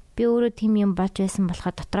ажилтай. Би өөрөө тийм юм болж байсан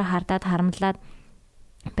болохоор дотроо хардаад харамлаад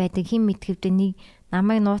байдаг. Хин мэдхэвдэ нэг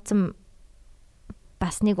намайг нууцсан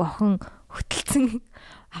бас нэг охин хөтөлцөн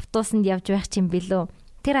автобусанд явж байх юм билүү.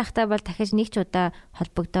 Тэр ахтай бол дахиж нэг ч удаа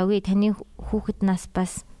холбогдоогүй. Таны хүүхэд нас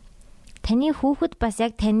бас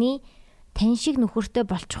яг таны шиг нөхөртэй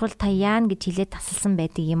болчихвол та яана гэж хэлээд тасалсан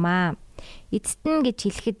байдаг юм аа. Эцэст нь гэж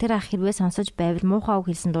хэлэхэд тэр ах хэрвээ сонсож байвал муухай үг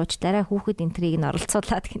хэлсэн дуучдаараа хүүхэд энтрийг нь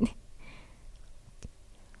оролцуулаад гинэ.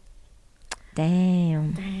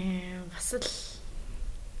 Damn. Бас л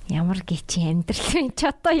ямар гэчи амьдрал вэ ч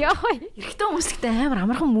одоо ёо. Эрэгтэй хүмүүстэй амар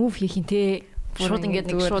амархан мув хийх юм те. Шууд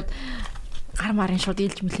ингээд нэг шууд гар марын шууд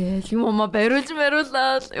илж мөлээ. Юм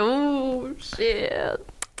бариулаад. Оо shit.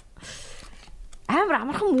 Амар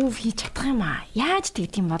амархан мув хийж чадах юм аа. Яаж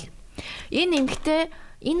тэгд юм бол? Энэ эмэгтэй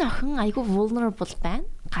энэ охин айгүй vulnerable байна.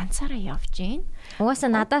 Ганцаараа явж гин.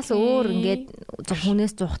 Угаасаа надаас өөр ингээд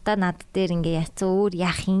хүнээс зухтаа над дээр ингээ яцсан өөр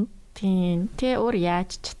яах юм? Тийм. Тэ өөр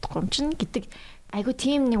яаж чадахгүй юм чин гэдэг айгу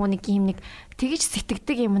тийм нэг тэгэж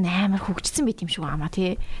сэтгэдэг юм амар хөгжсөн байт юм шиг аамаа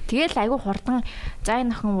тий. Тэгэл айгу хурдан за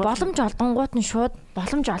энэ охин боломж олдонгууд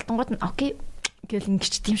нь окей гэл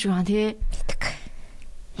ингэч тийм шиг аа тий.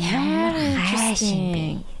 Ямар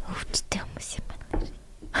хайшин хөвчтэй хүмүүс юм байна.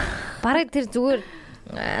 Бараг тэр зүгээр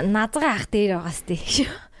назгаа ах дээр байгаас тий.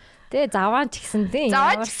 Тэ заваан ч гэсэн тий.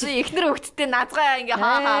 Заваан ч гэсэн эхнэр хөвгттэй назгаа ингээ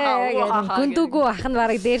хаа гүндүгүү ах нь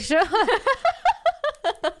бараг дээр шүү.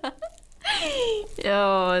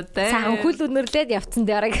 Яа, тэ. Саан хөл өнөрлөөд явцсан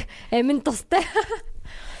дээр амин тустай.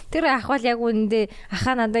 Тэр ах бол яг үүндээ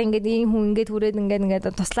ахаа надаа ингээд ийм хүн ингээд хүрээд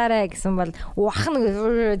ингээд туслаарай гэсэн бол ах нь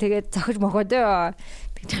тэгээд зохиж мохоод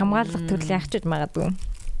тэгж хамгаалах төрлийн ахчуд магадгүй.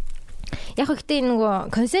 Яг ихтэй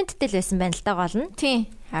нөгөө консенттэй л байсан байна л да гол нь.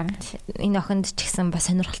 Тийм. Харин энэ охинд ч гэсэн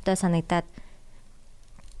бас сонирхолтой санагдаад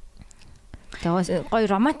тэгээд гоё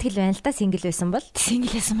романтик л байна л да сингл байсан бол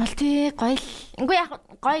тий гоё л. Үгүй яг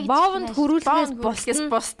гоё боовонд хөрүүлэхээс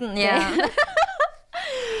бусна яа.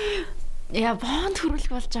 Яа боовонд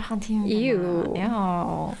хөрүүлэх бол жоохон тийм юм.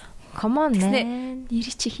 Яа. Come on man.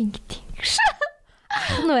 Нэр чи хин гэдэг.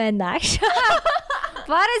 Ах нь байна.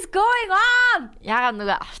 What is going on? Яагаад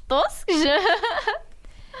нөгөө автобус гэж.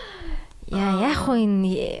 Яг хоо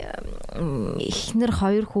энэ эхнэр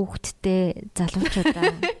хоёр хүүхэдтэй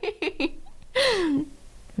залуучуудаа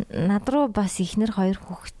над руу бас эхнэр хоёр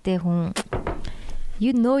хүүхэдтэй хүн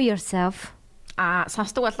you know yourself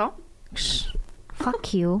сонсдог болов?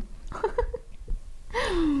 Fuck you.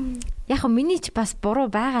 Яг миний ч бас буруу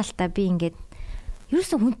байгаа л та би ингээд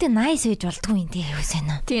ерөөсөө хүнтэй nice байж болдгүй юм тий юу сайн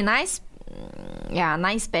аа. Тий nice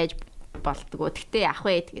nice байж болдгоо. Гэтэ ах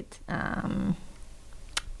вэ тэгээд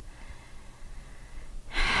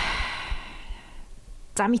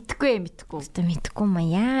за мэдхгүй ма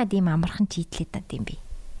яа тийм амархан чийдлээд таа юм би.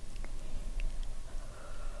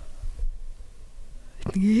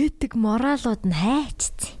 Этик моралууд нь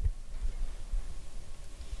хайчсан.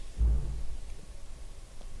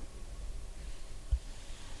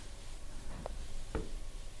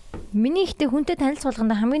 Миний ихтэй хүнтэй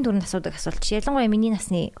танилцуулганд хамгийн түрүүнд асуудаг асуулт чи ялангуяа миний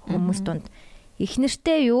насны хүмүүс донд их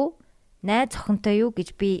нэртэй юу, найз охинтой юу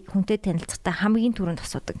гэж би хүнтэй танилцахдаа хамгийн түрүүнд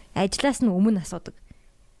асуудаг. Ажлаас нь өмнө асуудаг.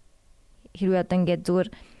 Хэрвээ одоо ингээд зүгээр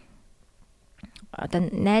одоо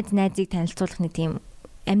найзыг танилцуулах нэг тийм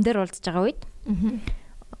амьдар уулзж байгаа үед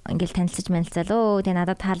ингээл танилцаж манилцаалөө тэгээ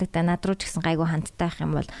надад таалагдаа над руу ч гэсэн гайгүй хандтай байх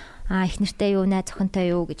юм бол их нэртэй юу, найз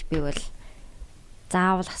охинтой юу гэж би бол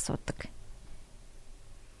заавал асуудаг.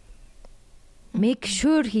 Make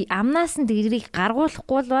sure амнаас нь тэрийг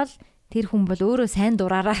гаргуулахгүй бол тэр хүн бол өөрөө сайн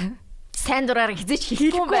дураараа хизээч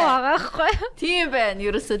хэлэхгүй байгаа байхгүй. Тийм байна.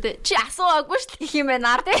 Ерөөсөө чи асууаагүй шүү дээ гэх юм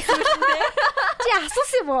байна ард. Чи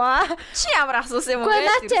асуусан юм уу? Чи ямар асуусан юм бэ? Гэхдээ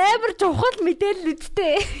наа чи амар чухал мэдээлэл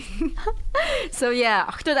үсттэй. So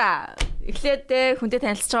октода эхлээд хүнтэй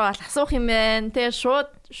танилцж байгаа бол асуух юм байна. Тэгээ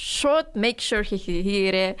шууд make sure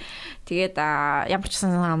хийгээрээ. Тэгээд ямар ч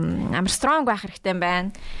амар strong байх хэрэгтэй юм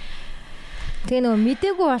байна. Тэгээ нөгөө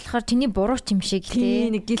мдээгүй болохоор чиний буруу ч юм шиг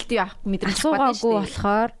тий нэг гэлтий авах мэдрэмж асуугаагүй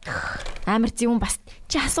болохоор амар зөвүүн бас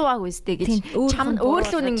чи асуугаагүй зү гэж чам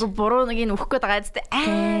өөрлөө нэг буруу нэг нь өгөх гээд байгаа зү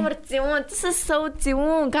амар зөвүүн this is so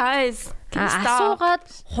зөвүүн guys асуугаад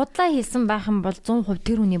худлаа хийсэн байх юм бол 100%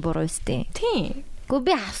 тэр хүний буруу зү тий Гэхдээ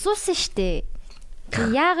би асуусан штэ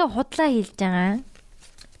яагаад худлаа хийлж байгаа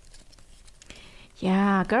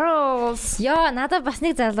Yeah, girls. Яа, надад бас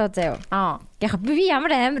нэг залуу заяа. Яг би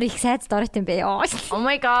ямар амар их сайд сторит юм бэ. Oh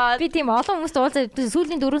my god. Би тийм олон хүмүүст уулзаад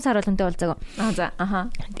сүүлийн 4 сар бол үнтэй уулзаагүй. За,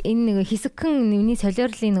 Энэ нэг хэсэгхэн нүний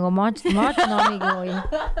солиорлын нэг мод номыг юу юм.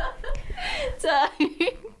 За.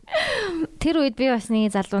 Тэр үед би бас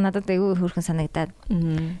нэг залуу надад айгүй хөөрхөн санагдаад.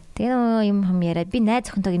 Тэгээ юм яриад би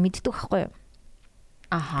найз охинтойг мэддэг байхгүй юу?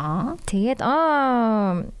 Аха. Тэгээд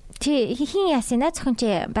чи хин яасан найз охин чи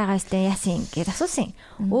байгаа сте яасан гэж асуусан.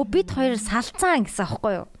 Өө бид хоёр салцсан гэсэн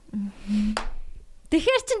аахгүй юу?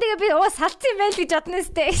 Тэгэхээр чин тэгээ би салцсан юм байл гэж бодно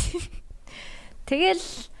сте. Тэгэл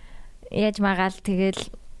яаж магаал тэгэл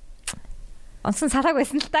онсон салааг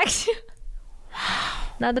байсан л та гэж.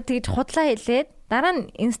 Надад тэгж худлаа хэлээд дараа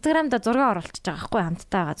нь Instagram-да зураг оруулчихж байгаа байхгүй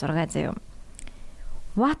хамтдаа байгаа зураг заяа.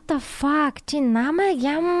 What the fuck чи намайг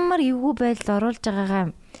ямар эвгүй байдал оруулж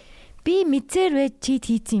байгаагаа би мэдсээр байж чийд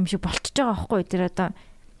хийцэн юм шиг болчихж байгаа байхгүй тэр одоо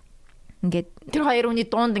ингээд тэр хоёр хүний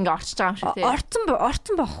дуунд ингээд орчиж байгаа юм шиг тий.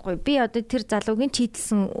 Орцсон байхгүй. Би одоо тэр залуугийн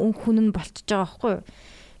чийдсэн хүн нь болчихж байгаа байхгүй.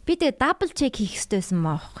 Би тэгээ дабл чек хийх хэрэгтэйсэн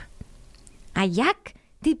маа байхгүй. А яг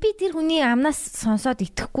би тэр хүний амнаас сонсоод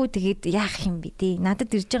итгэхгүй тэгээд яах юм бэ дээ.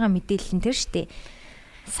 Надад ирж байгаа мэдээлэл нь тэр штэ.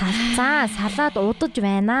 Салцаа, салаад удаж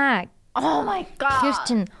байна. Oh my god. Тэр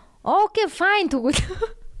чин окей fine тэгвэл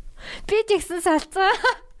би ч ихсэн салцаа.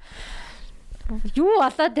 Юу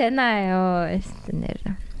болоод байна ёо.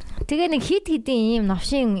 Эстэнэр. Тэгээ нэг хит хидийн ийм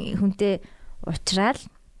новшин хүнтэй уулзраал.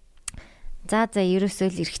 За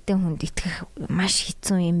ерөөсөө л эрэгтэй хүнд итгэх маш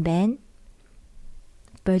хэцүү юм байна.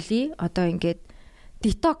 Боли одоо ингээд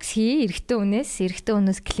детокс хий эрэгтэй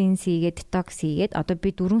хүнээс клинс хийгээд детокс хийгээд одоо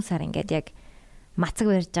би 4 сар ингээд яг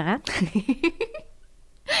мацаг барьж байгаа.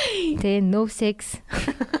 Тэгээ no sex,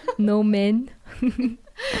 no men.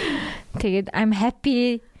 Тэгээд I'm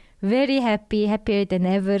happy, very happy, happier than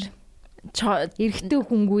ever. Эрэгтэй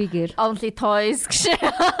хүнгүйгээр. Only toys гэж.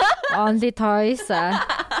 Only toys.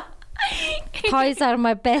 Toys are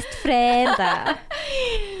my best friend.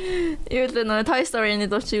 Юу л нөө Toy Story-ны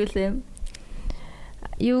дууч юу лээ?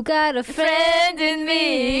 You got a friend in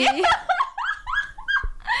me.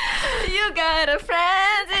 You got a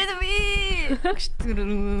friend in me.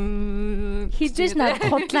 Хизээж надад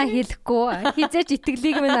худлаа хэлэхгүй. Хизээж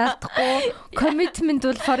итгэлийг минь алдахгүй. Commitment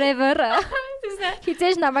бол forever.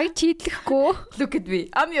 Хизээж намайг чийдлэхгүй. Look at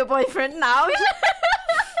me. I'm your boyfriend now.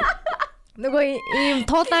 Нөгөө ийм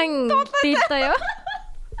туулан дийтэй юу?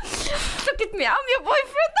 Look at me. I'm your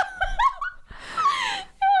boyfriend.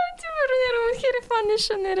 Тэр funny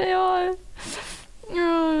шнэрээ.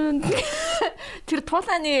 Тэр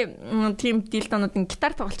туулааны тим дилдонуудын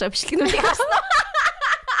гитар тоглож байгаа бичлэгнүүдийг харсан.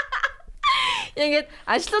 Ингээд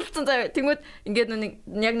ажиллуулсан заа тэнгүүд ингээд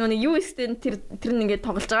яг нүг USB-тэй тэр нь ингээд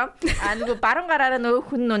тоглож байгаа. А нөгөө баруун гараараа нөгөө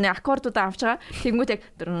хүн нүг аккордуудаа авч байгаа. Тэнгүүд яг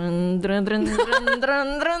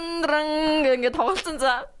ингээд тоглолцсон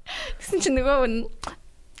заа. Гэсэн чинь нөгөө хүн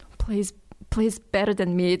please better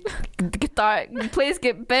than me guitar, please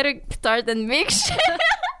get better guitar than me.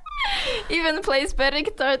 Even plays better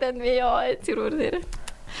guitar than me. Тэр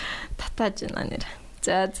татаж байна нэр.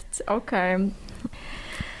 За окей.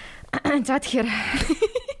 За тэгэхээр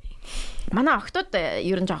манай охтууд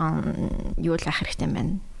ер нь жоохон юу л ах хэрэгтэй юм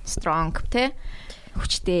байна. Strong те.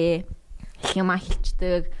 Хүчтэй. Хямаа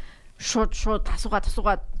хилчдэг. Шууд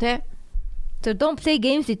тасуугаад те. So don't play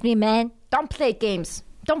games with me, man. Don't play games.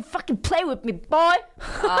 Don't fucking play with me, boy.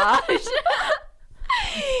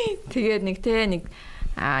 Тэгээд нэг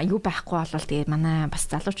юу байхгүй болвол тэгээд манай бас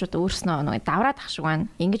залуучууд өөрснөө нэг давраад ах шиг байна.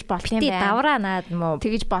 Ингэж болтын байна. Давраа наад мó.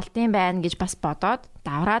 Тэгэж болтын байна гэж бас бодоод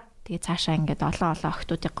давраад тэгээд цаашаа ингээд олон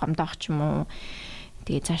охтуудыг гомдоох ч юм уу.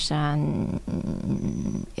 Тэгээд цаашаа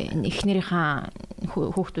эхнэрийнхээ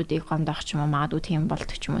хүүхдүүдийг гомдоох ч юм уу, магадгүй тийм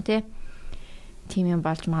болдог ч юм уу те. Тийм юм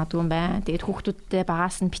болж магадгүй юм байна. Тэгээд хүүхдүүдтэй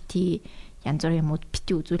багаас нь бити янз бүрийн юмуд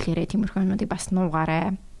бити үзүүлээрэ тиймэрхүү юмнуудыг бас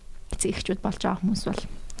нуугаарай. Эцэг эхчүүд болж байгаа хүмүүс бол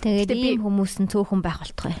тэгээд ийм хүмүүс нь цөөхөн байх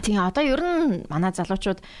болтгой. Тийм одоо ер нь манай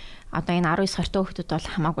залуучууд одоо энэ 19-20 хүүхдүүд бол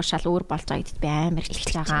хамаагүй шал өөр болж байгаа гэдэгт би амар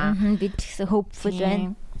итгэж байгаа. Бид гэсэн hopeful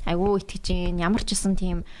байна. Айгуу итгэж юм. Ямар ч гэсэн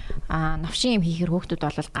тийм новшин юм хийхэр хүүхдүүд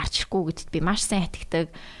бол гарч ирэхгүй гэдэгт би маш сайн итгэдэг.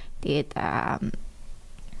 Тэгээд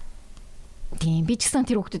тийм би ч гэсэн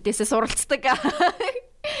тэр хүүхдүүдээсээ суралцдаг.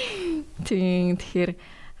 Тийм тэгэхээр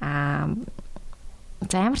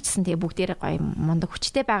за ямар ч гэсэн тэгээ бүгдээрээ гоё мундаг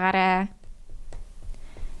хүчтэй байгаарай.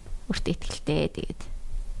 Өөртөө итгэлтэй тэгээд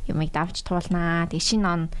юмыг давж туулнаа. Тэгээ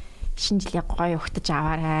шинэ жилийн гоё өгтөж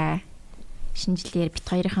аваарай. Шинэ жилээр бит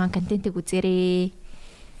хоёрын контентыг үзээрэй.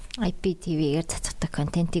 IPTV-ээр цацгадаг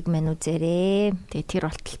контентыг мань үзээрэй. Тэгээ тэр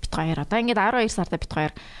болтол бит хоёр одоо ингээд 12 сарда бит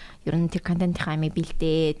хоёр ер нь тэр контентынхаа амийг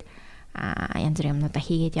бэлдээд янз бүрийн юмнуудаа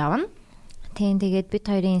хийгээд явна. Тийм тэгээд бит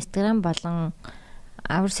хоёрын Instagram болон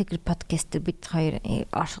Our Secret Podcast бид хоёр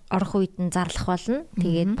орох үед нь зарлах болно.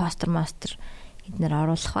 Тэгээд постэр эднэр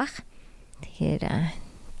оруулах бах. Тэгэхээр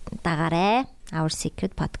дагаарай. Our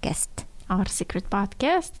Secret Podcast. Our Secret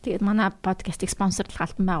Podcast. Тэгээд манай подкастыг спонсорлох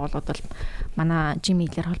алтан байгууллагууд бол манай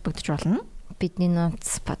Gmail-ээр холбогдож болно. Бидний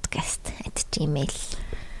notes podcast@gmail.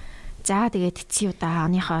 За тэгээд эцсийн удаа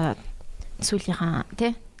оныхоо сүүлийнхаа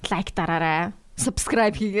тий лайк дараарай.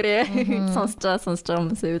 Subscribe хийгээрэй. Сонсож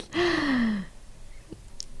хүмүүс ивэл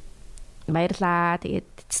баярлаа. Тэгээд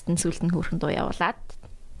эцэст нь сүлд нь хүрхэн дуу явуулаад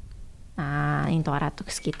энэ дугаараа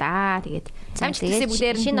төгсгий да. Тэгээд амжилттай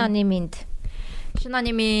бүгдээр шинэ оны минь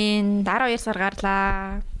 12 сар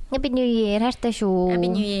гарлаа. Happy New Year хайртай шүү.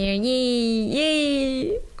 Happy New Year.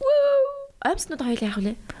 Yay. Woo. Амснууд хоёул яах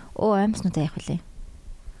вэ? Амснууд яах вэ?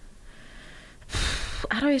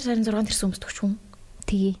 12 сарын 6-нд ирсэн хүмүүс төгч хүн.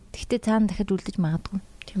 Тэгээ. Тэгтээ цаана дахиад үлдэж магадгүй.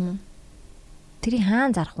 Тийм үү? Тэрийг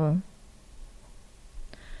хаана зарах вэ?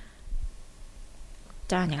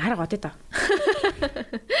 За нэг арга одё та.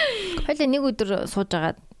 Хоёул нэг өдөр сууж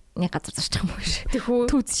агаад нэг газар зарчих юм биш.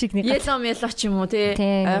 Түүц шиг нэг газар. Ело ч юм уу тий.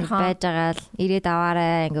 Ойрхон байж байгаа л ирээд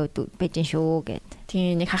аваарай ингээд бэжин шүү гэд.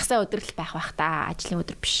 Тий нэг хагасаа өдөр л байх бах та. Ажлын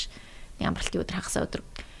өдөр биш. Нэг амралтын өдөр хагасаа өдөр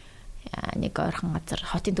нэг ойрхон газар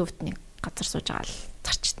хотын төвд нэг газар сууж байгаа л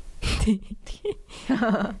зарчна.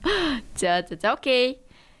 За окей.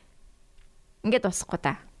 Ингээд дуусахгүй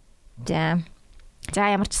та. За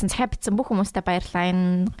ямар ч гэсэн цахиа битсэн бүх хүмүүстээ баярлалаа.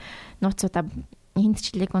 Энэ нууцудаа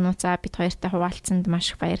хиндчлэг нууцаа бид хоёртай хуваалцсанд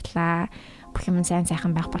маш их баярлалаа. Бүх юм сайн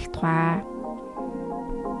сайхан байх болтугай.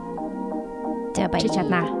 За баяр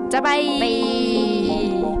чадна. За бай.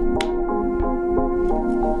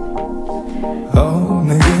 On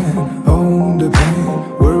again, on the pain.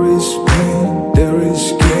 Where is pain? There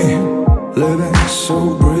is gain. Living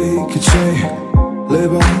so break a chain.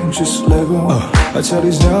 Live on, just live on. I tell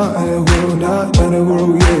these not in a world, not in a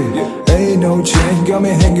world, yeah. Ain't no chain, got me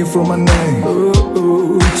hanging from my name.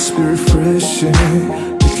 Ooh, spirit fresh,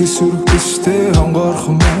 yeah. Iki suruk işte hangar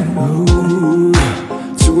khuman. Ooh,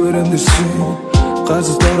 зүгээр амьдсэн.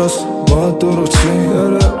 Газар дороос мотор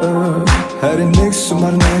учин. Харин нэг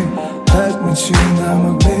сумар нэг. Хайр минь чи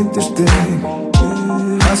намайг мэдэрдэг.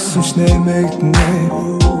 Хасан ч нэмэгдэнэ.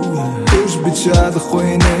 Үш би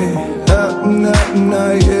чадахгүй нэ.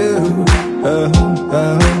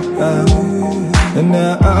 And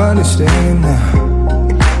I understand now.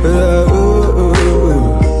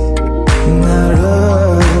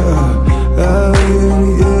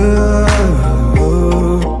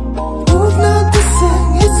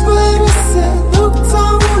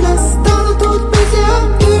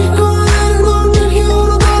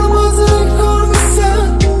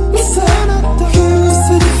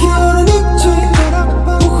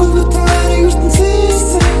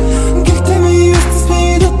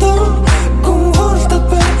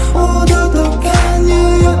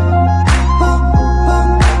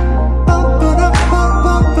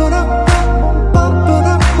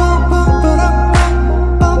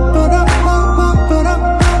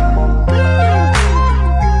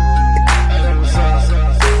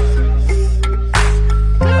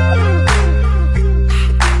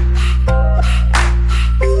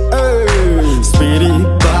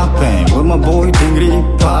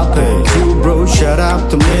 Shout out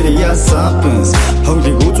to Mary Sapins.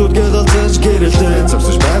 Holy good get all this get it.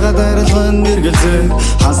 Зовсож байгаа дараалан нэргэлзээ.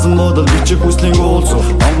 Хансан модал бичих хүслийн уулзах.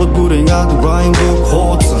 Онгод бүрийн ад rhyme book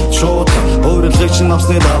хооцсон. Шот өөрөлдөгч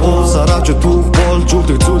навсны дагуу сараач түүх болж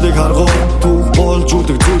үлдэх зүйлийг харгуу. Түүх болж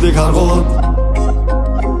үлдэх зүйлийг харгуу.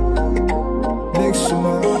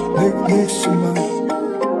 Next summer